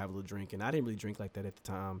maybe have a little drink?" And I didn't really drink like that at the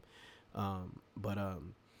time, but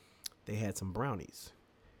they had some brownies,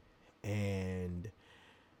 and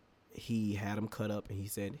he had them cut up, and he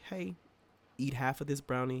said, "Hey, eat half of this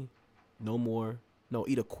brownie, no more. No,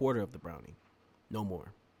 eat a quarter of the brownie, no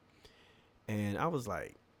more." And I was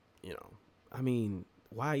like,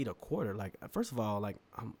 why eat a quarter? Like, first of all, like,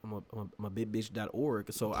 I'm a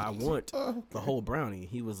bigbitch.org, so I want the whole brownie.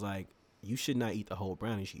 He was like, you should not eat the whole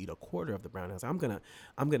brownie. You should eat a quarter of the brownie. I was like,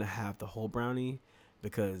 I'm gonna have the whole brownie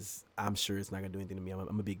because I'm sure it's not gonna do anything to me.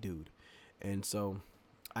 I'm a big dude, and so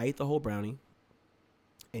I ate the whole brownie,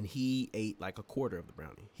 and he ate like a quarter of the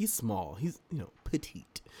brownie. He's small. He's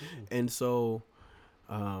petite, and so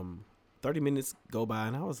 30 minutes go by,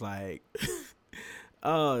 and I was like.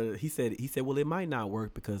 He said, well, it might not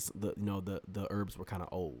work because the herbs were kind of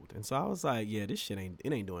old. And so I was like, yeah, this shit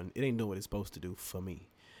ain't doing what it's supposed to do for me.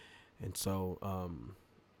 And so,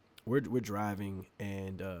 we're driving,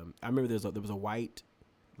 and, I remember there was a white,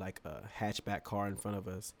 like a hatchback car in front of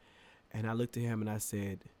us. And I looked at him and I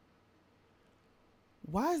said,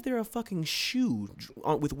 why is there a fucking shoe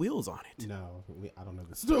with wheels on it? No, I don't know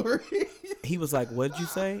the story. He was like, what did you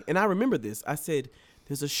say? And I remember this. I said,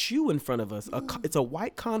 there's a shoe in front of us. It's a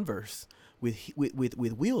white Converse with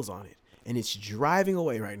wheels on it, and it's driving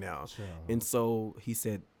away right now. Sure. And so he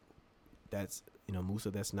said,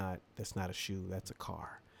 Musa, that's not a shoe, that's a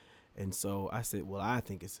car. And so I said, well, I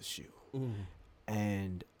think it's a shoe.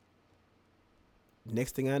 And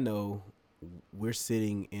next thing I know, we're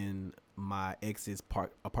sitting in my ex's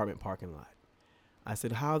apartment parking lot. I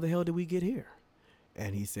said, how the hell did we get here?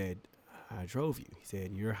 And he said, I drove you. He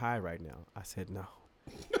said, you're high right now. I said, no.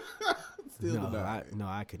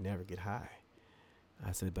 I could never get high.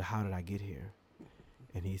 I said, but how did I get here?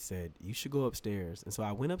 And he said, you should go upstairs. And so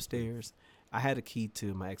I went upstairs. I had a key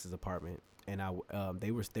to my ex's apartment, and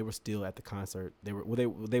they were still at the concert. They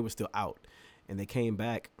were still out, and they came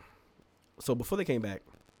back. So before they came back,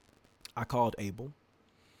 I called Abel,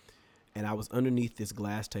 and I was underneath this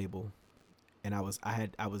glass table, and I was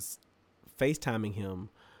FaceTiming him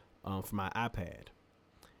from my iPad,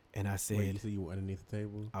 and I said, wait, so you were underneath the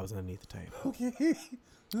table? I was underneath the table. Okay.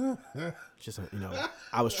 Just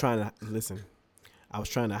I was trying to listen. I was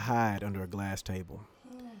trying to hide under a glass table.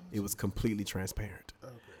 It was completely transparent.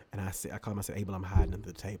 Okay. And I called him. I said, Abel, I'm hiding under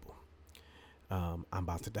the table. I'm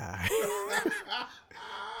about to die.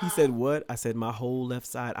 He said, what? I said, my whole left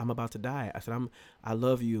side, I'm about to die. I said, I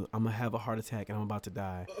love you. I'm going to have a heart attack and I'm about to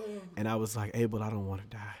die. And I was like, Abel, I don't want to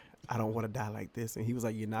die. I don't want to die like this. And he was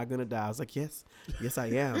like, you're not going to die. I was like, yes, I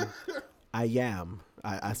am. I am.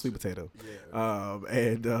 I sweet potato.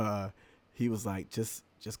 Yeah. He was like, just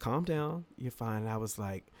calm down. You're fine. And I was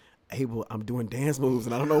like, Abel, I'm doing dance moves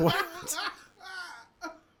and I don't know what.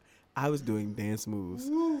 I was doing dance moves.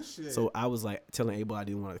 Ooh, shit. So I was like telling Abel I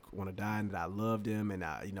didn't want to die and that I loved him and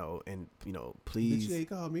please. But you ain't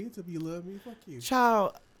called me until you love me. Fuck you,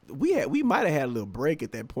 child. We might have had a little break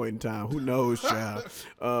at that point in time. Who knows, child?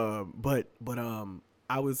 But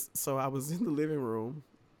I was in the living room,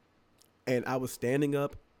 and I was standing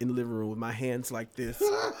up in the living room with my hands like this.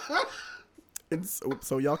 And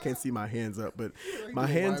so y'all can't see my hands up, but my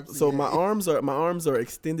hands. So my arms are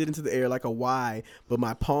extended into the air like a Y, but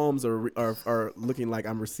my palms are looking like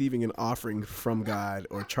I'm receiving an offering from God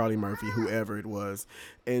or Charlie Murphy, whoever it was.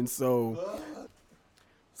 And so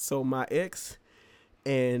my ex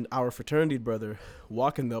and our fraternity brother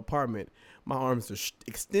walk in the apartment. My arms are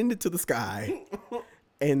extended to the sky,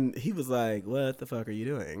 and he was like, "What the fuck are you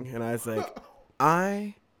doing?" And I was like,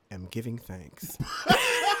 "I am giving thanks."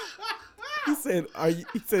 He said, "Are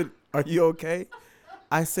you okay?"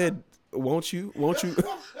 I said, "Won't you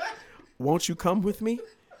come with me?"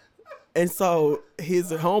 And so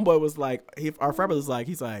his homeboy was like, our frat brother was like,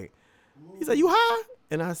 he's like, "You high?"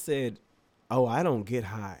 And I said, "Oh, I don't get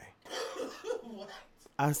high."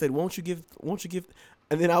 I said, won't you give?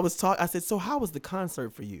 And then I said, "So how was the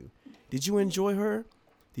concert for you? Did you enjoy her?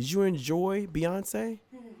 Did you enjoy Beyonce?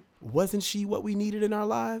 Wasn't she what we needed in our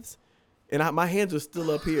lives?" And my hands are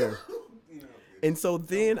still up here. And so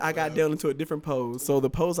then I got down into a different pose. So the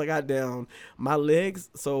pose I got down, my legs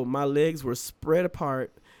were spread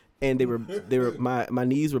apart, and they were my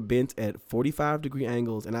knees were bent at 45-degree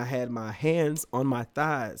angles, and I had my hands on my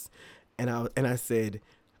thighs, and I said,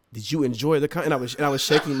 "Did you enjoy the concert?" And I was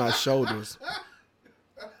shaking my shoulders.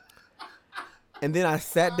 And then I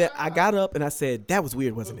sat down. I got up and I said, "That was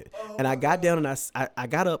weird, wasn't it?" And I got down and I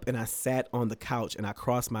got up and I sat on the couch and I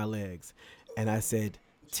crossed my legs, and I said,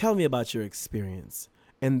 "Tell me about your experience."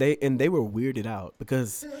 And they were weirded out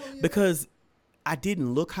because I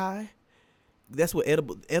didn't look high. That's what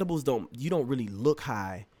edibles don't. You don't really look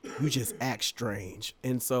high. You just act strange.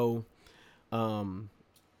 And so,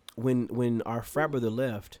 when our frat brother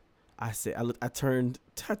left, I said I turned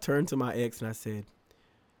to my ex and I said,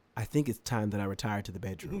 "I think it's time that I retire to the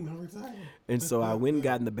bedroom." And so I went and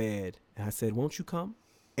got in the bed and I said, "Won't you come?"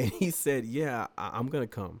 And he said, "Yeah, I'm gonna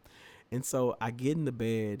come." And so I get in the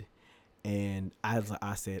bed, and I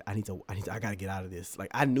said, I gotta get out of this.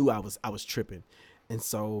 Like, I knew I was tripping, and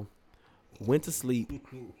so went to sleep.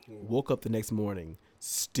 Woke up the next morning,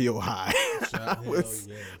 still high.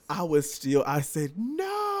 I said,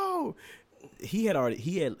 "No." He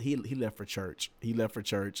left for church.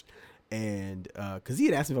 And because he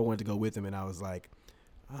had asked me if I wanted to go with him, and I was like,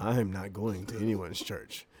 "I'm not going to anyone's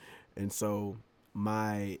church." And so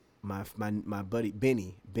my buddy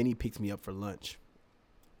Benny picked me up for lunch,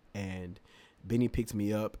 and Benny picked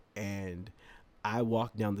me up, and I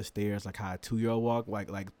walked down the stairs like how a 2-year-old walk,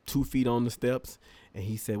 like 2 feet on the steps. And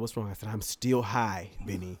he said, "What's wrong?" I said, "I'm still high,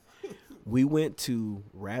 Benny." We went to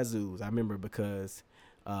Razoo's. I remember because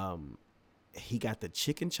he got the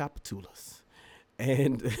chicken chapatulas,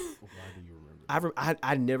 and why do you remember?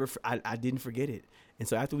 I didn't forget it. And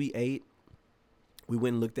so after we ate, we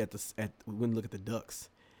went and looked at the ducks.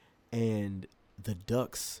 And the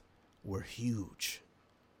ducks were huge,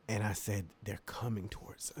 And I said, they're coming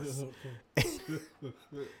towards us.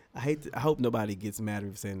 I hope nobody gets mad at me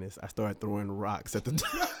for saying this. I started throwing rocks at the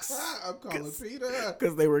ducks. I'm calling Peter.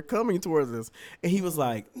 Because they were coming towards us. And he was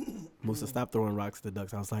like, Musa, stop throwing rocks at the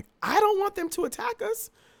ducks. I was like, I don't want them to attack us.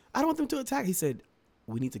 I don't want them to attack. He said,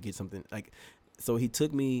 we need to get something. Like, so he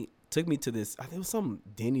took me to this, I think it was some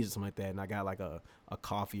Denny's or something like that. And I got like a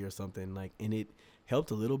coffee or something. Like, and it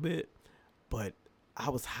helped a little bit. But I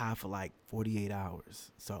was high for like 48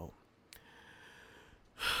 hours. So,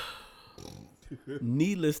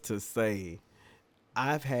 needless to say,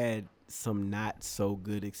 I've had some not so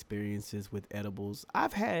good experiences with edibles.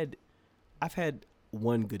 I've had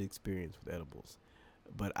one good experience with edibles.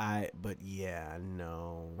 But yeah,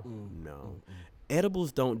 no.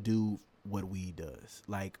 Edibles don't do what weed does.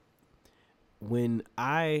 Like, when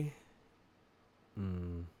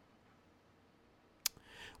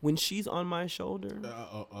she's on my shoulder,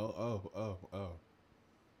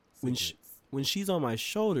 when she's on my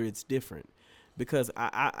shoulder, it's different, because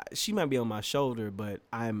she might be on my shoulder, but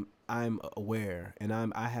I'm aware, and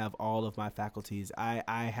I have all of my faculties.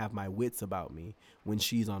 I have my wits about me when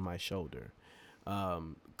she's on my shoulder,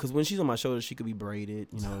 because when she's on my shoulder, she could be braided,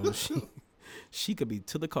 she could be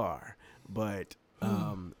to the car, but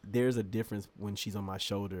there's a difference when she's on my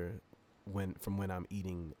shoulder from when I'm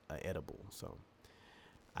eating an edible. So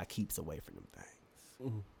I keeps away from them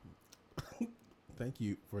things. Thank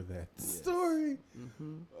you for that story.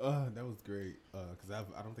 That was great. Because I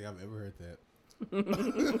don't think I've ever heard that.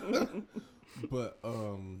 But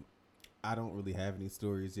I don't really have any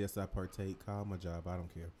stories. Yes, I partake. Call my job. I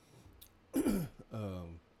don't care.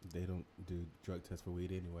 They don't do drug tests for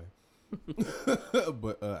weed anyway.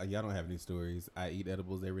 But y'all don't have any stories. I eat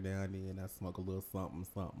edibles every now and then. I smoke a little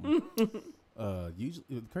something. Usually,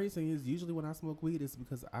 the crazy thing is, usually when I smoke weed, it's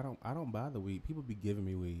because I don't buy the weed. People be giving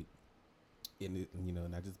me weed, and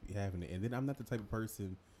and I just be having it. And then I'm not the type of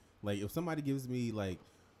person, like, if somebody gives me like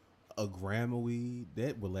a gram of weed,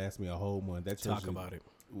 that would last me a whole month. That shows about it.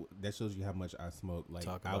 That shows you how much I smoke. Like,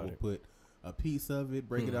 I will put a piece of it,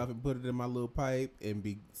 break it off, and put it in my little pipe, and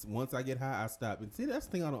once I get high, I stop. And see, that's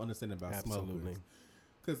the thing I don't understand about smoking.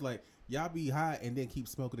 Because, like, y'all be high and then keep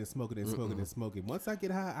smoking and smoking and smoking and smoking. Once I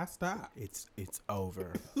get high, I stop. It's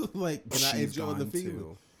over. Like, and I enjoy the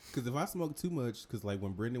feeling. Because if I smoke too much, because like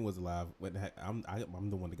when Brendan was alive, I'm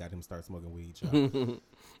the one that got him to start smoking weed. Y'all.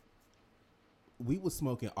 We was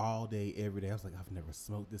smoking all day, every day. I was like, I've never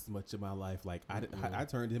smoked this much in my life. Like, I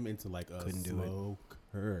turned him into like a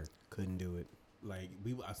smoker. Couldn't do it. Like,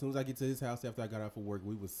 as soon as I get to his house after I got off of work,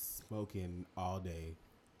 we was smoking all day.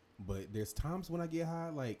 But there's times when I get high,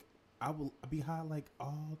 like I'll be high like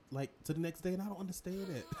to the next day, and I don't understand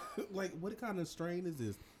it. Like, what kind of strain is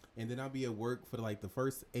this? And then I'll be at work for like the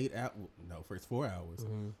first 4 hours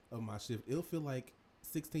of my shift. It'll feel like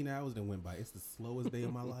 16 hours that went by. It's the slowest day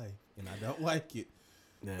of my life, and I don't like it.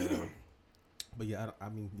 No. But yeah, I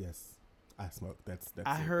mean, yes, I smoke. That's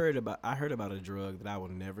I heard about a drug that I will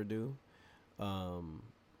never do.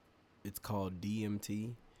 It's called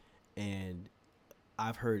DMT, and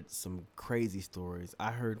I've heard some crazy stories. I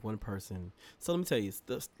heard one person. So let me tell you,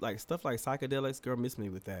 stuff like psychedelics. Girl, miss me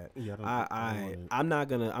with that. Yeah, I'm not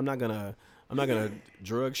gonna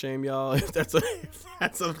drug shame y'all if that's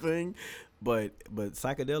a thing. But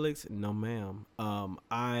psychedelics, no ma'am.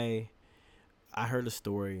 I heard a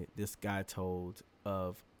story this guy told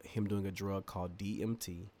of him doing a drug called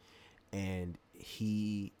DMT, and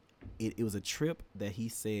it was a trip that he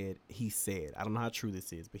said I don't know how true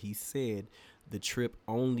this is, but he said the trip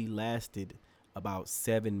only lasted about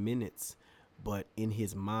 7 minutes, but in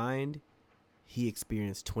his mind he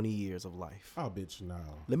experienced 20 years of life. Oh, bitch, no.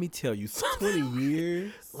 Let me tell you something. 20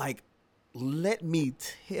 years? Like, let me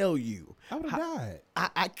tell you. I would have died.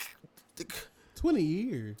 I 20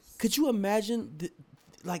 years. Could you imagine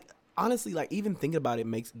like, honestly, like, even thinking about it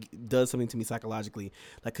does something to me psychologically.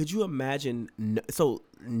 Like, could you imagine?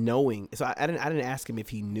 Knowing. So I didn't ask him if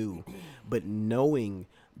he knew, but knowing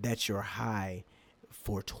that you're high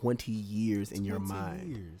for 20 years in your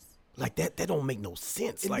mind, like that don't make no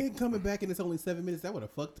sense. And like, then coming back and it's only 7 minutes, that would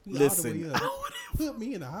have fucked me all the way up. Put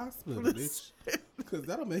me in the hospital, bitch, because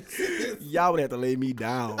that'll make sense. Y'all would have to lay me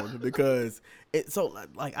down because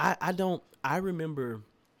I remember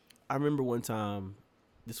one time.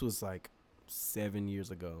 This was like 7 years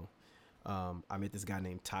ago. I met this guy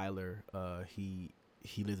named Tyler. He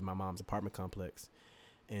lives in my mom's apartment complex,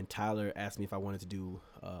 and Tyler asked me if I wanted to do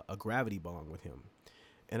a gravity bong with him,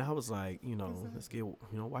 and I was like, let's get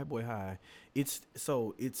white boy high. It's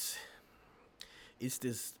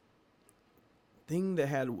this thing that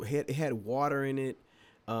had water in it,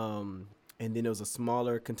 and then there was a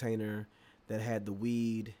smaller container that had the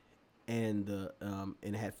weed, and and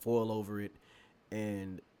it had foil over it,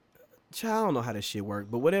 and child, I don't know how that shit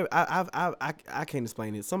worked, but whatever. I can't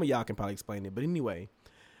explain it. Some of y'all can probably explain it, but anyway,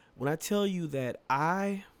 when I tell you that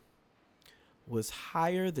I was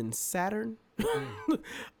higher than Saturn,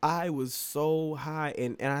 I was so high,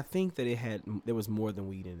 and I think that there was more than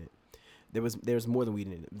weed in it. There's more than weed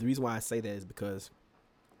in it. The reason why I say that is because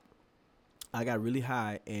I got really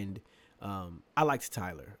high, and I liked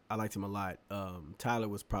Tyler. I liked him a lot. Tyler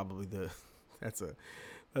was probably that's a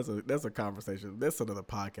conversation. That's another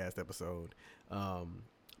podcast episode.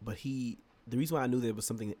 But the reason why I knew there was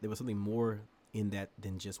something more in that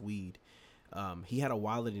than just weed. He had a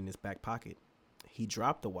wallet in his back pocket. He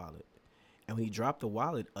dropped the wallet, and when he dropped the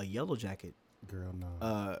wallet, a yellow jacket Girl,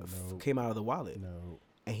 no. came out of the wallet. No.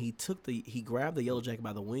 And he grabbed the yellow jacket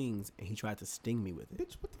by the wings, and he tried to sting me with it.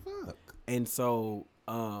 Bitch, what the fuck? And so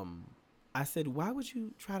I said, "Why would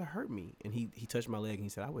you try to hurt me?" And he touched my leg, and he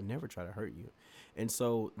said, "I would never try to hurt you." And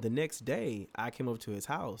so the next day, I came over to his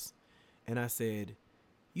house, and I said,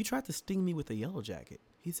 "You tried to sting me with a yellow jacket."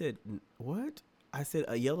 He said, "What?" I said,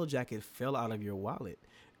 "A yellow jacket fell out of your wallet,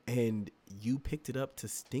 and you picked it up to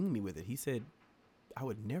sting me with it." He said, "I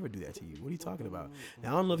would never do that to you. What are you talking about?" Now,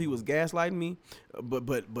 I don't know if he was gaslighting me,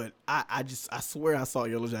 but I swear I saw a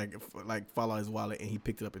yellow jacket like fall out his wallet, and he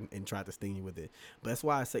picked it up and tried to sting you with it. But that's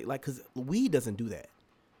why I say, like, because weed doesn't do that.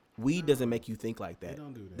 Weed doesn't make you think like that. They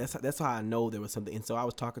don't do that. That's how I know there was something. And so I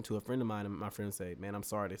was talking to a friend of mine, and my friend said, "Man, I'm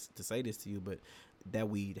sorry to say this to you, but that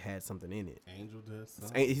weed had something in it." Angel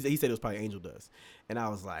dust. He said it was probably angel dust, and I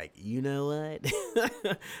was like, you know what?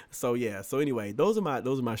 So yeah. So anyway, those are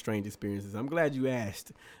my strange experiences. I'm glad you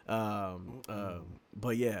asked.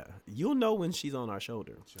 But yeah, you'll know when she's on our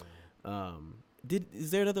shoulder. Sure. Is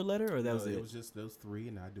there another letter, or that was it? It was just those 3,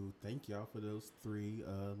 and I do thank y'all for those 3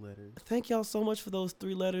 letters. Thank y'all so much for those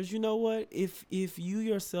 3 letters. You know what? If you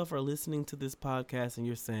yourself are listening to this podcast and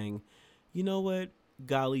you're saying, you know what,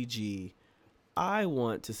 golly gee, I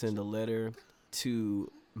want to send a letter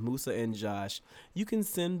to Musa and Josh, you can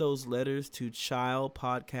send those letters to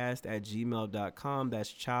childpodcast@gmail.com.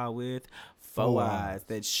 That's child with 4 eyes.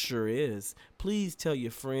 That sure is. Please tell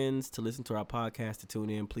your friends to listen to our podcast, to tune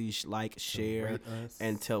in. Please like, share,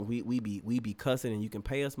 and tell. We be cussing, and you can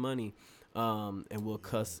pay us money, and we'll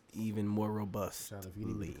cuss even more robust. Child, if you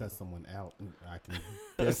need me to cuss someone out, I can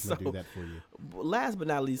definitely do that for you. Last but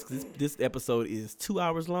not least, this episode is 2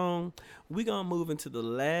 hours long. We're going to move into the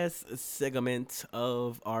last segment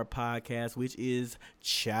of our podcast, which is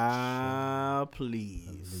Child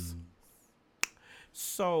Please.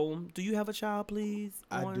 So, do you have a child, please?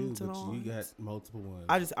 I do, but you got multiple ones.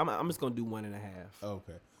 I'm just gonna do 1.5.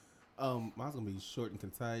 Okay. Mine's gonna be short and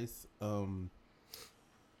concise.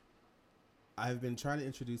 I've been trying to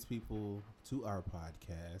introduce people to our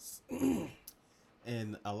podcast,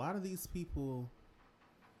 and a lot of these people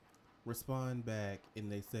respond back and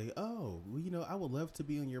they say, "Oh, well, I would love to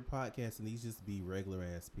be on your podcast," and these just be regular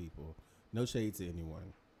ass people. No shade to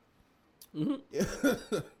anyone.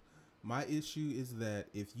 Mm-hmm. My issue is that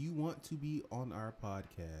if you want to be on our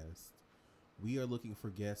podcast, we are looking for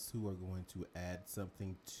guests who are going to add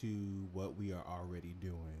something to what we are already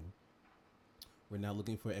doing. We're not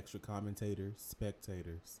looking for extra commentators,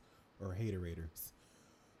 spectators, or haterators.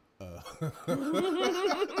 I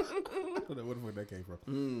don't know where that came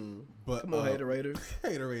from. But come on, haterators.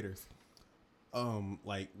 Haterators.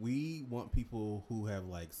 Like, we want people who have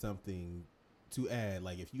like something to add.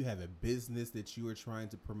 Like, if you have a business that you are trying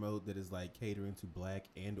to promote that is like catering to Black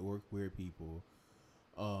and or queer people,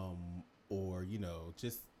 or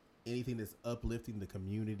just anything that's uplifting the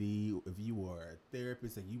community. If you are a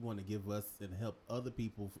therapist and you want to give us and help other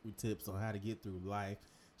people tips on how to get through life,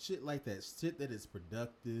 shit like that, shit that is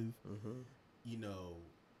productive,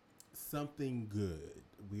 something good.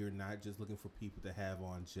 We are not just looking for people to have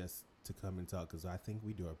on just to come and talk, because I think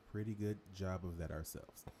we do a pretty good job of that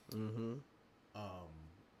ourselves.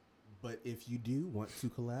 But if you do want to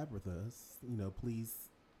collab with us, please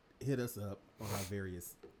hit us up on our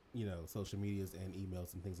various, social medias and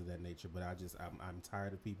emails and things of that nature. But I'm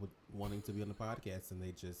tired of people wanting to be on the podcast and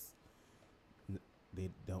they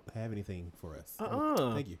don't have anything for us.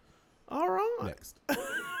 Thank you. All right. Next.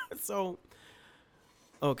 So,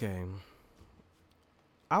 okay.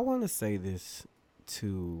 I want to say this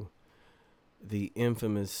to the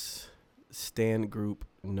infamous stan group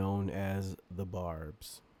known as the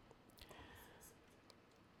Barbs.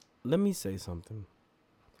 Let me say something.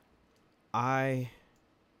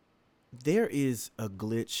 There is a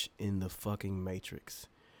glitch in the fucking Matrix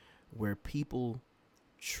where people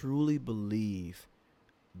truly believe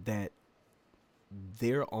that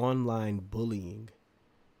their online bullying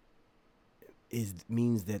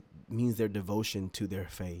means their devotion to their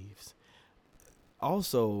faves.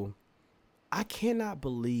 Also, I cannot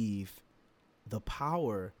believe the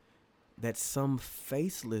power that some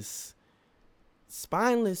faceless,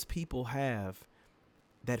 spineless people have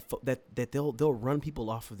that they'll run people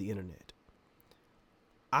off of the internet.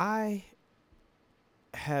 I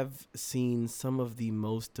have seen some of the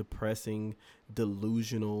most depressing,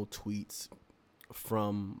 delusional tweets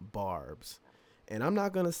from Barbs. And I'm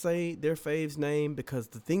not going to say their fave's name because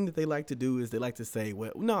the thing that they like to do is they like to say,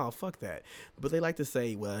 well, no, fuck that. But they like to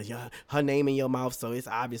say, well, yeah, her name in your mouth, so it's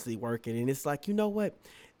obviously working. And it's like, you know what?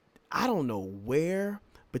 I don't know where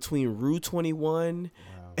between Rue 21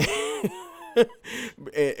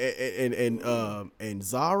 and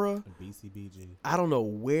Zara, BCBG. I don't know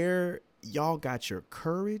where y'all got your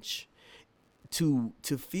courage to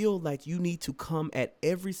feel like you need to come at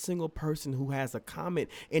every single person who has a comment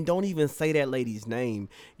and don't even say that lady's name.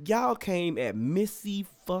 Y'all came at Missy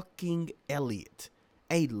fucking Elliott,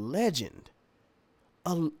 a legend,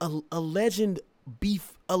 a legend,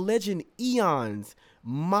 a legend eons,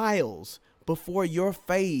 miles before your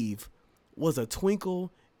fave was a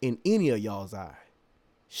twinkle in any of y'all's eye.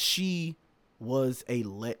 She was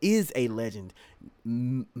is a legend.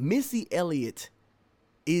 Missy Elliott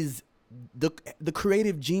is the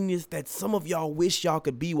creative genius that some of y'all wish y'all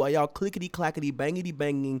could be while y'all clickety clackety bangity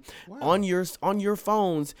banging on your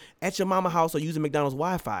phones at your mama house or using McDonald's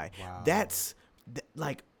Wi-Fi. Wow. That's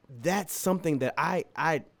something that I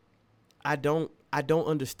don't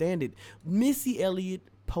understand it. Missy Elliott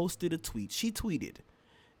posted a tweet. She tweeted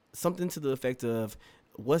something to the effect of,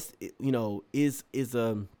 what's the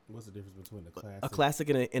difference between a classic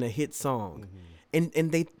and a hit song? Mm-hmm.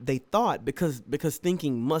 And they thought because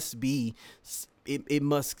thinking must be it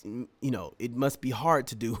must be hard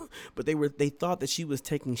to do, but they thought that she was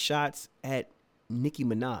taking shots at Nicki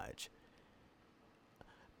Minaj.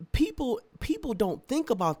 People don't think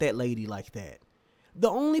about that lady like that. The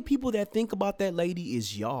only people that think about that lady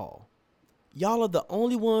is y'all. Y'all are the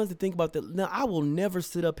only ones that think about that. Now, I will never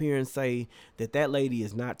sit up here and say that lady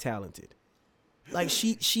is not talented. Like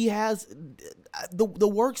she has the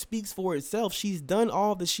work speaks for itself. She's done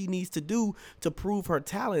all that she needs to do to prove her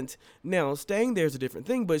talent. Now, staying there is a different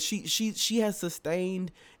thing, but she has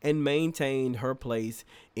sustained and maintained her place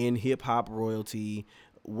in hip hop royalty,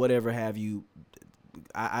 whatever have you.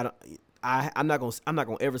 I'm not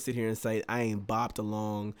gonna ever sit here and say I ain't bopped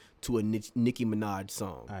along to a Nicki Minaj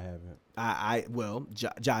song. I haven't.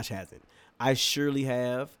 Josh hasn't. I surely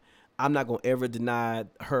have. I'm not gonna ever deny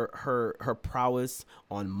her prowess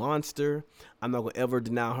on Monster. I'm not gonna ever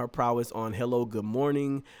deny her prowess on Hello Good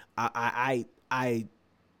Morning. I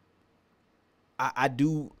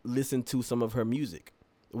do listen to some of her music.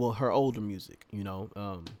 Well, her older music,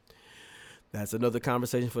 That's another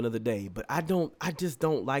conversation for another day. But I just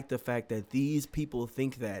don't like the fact that these people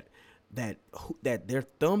think that their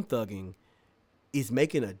thumb thugging is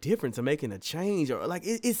making a difference or making a change, or like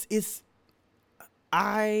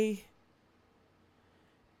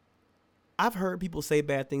I've heard people say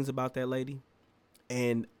bad things about that lady,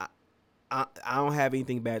 and I don't have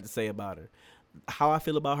anything bad to say about her. How I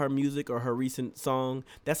feel about her music or her recent song,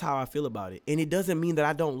 that's how I feel about it. And it doesn't mean that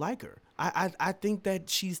I don't like her. I think that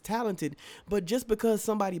she's talented, but just because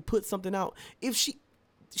somebody put something out, if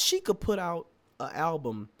she could put out an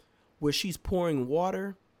album where she's pouring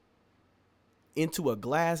water into a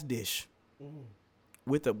glass dish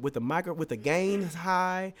with the gain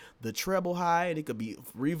high, the treble high, and it could be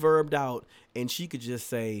reverbed out, and she could just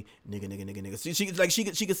say nigga.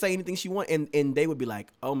 She could say anything she want, and they would be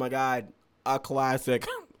like, oh my God, a classic,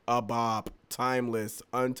 a bop, timeless,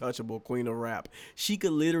 untouchable, queen of rap. She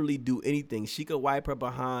could literally do anything. She could wipe her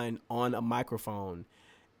behind on a microphone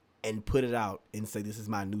and put it out and say, this is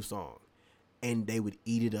my new song. And they would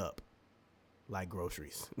eat it up like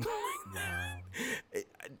groceries. Wow.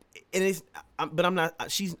 But I'm not,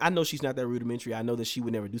 I know she's not that rudimentary. I know that she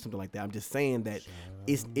would never do something like that. I'm just saying that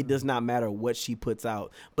it does not matter what she puts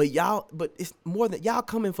out. But it's more than y'all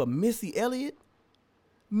coming for Missy Elliott.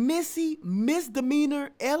 Missy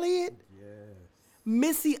Misdemeanor Elliott? Yes.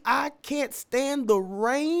 Missy I Can't Stand the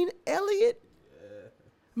Rain Elliott? Yes.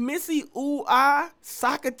 Missy Ooh I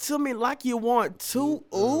Sock It To Me Like You Want To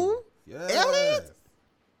Ooh? Yes. Elliott?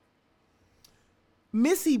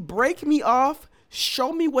 Missy Break Me Off,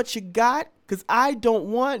 Show Me What You Got, Cause I Don't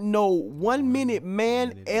Want No 1 Minute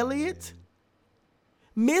Man Elliott?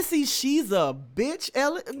 Missy She's a Bitch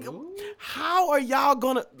Elliott? Ooh. How are y'all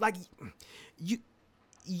gonna, like,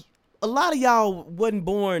 a lot of y'all wasn't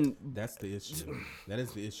born. That's the issue. That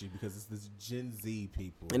is the issue because it's this Gen Z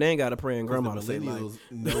people. And they ain't got a praying grandma to say like.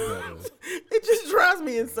 Know better. it just drives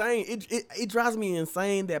me insane. It drives me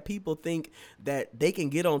insane that people think that they can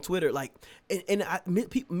get on Twitter like,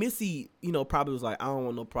 Missy, probably was like, I don't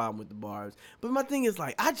want no problem with the barbs. But my thing is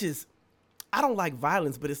like, I don't like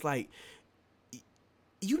violence, but it's like,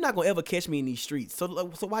 you're not gonna ever catch me in these streets. So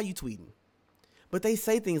why you tweeting? But they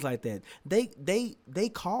say things like that. They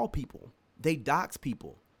call people. They dox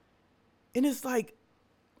people. And it's like,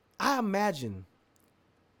 I imagine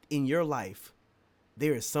in your life,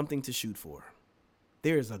 there is something to shoot for.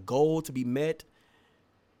 There is a goal to be met.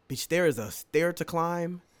 Bitch, there is a stair to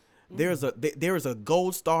climb. There is a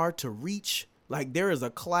gold star to reach. Like, there is a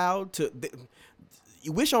cloud to...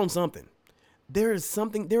 You wish on something. There is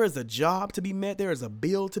a job to be met. There is a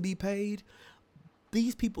bill to be paid.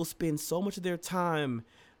 These people spend so much of their time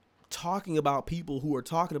talking about people who are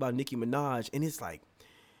talking about Nicki Minaj, and it's like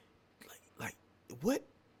what?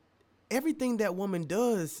 Everything that woman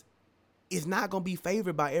does is not gonna be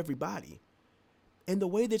favored by everybody. And the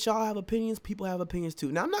way that y'all have opinions, people have opinions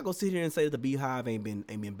too. Now, I'm not gonna sit here and say that the Beehive ain't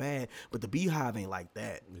been bad, but the Beehive ain't like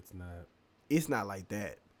that. It's not. It's not like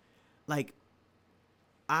that. Like,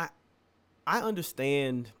 I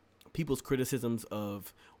understand people's criticisms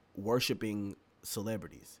of worshiping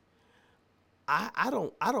celebrities. I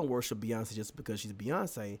don't worship Beyonce just because she's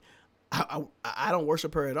Beyonce. I don't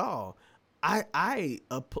worship her at all. I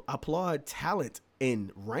applaud talent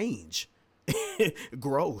and range,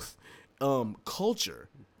 growth, culture.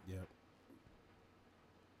 Yep.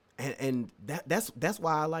 And that's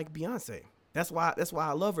why I like Beyonce. That's why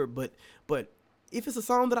I love her. But if it's a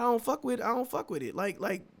song that I don't fuck with, I don't fuck with it.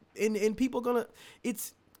 And people gonna,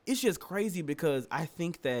 it's just crazy because I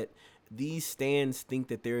think that these stans think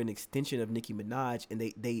that they're an extension of Nicki Minaj, and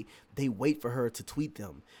they wait for her to tweet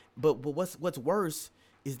them. But what's worse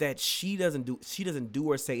is that she doesn't do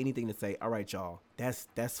or say anything to say, all right, y'all,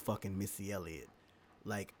 that's fucking Missy Elliott.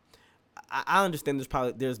 Like, I understand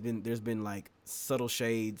there's been like subtle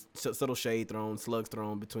shade thrown, slugs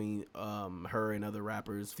thrown between her and other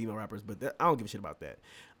rappers, female rappers, but I don't give a shit about that.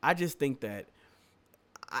 I just think that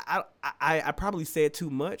I probably said too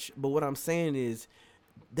much, but what I'm saying is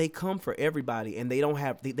they come for everybody, and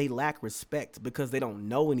they lack respect because they don't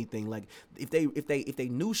know anything. Like, if they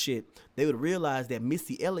knew shit, they would realize that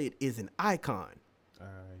Missy Elliott is an icon.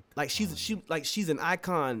 Like, she's an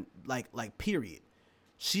icon. Like period.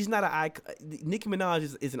 She's not an icon. Nicki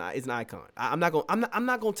Minaj is an icon. I'm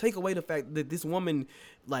not gonna take away the fact that this woman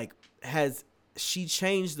she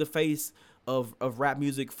changed the face of rap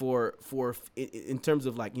music for in terms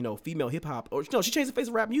of, like, female hip hop, or no, she changed the face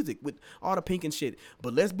of rap music with all the pink and shit.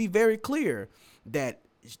 But let's be very clear that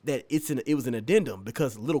it was an addendum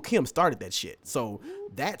because Lil' Kim started that shit. So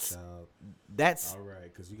that's all right,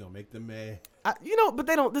 because you're gonna make them mad. But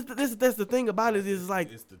they don't. That's the thing about it is,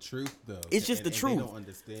 like, it's the truth though. It's just the truth. They don't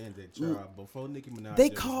understand that, child. Before Nicki Minaj, they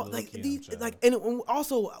call like Kim, these child. like, and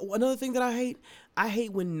also another thing that I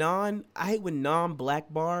hate when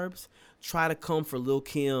non-black barbs try to come for Lil'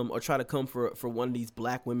 Kim or try to come for one of these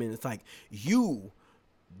black women. It's like, you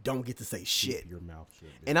don't get to say shit. Keep your mouth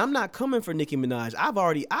shut. And I'm not coming for Nicki Minaj. I've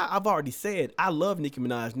already said I love Nicki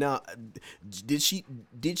Minaj. Now, did she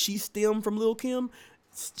stem from Lil' Kim?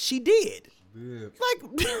 She did. Yeah. Like,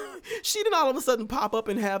 she didn't all of a sudden pop up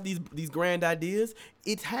and have these grand ideas.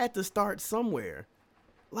 It had to start somewhere.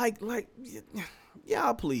 Like,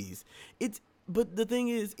 yeah, please. But the thing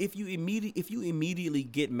is, if you immediately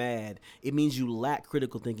get mad, it means you lack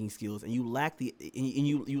critical thinking skills, and you lack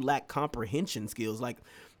you lack comprehension skills. Like,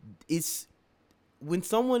 it's when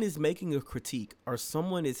someone is making a critique, or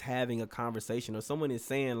someone is having a conversation, or someone is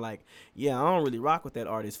saying, like, yeah, I don't really rock with that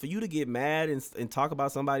artist, for you to get mad and talk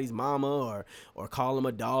about somebody's mama or call them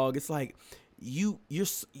a dog, it's like you're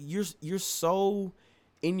so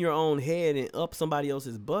in your own head and up somebody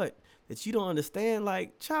else's butt that you don't understand.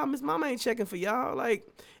 Like, child, Miss Mama ain't checking for y'all. Like,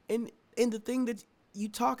 and the thing that you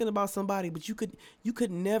talking about somebody, but you could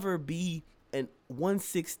never be an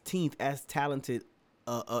 1/16th as talented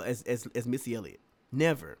as Missy Elliott.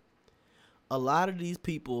 Never. A lot of these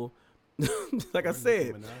people, like I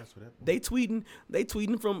said, they tweeting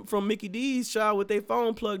from Mickey D's child with their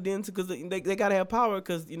phone plugged in because they gotta have power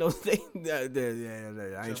because I ain't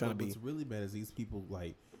trying to be. What's really bad is these people,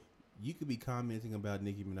 like, you could be commenting about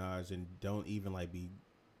Nicki Minaj and don't even, like, be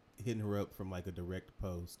hitting her up from, like, a direct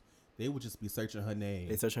post. They would just be searching her name.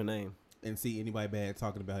 They search her name and see anybody bad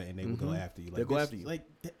talking about it, and they would go after you. Like, they'll go after you. Like,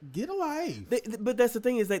 get a life. But that's the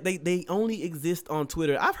thing, is that they only exist on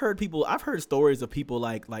Twitter. I've heard stories of people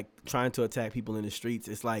like trying to attack people in the streets.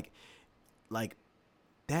 It's like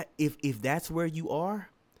that. If that's where you are,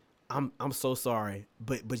 I'm so sorry,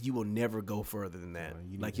 but you will never go further than that.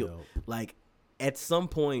 You need help. Like, at some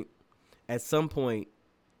point at some point,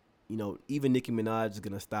 you know, even Nicki Minaj is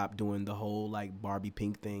gonna stop doing the whole like Barbie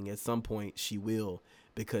pink thing. At some point, she will,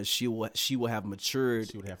 because she will have matured.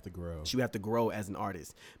 She would have to grow. She would have to grow as an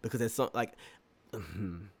artist, because at some like,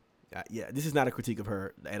 yeah, this is not a critique of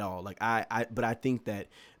her at all. Like but I think that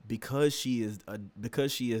because she is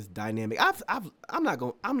dynamic. I'm not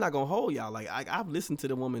gonna hold y'all. Like I've listened to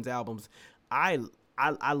the woman's albums. I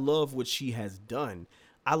love what she has done.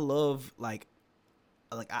 I love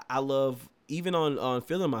I love, even on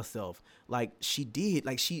Feeling Myself, like she did,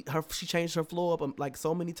 like she changed her flow up like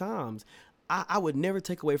so many times. I would never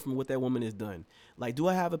take away from what that woman has done. Like, do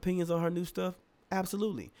I have opinions on her new stuff?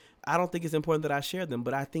 Absolutely. I don't think it's important that I share them,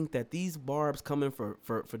 but I think that these barbs coming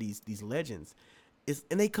for these legends,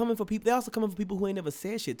 and they coming for people. They also coming for people who ain't never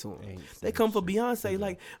said shit to them. They come for Beyonce.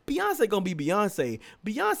 Like, Beyonce gonna be Beyonce.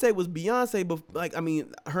 Beyonce was Beyonce, but like, I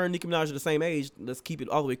mean, her and Nicki Minaj are the same age. Let's keep it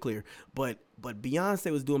all the way clear. But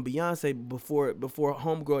Beyonce was doing Beyonce before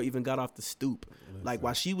Homegirl even got off the stoop. Listen. Like,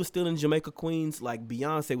 while she was still in Jamaica, Queens, like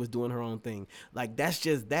Beyonce was doing her own thing. Like, that's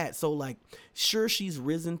just that. So like, sure, she's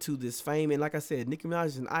risen to this fame, and like I said, Nicki Minaj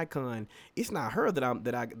is an icon. It's not her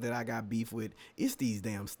that I got beef with. It's these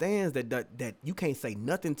damn stands that you can't say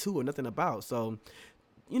nothing to or nothing about. So,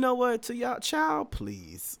 you know what? To y'all, child,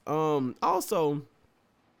 please. I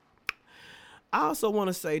also want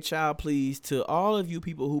to say, child, please, to all of you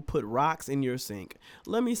people who put rocks in your sink.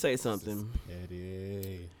 Let me say something.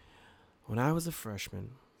 Eddie. When I was a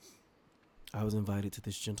freshman, I was invited to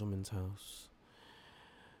this gentleman's house.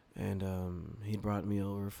 And he brought me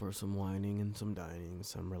over for some whining and some dining,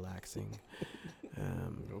 some relaxing.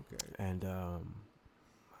 Okay. And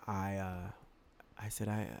I said,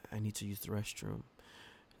 I need to use the restroom.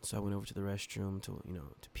 So I went over to the restroom to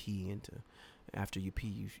pee, and after you pee,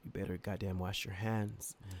 you better goddamn wash your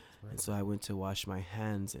hands. Right. And so I went to wash my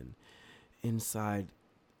hands, and inside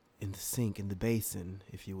in the sink, in the basin,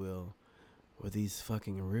 if you will, were these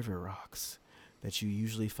fucking river rocks that you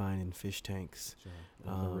usually find in fish tanks. Sure.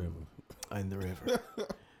 In the river.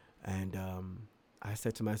 And I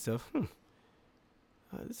said to myself,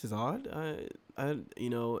 this is odd. I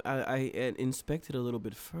inspected a little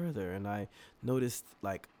bit further, and I noticed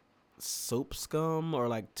like soap scum or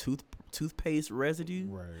like toothpaste residue.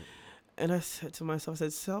 Right. And I said to myself,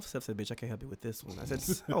 Self said, bitch, I can't help you with this one. I said,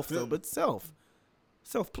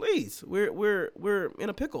 Self, please. We're in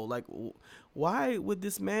a pickle. Like, why would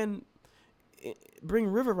this man bring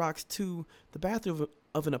river rocks to the bathroom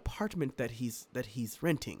of an apartment that he's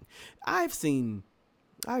renting? I've seen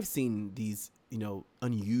these,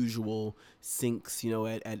 unusual sinks,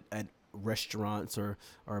 at restaurants or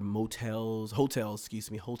hotels,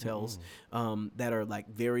 that are like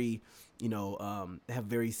very, have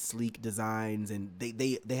very sleek designs, and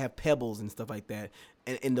they have pebbles and stuff like that.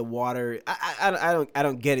 And in the water, I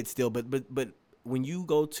don't get it still, but when you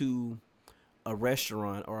go to a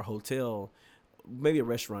restaurant or a hotel, maybe a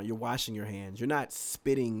restaurant, you're washing your hands. You're not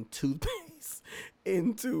spitting toothpaste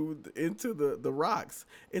into the rocks.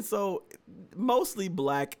 And so mostly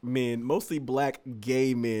black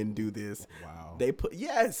gay men do this. Wow.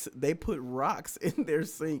 They put rocks in their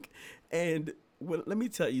sink. And let me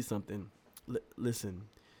tell you something. Listen,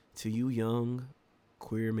 to you young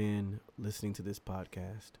queer men listening to this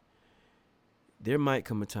podcast, there might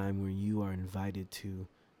come a time where you are invited to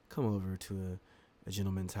come over to a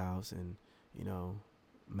gentleman's house and,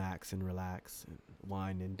 max and relax and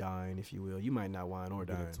wine and dine, if you will. You might not wine or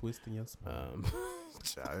dine. Twisting your spine.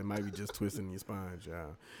 Child, it might be just twisting your spine,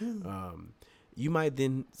 child. You might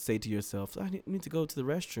then say to yourself, I need to go to the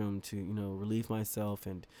restroom to, relieve myself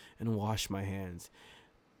and wash my hands.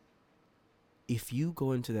 If you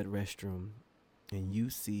go into that restroom and you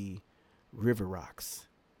see river rocks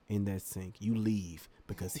in that sink, you leave,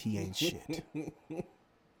 because he ain't shit.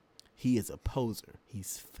 He is a poser.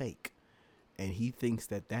 He's fake. And he thinks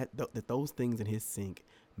that those things in his sink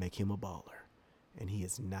make him a baller. And he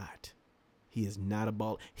is not. He is not a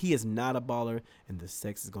baller. He is not a baller, and the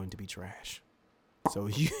sex is going to be trash. So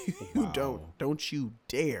you Wow. don't you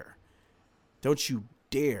dare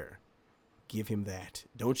give him that.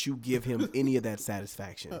 Don't you give him any of that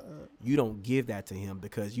satisfaction. You don't give that to him,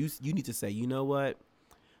 because you need to say, you know what?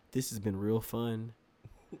 This has been real fun,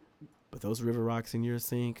 but those river rocks in your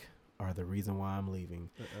sink are the reason why I'm leaving.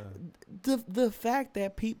 The fact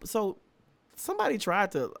that somebody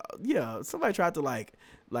tried to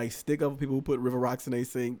like stick up people who put river rocks in their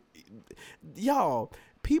sink. Y'all,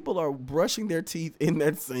 people are brushing their teeth in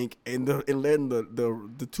that sink and letting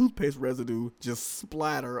the toothpaste residue just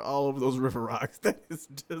splatter all over those river rocks. That is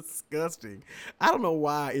disgusting. I don't know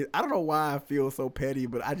why. I don't know why I feel so petty,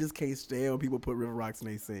 but I just can't stand when people put river rocks in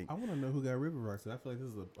their sink. I want to know who got river rocks. I feel like this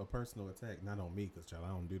is a personal attack, not on me, because child, I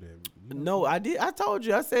don't do that. You know No, I did. I told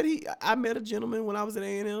you. I said I met a gentleman when I was at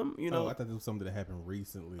A&M. You know. Oh, I thought it was something that happened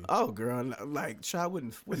recently. Oh, girl, like, child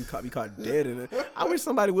wouldn't be caught dead in it. I wish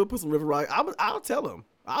somebody would put some river rock. I'll tell them.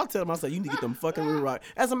 I said, you need to get them fucking river rock.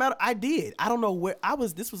 As a matter, I did. I don't know where I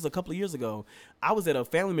was. This was a couple of years ago. I was at a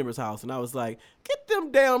family member's house, and I was like, get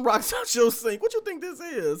them damn rocks out your sink. What you think this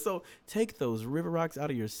is? So take those river rocks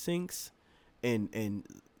out of your sinks and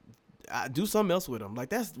do something else with them. Like,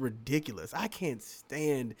 that's ridiculous. I can't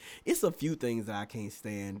stand. It's a few things that I can't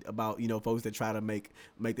stand about, folks that try to make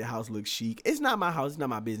the house look chic. It's not my house. It's not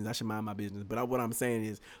my business. I should mind my business. But what I'm saying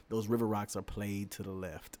is those river rocks are played to the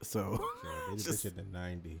left. So Yeah, they did this shit in the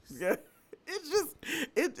 90s. yeah, it's just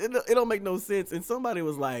it don't make no sense. And somebody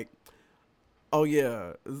was like, oh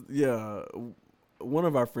yeah. One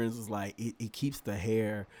of our friends was like, it keeps the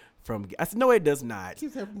hair from. I said, no, it does not.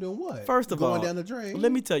 Keeps her from doing what? First of all, going down the drain.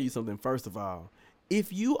 let me tell you something. First of all,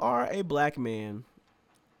 if you are a black man,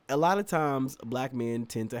 a lot of times black men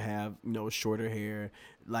tend to have shorter hair.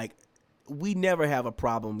 Like, we never have a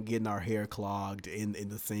problem getting our hair clogged in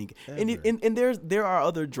the sink. And there are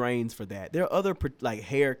other drains for that. There are other like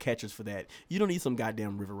hair catchers for that. You don't need some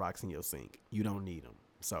goddamn river rocks in your sink. You don't need them.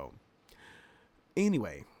 So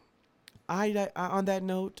anyway. I on that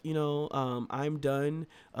note, I'm done.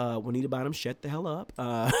 Juanita Bottom, shut the hell up.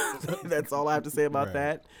 That's all I have to say about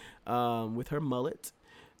that. With her mullet,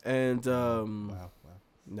 and wow.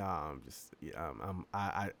 nah, I'm just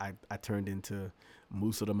I turned into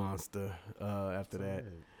Musa the monster after that.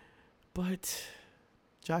 But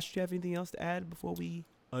Josh, do you have anything else to add before we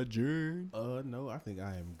adjourn? No, I think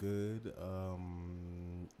I am good.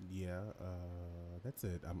 That's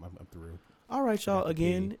it. I'm through. All right, y'all.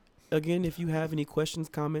 Again, if you have any questions,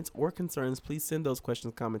 comments, or concerns, please send those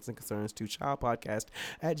questions, comments, and concerns to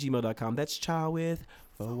childpodcast@gmail.com. That's child with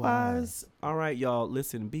 4 Y's. All right, y'all.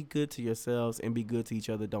 Listen, be good to yourselves and be good to each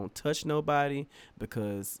other. Don't touch nobody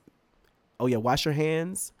because, wash your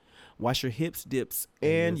hands, wash your hips, dips,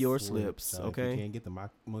 and your slips. Okay? You can't get the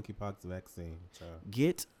monkeypox vaccine. Child.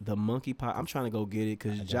 Get the monkeypox. I'm trying to go get it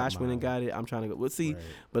because Josh went and got it. I'm trying to go. We'll see. Right.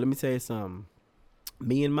 But let me tell you something.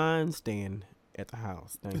 Me and mine staying at the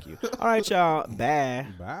house. Thank you. All right, y'all. Bye.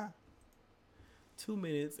 Bye. 2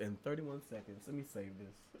 minutes and 31 seconds. Let me save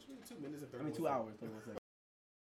this. What you mean 2 minutes and 31 2 hours, 31 seconds.